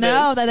even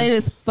know that they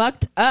just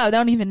fucked up. They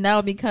don't even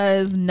know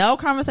because no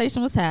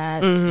conversation was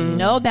had.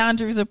 No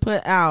boundaries were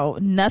put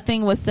out.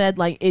 Nothing was said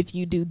like, if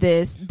you do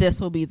this, this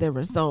will be the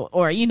result.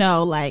 Or, you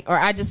know, like, or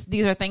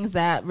these are things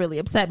that really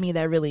upset me,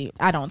 that really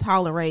I don't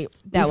tolerate,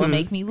 that would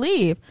make me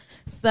leave.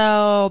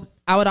 So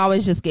I would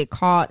always just get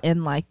caught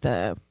in like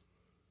the,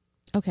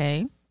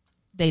 okay,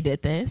 they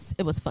did this,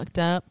 it was fucked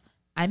up,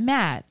 I'm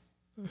mad.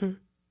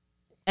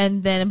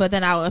 And then, but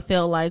then I would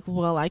feel like,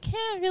 well, can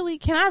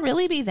I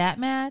really be that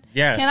mad?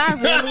 Yes. Can I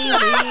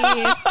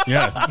really leave?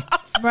 Yes.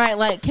 Right,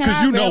 like, can I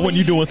because you know when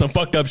you're doing some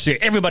fucked up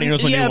shit. Everybody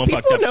knows when you're doing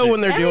fucked up shit. People know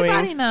when they're doing.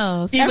 Everybody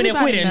knows. Even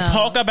if we didn't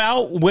talk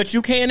about what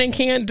you can and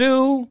can't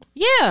do,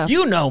 yeah,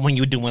 you know when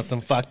you're doing some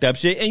fucked up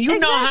shit, and you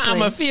know how I'm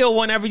gonna feel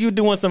whenever you're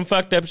doing some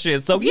fucked up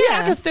shit. So yeah,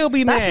 I can still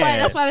be mad.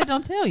 That's why they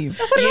don't tell you.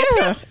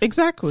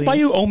 Exactly. That's why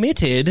you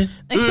omitted.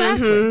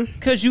 Exactly.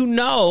 Because you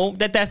know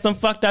that that's some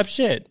fucked up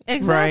shit.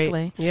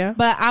 Exactly. Right. Yeah.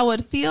 But I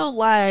would feel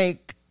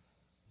like,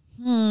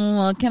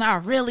 well, can I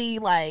really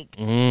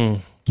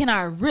can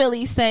I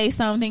really say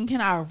something? Can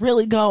I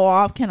really go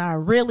off? Can I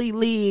really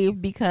leave?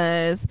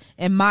 Because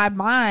in my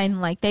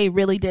mind, like, they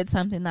really did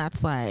something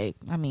that's like,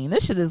 I mean,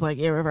 this shit is like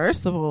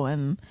irreversible.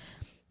 And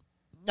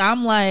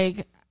I'm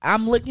like,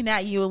 I'm looking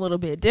at you a little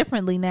bit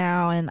differently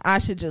now and I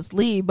should just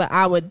leave, but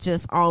I would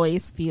just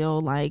always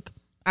feel like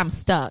I'm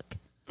stuck.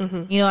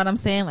 You know what I'm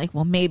saying? Like,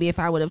 well, maybe if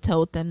I would have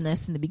told them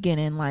this in the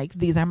beginning, like,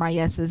 these are my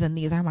yeses and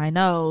these are my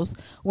nos,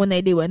 when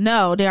they do a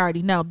no, they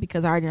already know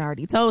because I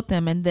already told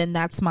them, and then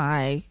that's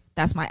my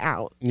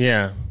out.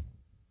 Yeah.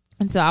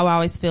 And so I would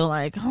always feel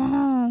like,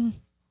 oh,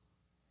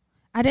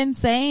 I didn't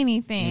say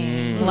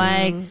anything.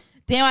 Like,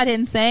 damn, I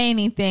didn't say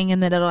anything,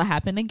 and then it'll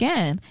happen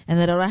again, and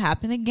then it'll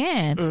happen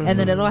again, and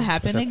then it'll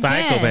happen It's a again.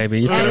 cycle, baby.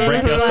 You gotta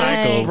break your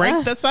cycle.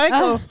 Break the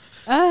cycle.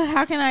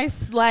 How can I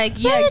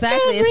yeah,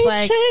 exactly. It's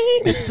like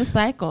it's the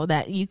cycle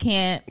that you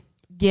can't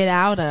get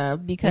out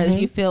of because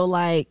you feel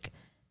like,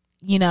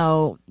 you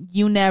know,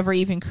 you never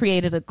even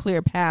created a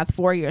clear path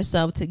for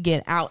yourself to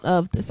get out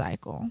of the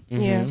cycle.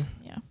 Yeah.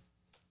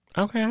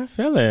 Okay, I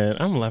feel it.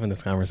 I'm loving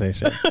this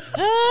conversation.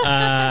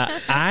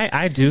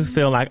 I do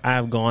feel like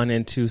I've gone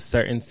into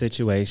certain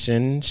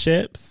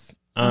situationships,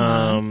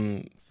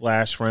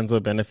 / friends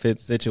with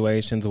benefits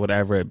situations,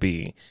 whatever it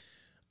be.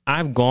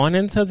 I've gone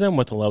into them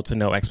with low to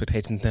no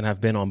expectations, and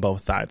I've been on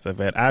both sides of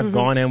it. I've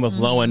gone in with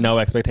low and no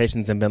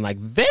expectations and been like,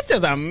 this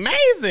is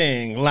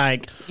amazing.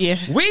 Like, we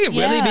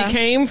really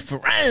became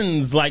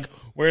friends. Like,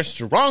 we're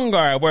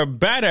stronger, we're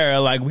better.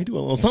 Like, we do a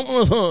little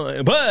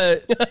something,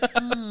 but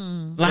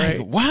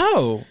like,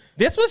 wow,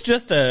 this was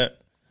just and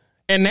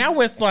now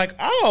it's like,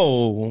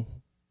 oh,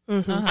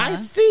 I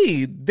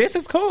see. This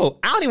is cool.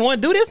 I don't even want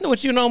to do this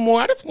with you no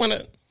more. I just want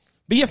to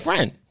be your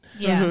friend.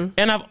 Yeah.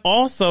 And I've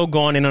also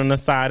gone in on the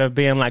side of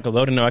being like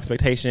low to no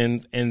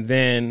expectations and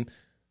then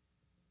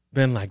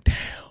been like, damn.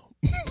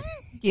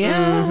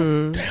 Yeah.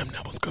 Damn,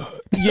 that was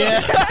good.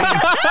 Yeah.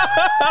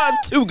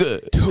 Too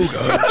good.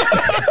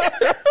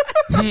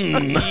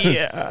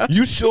 Yeah.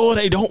 You sure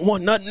they don't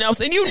want nothing else?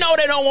 And you know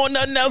they don't want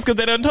nothing else because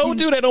they done told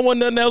you they don't want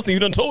nothing else. And you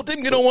done told them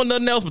you don't want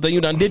nothing else, but then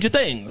you done did your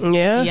things.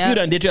 Yeah. Yep. You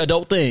done did your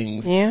adult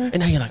things. Yeah. And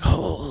now you're like,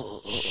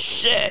 oh,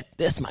 shit,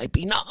 this might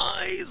be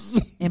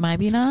nice. It might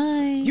be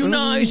nice. You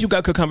nice. You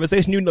got good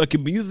conversation. You like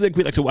your music.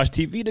 We like to watch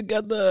TV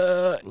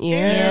together.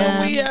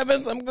 Yeah. We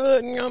having some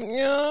good yum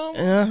yum.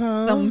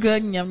 Some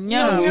good yum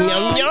yum.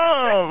 Yum,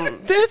 yum.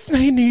 This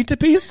may need to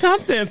be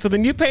something. So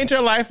then you paint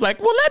your life like,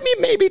 well, let me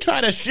maybe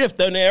try to shift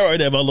the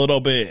narrative a little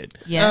bit.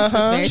 Yes,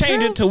 that's very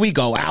Change true. it till we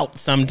go out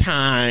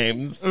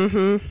sometimes.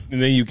 And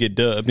then you get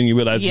dubbed and you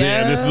realize,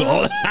 damn, this is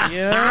all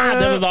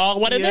this is all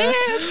what it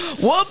is.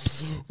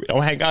 Whoops. We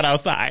don't hang out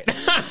outside.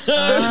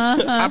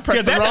 I pressed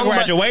Because the there's a wrong button.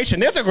 graduation.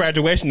 There's a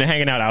graduation to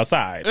hanging out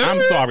outside.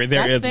 I'm sorry,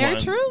 there That's is very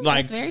one. true.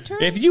 Like, That's very true.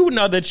 if you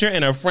know that you're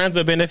in a friends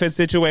with benefits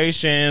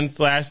situation /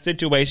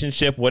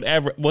 situationship,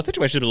 whatever. Well,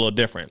 situation is a little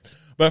different,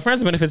 but friends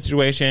with benefits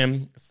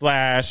situation /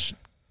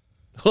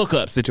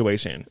 hookup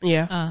situation.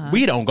 Yeah.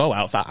 We don't go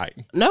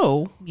outside.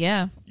 No.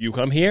 Yeah. You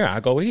come here, I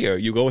go here.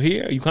 You go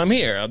here, you come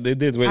here.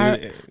 This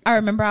I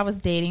remember I was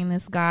dating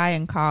this guy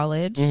in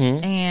college,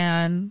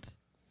 and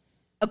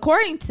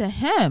according to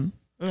him,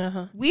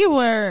 we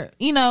were,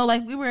 you know,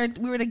 like we were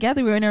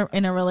together. We were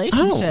in a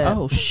relationship.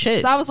 Oh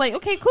shit. So I was like,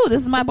 okay, cool.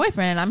 This is my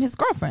boyfriend. I'm his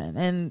girlfriend,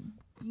 and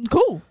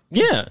cool.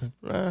 yeah.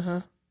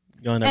 And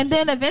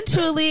then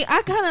eventually,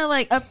 I kind of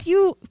like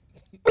it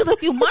was a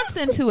few months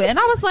into it, and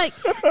I was like,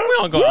 we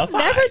don't go you've outside.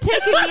 never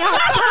taken me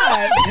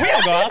outside. We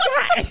don't go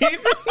outside.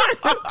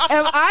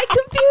 Am I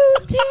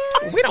confused here?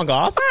 We don't go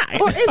outside.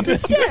 Or is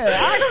it chill?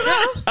 I don't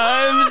know.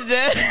 I'm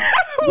dead.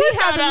 We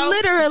have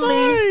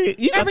literally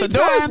You got the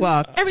doors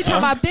locked. Every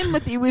time I've been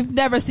with you, we've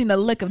never seen a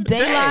lick of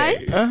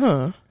daylight,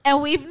 and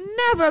we've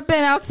never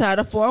been outside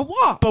for a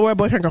walk. But we're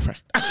boyfriend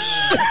girlfriend.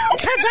 How's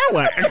that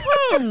work?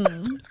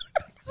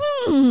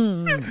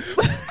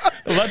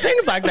 Well,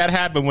 things like that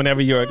happen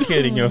whenever you're a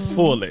kid and you're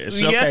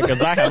foolish. Okay, Yeah.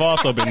 because I have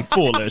also been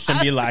foolish and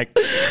be like,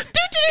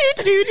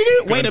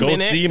 Wait a go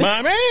minute. see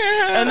my man.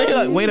 And then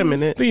you're like, wait a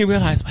minute. Then you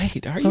realize,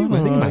 wait, are you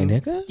really my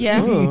nigga?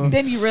 Yeah.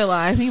 Then you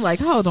realize he like,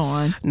 hold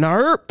on,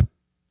 Nerp.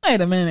 wait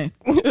a minute.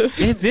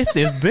 Is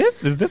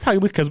this how?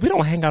 Because we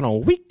don't hang out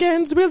on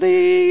weekends,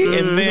 really,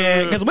 and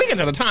then because weekends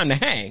are the time to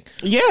hang.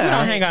 Yeah. We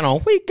don't hang out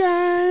on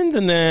weekends,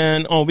 and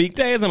then on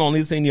weekdays, I'm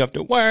only seeing you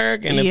after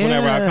work, and it's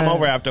whenever I come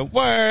over after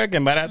work,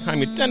 and by that time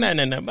you're done,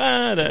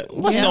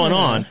 what's going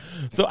on?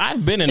 So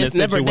I've been in It's this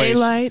never situation.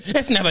 daylight.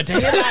 It's never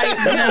daylight.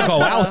 We don't go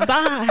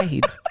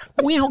outside.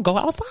 We don't go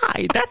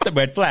outside. That's the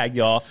red flag,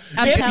 y'all.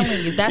 I'm telling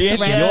you, that's the If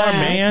red your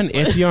flag.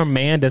 if your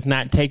man does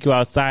not take you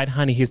outside,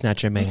 honey, he's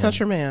not your man. It's not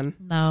your man.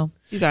 No.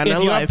 You got If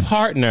another your life.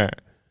 partner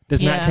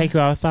does not Yeah. take you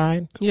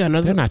outside, You got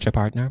another. they're not your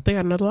partner. They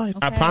got another life.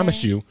 I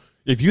promise you.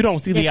 If you don't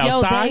see the If yo, they,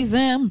 outside,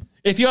 them,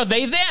 if you're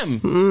they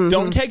them,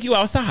 don't take you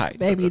outside.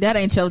 baby, that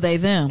ain't your they,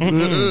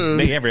 them.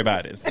 They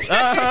everybody's.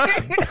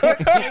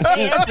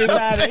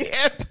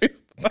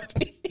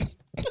 Everybody.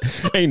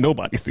 Ain't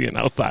nobody seeing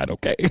outside,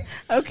 okay?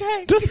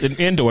 Okay. Just an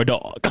indoor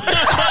dog. Just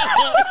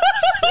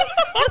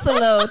a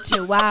little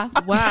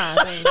chihuahua,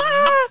 baby.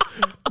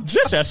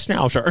 Just a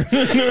schnauzer.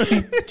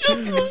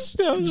 Just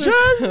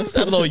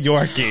a little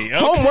Yorkie. Okay?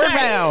 Homeward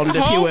bound,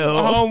 if you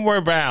will.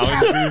 Homeward bound.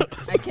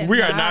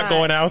 We are cannot. not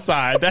going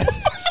outside. That's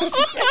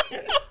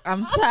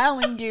I'm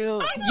telling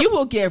you, you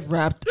will get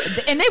wrapped,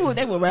 and they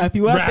will wrap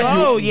you up. Wrap you-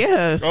 Oh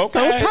yes, Okay.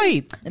 so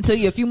tight. Until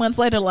you a few months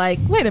later, like,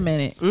 wait a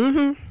minute,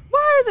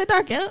 why is it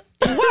dark out?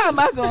 And why am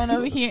I going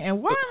over here?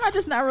 And why am I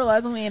just not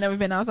realizing we ain't ever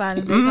been outside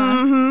in the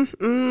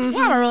daytime?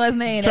 Why am I realizing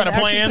they ain't Trying to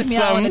never actually plan took me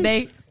out on a something.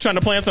 date? Trying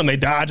to plan something, they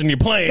dodging your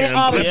plans. They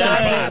always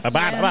Yes.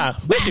 dodge.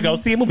 We should go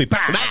see a movie.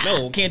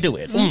 No, can't do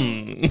it.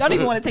 Don't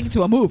even want to take you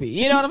to a movie.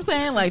 You know what I'm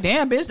saying? Like,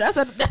 damn, bitch,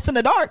 that's in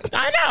the dark.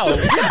 I know.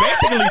 We're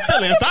basically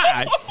still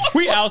inside.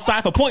 We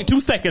outside for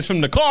 0.2 seconds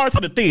from the car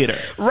to the theater.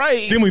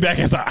 Right. Then we back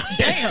inside.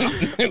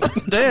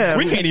 Damn.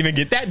 We can't even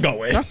get that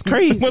going. That's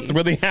crazy. What's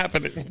really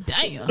happening?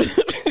 Damn.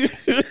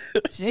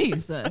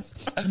 Jesus.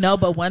 No,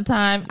 but one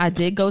time I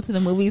did go to the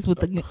movies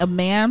with a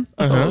man.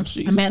 Oh,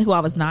 A man who I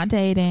was not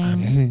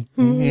dating.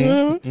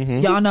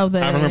 Y'all know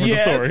that. I remember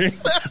the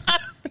story.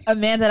 A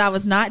man that I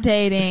was not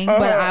dating,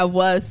 but I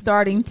was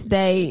starting to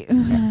date.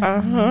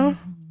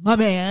 My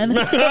man. You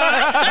know what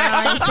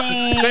I'm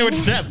saying? Say with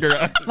your chest,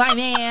 girl. My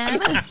man.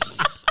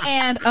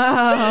 And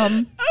oh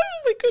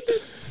my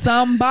goodness.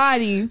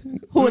 somebody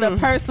who the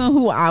person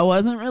who I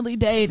wasn't really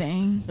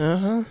dating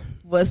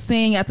was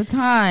seeing at the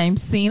time,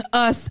 seen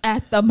us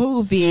at the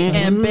movie,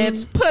 and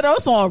bitch put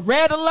us on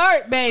red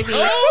alert, baby.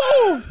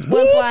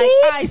 Was like,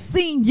 I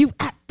seen you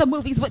at the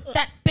movies with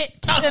that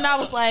bitch. And I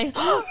was like,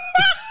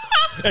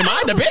 Am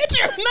I the bitch?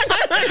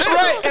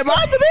 Right? Am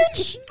I the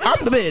bitch?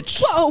 I'm the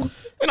bitch. whoa.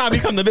 When I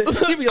become the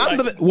bitch, you be like, I'm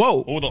the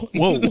whoa. hold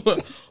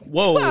on.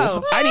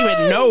 Whoa. I didn't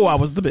even know I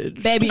was the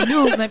bitch. Baby,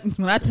 news,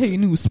 when I tell you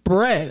news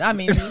spread, I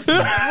mean news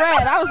spread.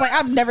 I was like,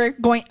 I'm never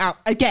going out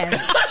again.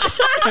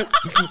 Stick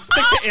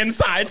to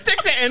inside.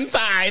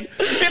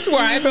 It's where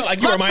I felt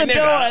like you were my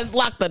nigga.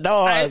 Lock the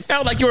I doors.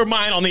 felt like you were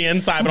mine on the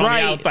inside, but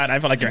Right. on the outside, I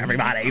felt like you're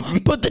everybody's.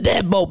 Put the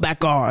deadbolt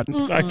back on.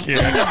 I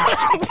can't.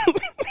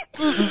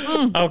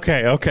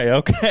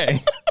 Okay.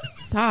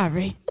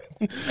 Sorry.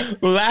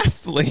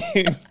 Lastly,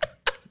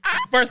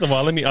 first of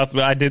all, let me also.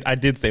 I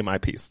did say my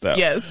piece though.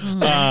 Yes.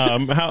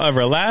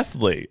 However,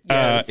 lastly,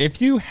 Yes.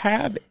 if you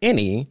have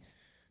any,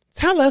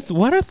 tell us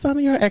what are some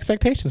of your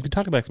expectations. We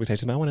talked about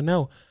expectations, but I want to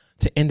know,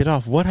 to end it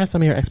off, what are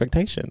some of your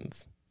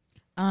expectations?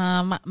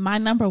 My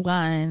number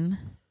one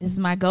is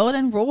my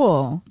golden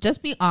rule.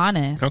 Just be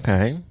honest.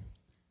 Okay.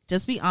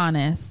 Just be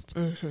honest.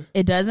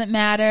 It doesn't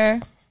matter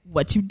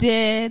what you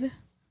did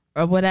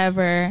or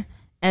whatever,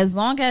 as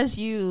long as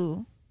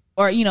you,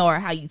 or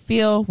how you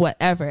feel,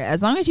 whatever,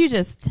 as long as you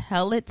just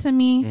tell it to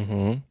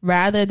me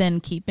rather than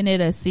keeping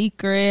it a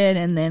secret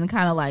and then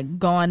kind of like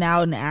going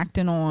out and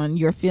acting on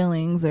your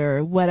feelings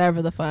or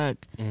whatever the fuck.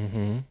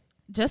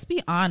 Just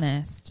be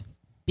honest,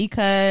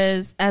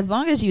 because as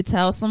long as you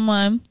tell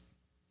someone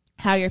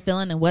how you're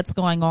feeling and what's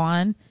going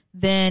on,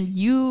 then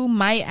you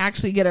might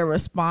actually get a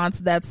response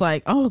that's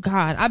like, oh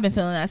God, I've been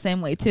feeling that same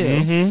way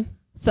too.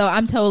 So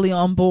I'm totally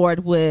on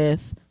board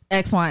with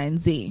X, Y, and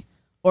Z.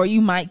 Or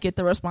you might get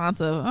the response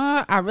of,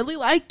 I really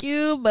like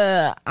you,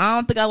 but I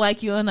don't think I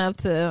like you enough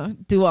to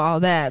do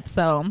all that.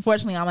 So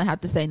unfortunately, I'm going to have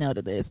to say no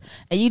to this.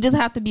 And you just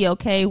have to be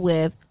okay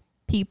with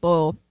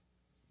people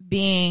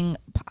being,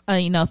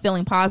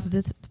 feeling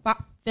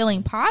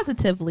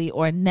positively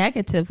or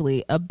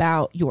negatively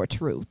about your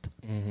truth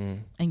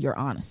and your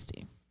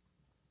honesty.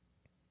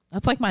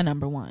 That's like my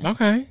number one.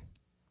 Okay.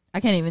 I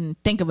can't even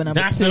think of a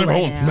number That's two the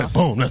right one. now.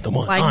 Boom. That's the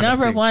one. Like Honesty.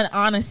 number one,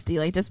 honesty.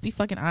 Like just be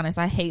fucking honest.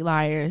 I hate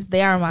liars.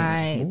 They are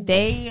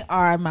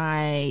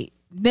my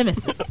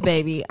nemesis,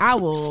 baby. I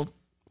will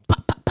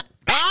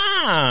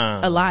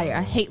a liar.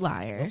 I hate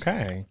liars.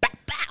 Okay.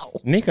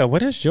 Nika,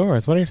 what is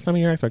yours? What are some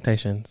of your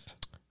expectations?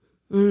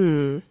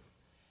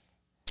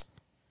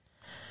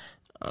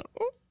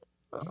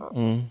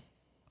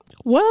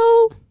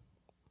 Well,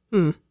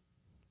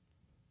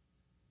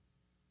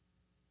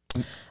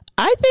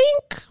 I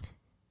think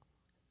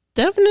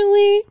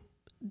definitely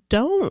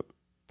don't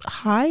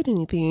hide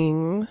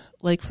anything.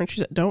 Like Frenchie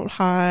said, don't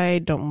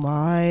hide, don't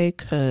lie,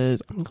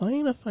 because I'm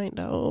going to find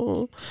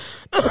out.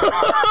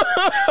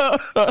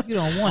 You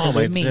don't want it Always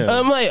with me. do.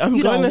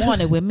 You don't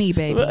want it with me,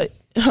 baby.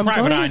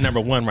 Private eye number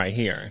one right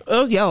here.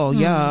 Oh,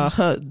 yeah.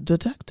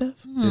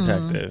 Detective.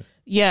 Detective.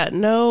 Yeah,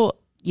 no.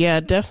 Yeah,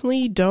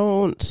 definitely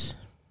don't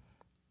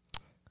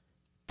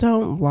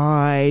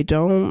lie.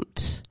 Don't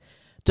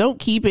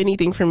keep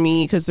anything from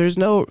me, because there's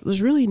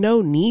really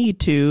no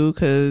need to,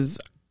 because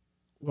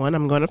one,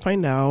 I'm going to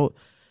find out.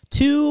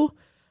 Two,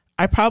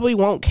 I probably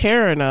won't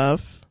care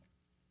enough,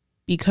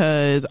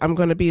 because I'm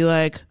going to be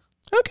like,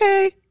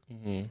 okay.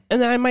 And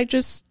then I might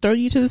just throw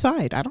you to the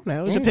side. I don't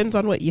know. It depends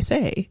on what you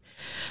say.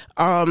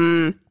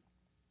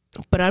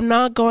 But I'm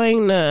not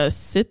going to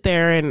sit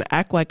there and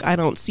act like I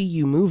don't see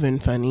you moving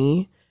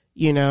funny,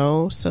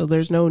 so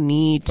there's no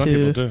need Some to.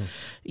 people do.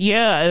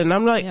 Yeah. And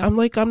I'm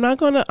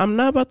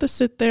not about to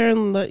sit there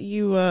and let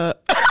you, Are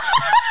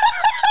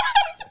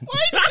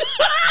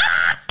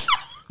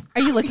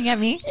you looking at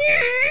me?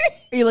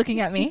 Are you looking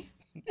at me?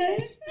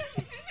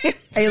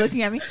 Are you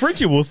looking at me?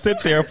 Frenchie will sit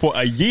there for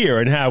a year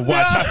and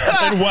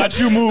watch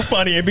you move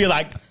funny and be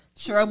like,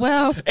 Sure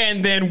will.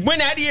 And then when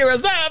that year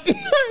is up,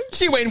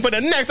 she waiting for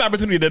the next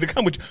opportunity to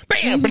come with you.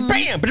 Bam, bam,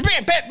 bam, bam,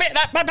 bam, bam,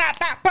 bam, bam,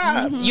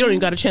 bam. You don't even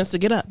got a chance to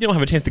get up. You don't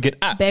have a chance to get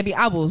up. Baby,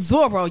 I will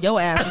Zorro your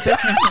ass with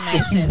this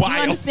information. Do you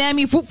Wild. understand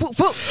me? Foop, foop,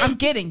 foop. I'm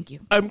getting you.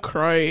 I'm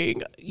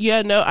crying.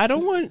 Yeah, no, I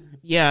don't want.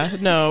 Yeah,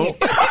 no.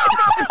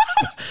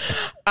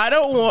 I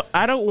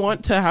don't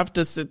want to have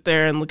to sit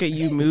there and look at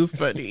you move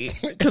funny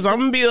because I'm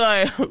gonna be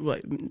like,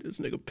 this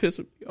nigga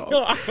pissing me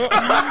off.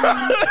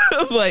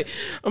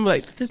 I'm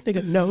like, this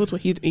nigga knows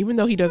what he's, even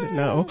though he doesn't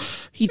know,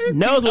 he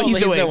knows what he's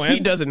doing. He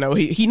doesn't know.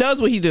 He knows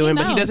what he's doing,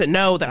 but he doesn't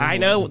know that I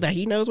know that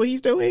he knows what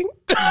he's doing.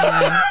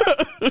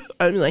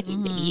 I'm like,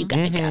 you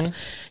gotta.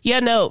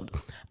 Yeah, no.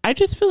 I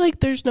just feel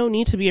like there's no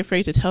need to be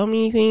afraid to tell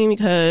me anything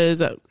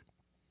because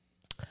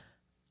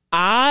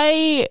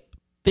I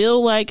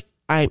feel like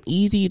I'm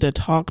easy to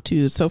talk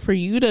to. So for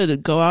you to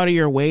go out of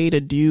your way to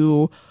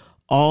do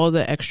all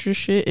the extra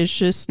shit, it's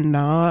just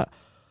not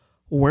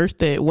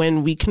worth it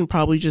when we can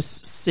probably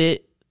just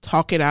sit,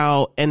 talk it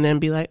out, and then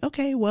be like,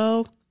 okay,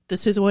 well,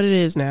 this is what it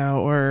is now,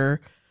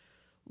 or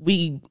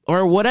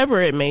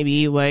whatever it may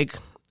be. Like,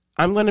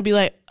 I'm going to be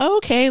like, oh,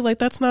 okay, like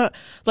that's not,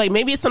 like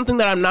maybe it's something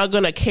that I'm not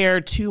going to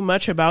care too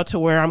much about to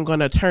where I'm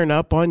going to turn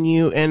up on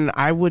you, and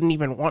I wouldn't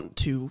even want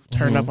to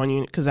turn up on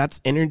you because that's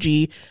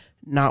energy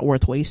not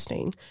worth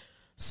wasting.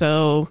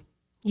 So,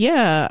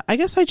 yeah, I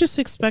guess I just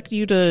expect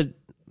you to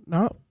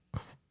not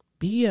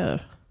be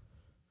a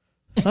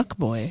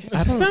fuckboy.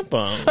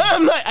 Simple.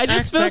 I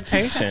just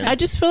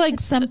feel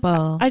like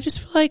Simple. I just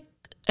feel like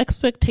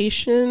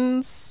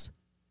expectations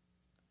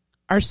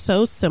are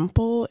so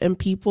simple, and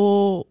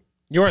people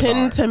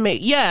tend to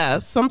make. Yeah,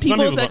 some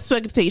people's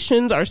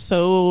expectations are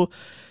so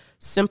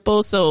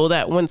simple, so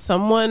that when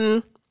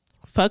someone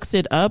fucks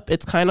it up,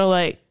 it's kind of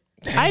like.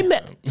 Damn.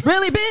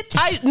 Really,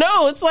 bitch?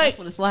 No, it's like, that's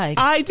what it's like.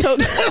 I told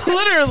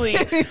literally.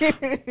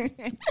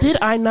 Did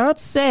I not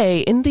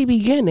say in the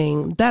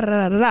beginning da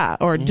da da da,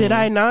 or did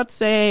I not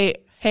say,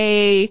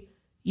 hey,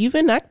 you've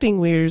been acting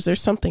weird? Is there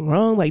something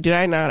wrong? Like, did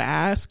I not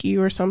ask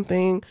you or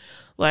something?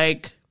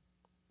 Like,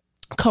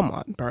 come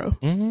on, bro.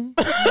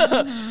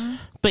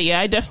 But yeah,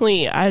 I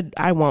definitely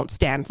I won't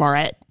stand for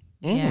it.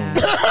 Yeah,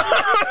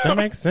 that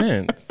makes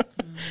sense.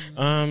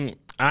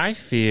 I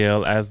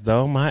feel as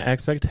though my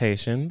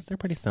expectations, they're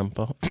pretty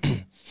simple.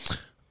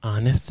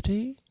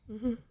 Honesty,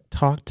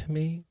 talk to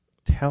me,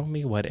 tell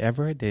me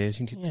whatever it is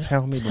you need to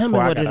tell me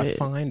before I gotta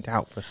find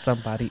out for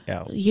somebody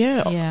else.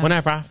 Yeah.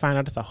 Whenever I find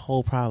out it's a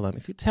whole problem,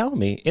 if you tell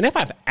me, and if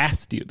I've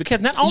asked you, because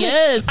not only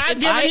I've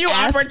given you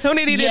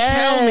opportunity to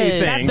tell me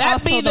things.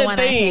 That be the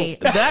thing.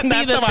 That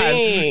be the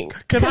thing.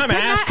 Because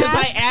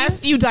I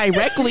asked you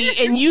directly,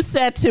 and you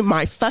said to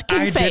my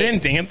fucking face. I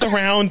didn't dance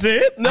around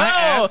it. No, I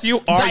asked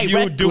you, are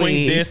you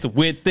doing this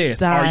with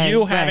this? Are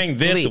you having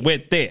this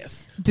with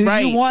this? Do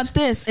you want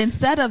this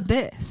instead of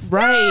this?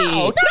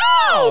 Right.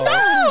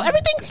 No.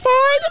 Everything's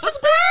fine. This is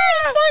great.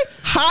 It's fine.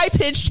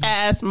 High-pitched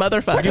ass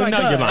motherfucker. You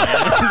know you're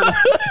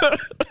lying.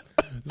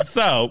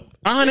 So,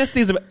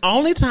 honesty is the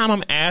only time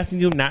I'm asking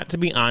you not to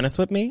be honest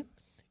with me.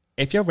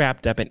 If you're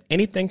wrapped up in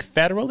anything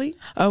federally.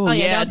 Oh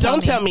yeah.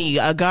 Don't tell me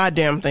a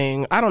goddamn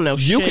thing. I don't know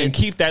shit. You can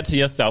keep that to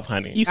yourself,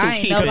 honey. You can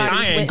keep it.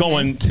 I ain't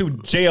going to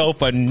jail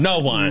for no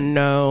one.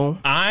 No.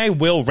 I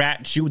will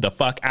rat you the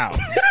fuck out.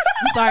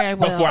 I'm sorry, I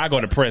will. Before I go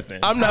to prison.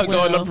 I'm not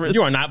going to prison.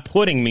 You are not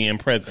putting me in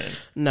prison.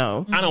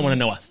 No. I don't want to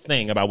know a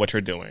thing about what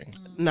you're doing.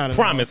 Not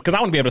Promise, because I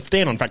want to be able to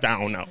stand on the fact that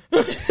I don't know.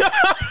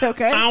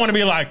 Okay. I don't want to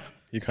be like,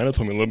 you kind of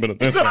told me a little bit of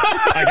this.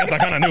 I guess I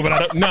kind of knew, but I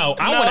don't. No,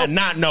 I want to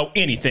not know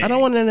anything. I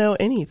don't want to know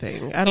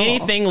anything at all.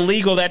 Anything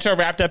legal that you're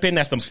wrapped up in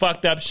that's some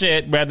fucked up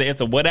shit, whether it's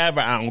a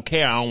whatever, I don't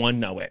care. I don't want to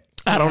know it.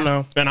 I don't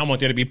know. And I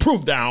want there to be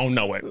proof that I don't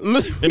know it.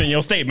 And in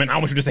your statement, I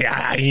want you to say,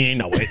 he ain't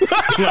know it.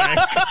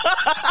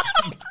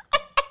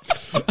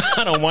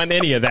 I don't want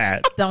any of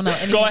that. Don't know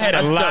anything. Go ahead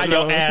and lie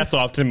your ass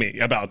off to me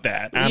about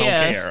that. I don't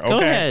care. Okay? Go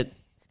ahead.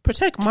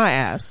 Protect my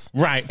ass.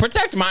 Right.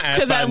 Protect my ass.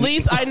 Because at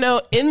least I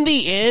know in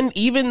the end,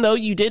 even though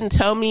you didn't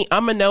tell me,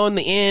 I'm going to know in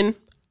the end,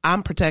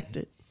 I'm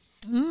protected.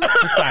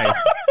 Precise.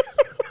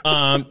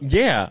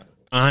 Yeah.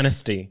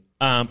 Honesty.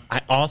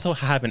 I also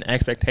have an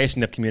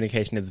expectation of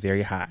communication that's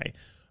very high.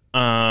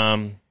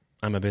 I'm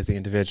a busy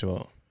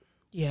individual.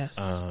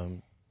 Yes.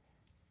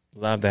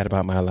 Love that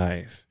about my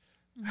life.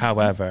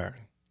 However,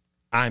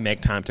 I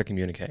make time to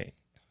communicate.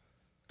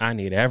 I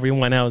need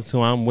everyone else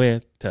who I'm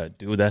with to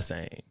do the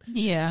same.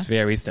 Yeah. It's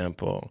very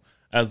simple.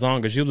 As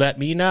long as you let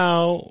me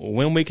know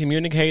when we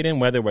communicating,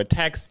 whether we're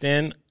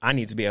texting, I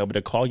need to be able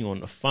to call you on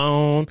the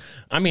phone.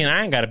 I mean,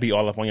 I ain't got to be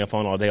all up on your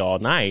phone all day, all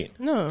night.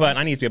 No. But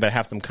I need to be able to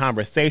have some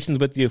conversations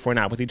with you if we're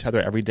not with each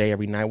other every day,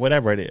 every night,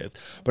 whatever it is.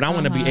 But I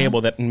want to be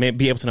able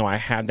to know I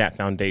have that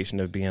foundation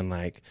of being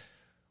like,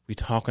 we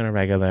talk on a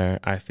regular.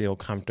 I feel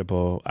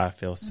comfortable. I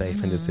feel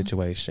safe in this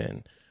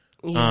situation.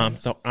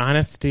 Yes. So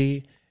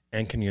honesty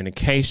and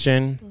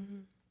communication.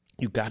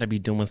 You got to be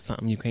doing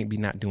something. You can't be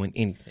not doing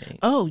anything.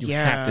 Oh, you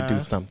have to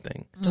do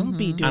something. Don't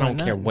be doing I don't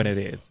care what it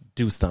is.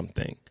 Do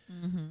something.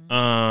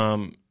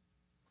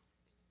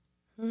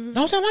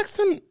 Those are like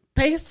some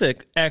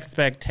basic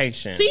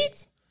expectations. See?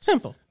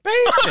 Simple.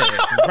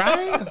 Basic,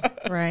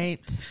 right? Right.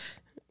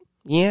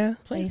 Yeah.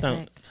 Please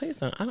don't.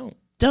 I don't.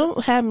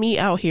 Don't have me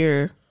out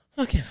here.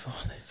 Looking for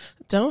it.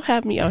 Don't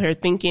have me out here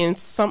thinking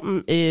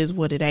something is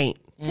what it ain't.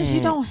 Because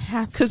you don't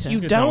have to. Because you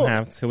You don't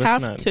have to. It's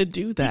have not- to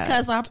do that.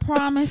 Because I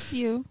promise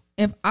you,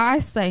 if I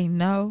say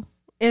no,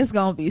 it's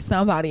going to be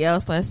somebody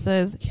else that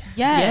says yes.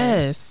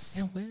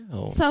 yes. It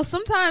will. So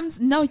sometimes,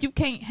 no, you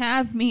can't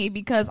have me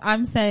because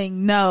I'm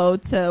saying no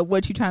to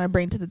what you're trying to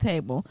bring to the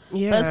table.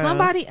 Yeah. But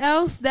somebody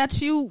else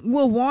that you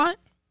will want,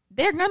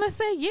 they're going to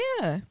say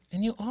yeah.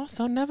 And you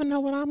also never know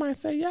what I might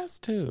say yes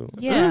to.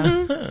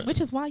 Yeah. Which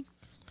is why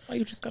That's why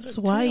you just gotta That's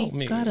why tell you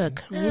me. gotta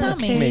tell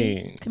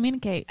communicate. me.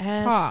 communicate,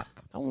 Ask. talk.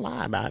 Don't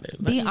lie about it.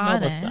 Let Be me know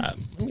what's honest. up.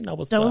 Let me know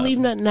what's Don't up. leave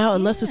nothing out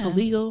unless it's Yeah.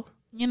 illegal.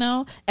 You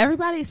know,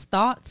 everybody's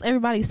thoughts,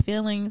 everybody's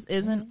feelings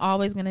isn't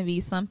always going to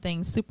be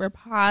something super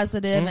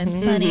positive and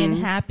sunny and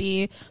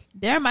happy.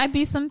 There might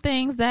be some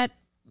things that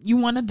you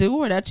want to do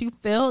or that you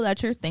feel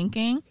that you're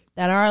thinking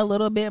that are a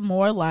little bit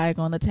more like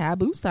on the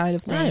taboo side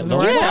of things Right.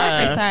 or a Yeah.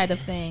 darker side of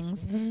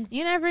things.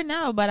 You never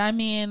know, but I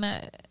mean,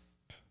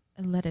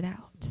 let it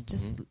out.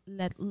 Just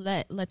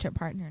let your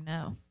partner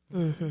know.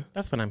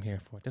 That's what I'm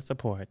here for. To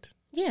support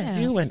Yes.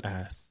 you and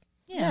us.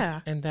 Yeah.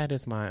 And that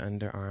is my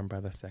underarm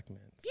brother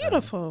segment. So,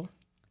 Beautiful.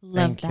 Love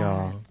Thank that.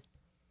 y'all.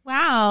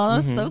 Wow, that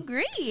was so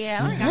great.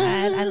 Oh my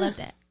God, I love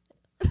that.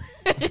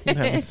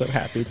 I'm so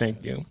happy.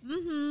 Thank you.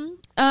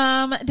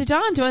 Did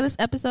y'all enjoy this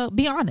episode?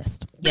 Be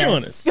honest. Be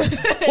honest.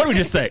 What did we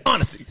just say?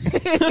 Honesty.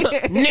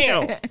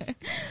 Now.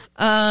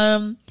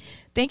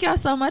 Thank y'all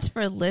so much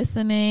for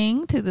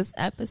listening to this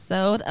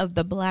episode of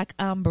The Black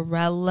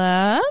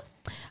Umbrella.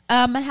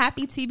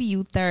 Happy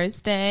TBU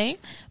Thursday.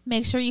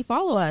 Make sure you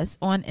follow us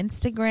on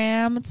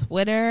Instagram,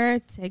 Twitter,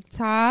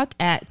 TikTok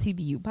at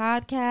TBU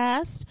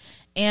Podcast.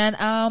 And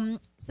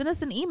send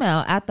us an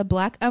email at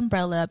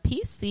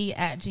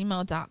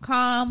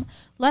theblackUmbrellaPC@gmail.com.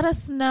 Let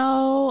us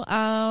know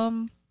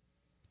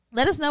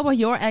what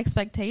your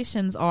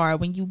expectations are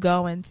when you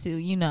go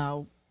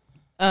into,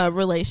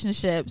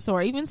 relationships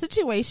or even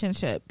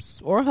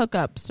situationships or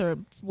hookups or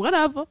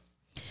whatever.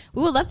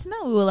 We would love to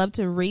know. We would love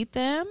to read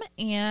them.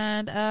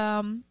 And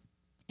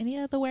any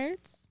other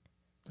words?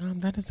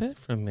 That is it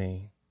from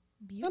me.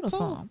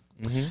 Beautiful.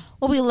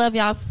 Well, we love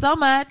y'all so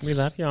much. We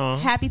love y'all.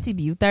 Happy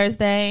TBU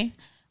Thursday.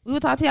 We will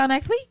talk to y'all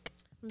next week.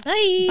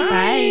 Bye.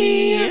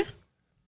 Bye.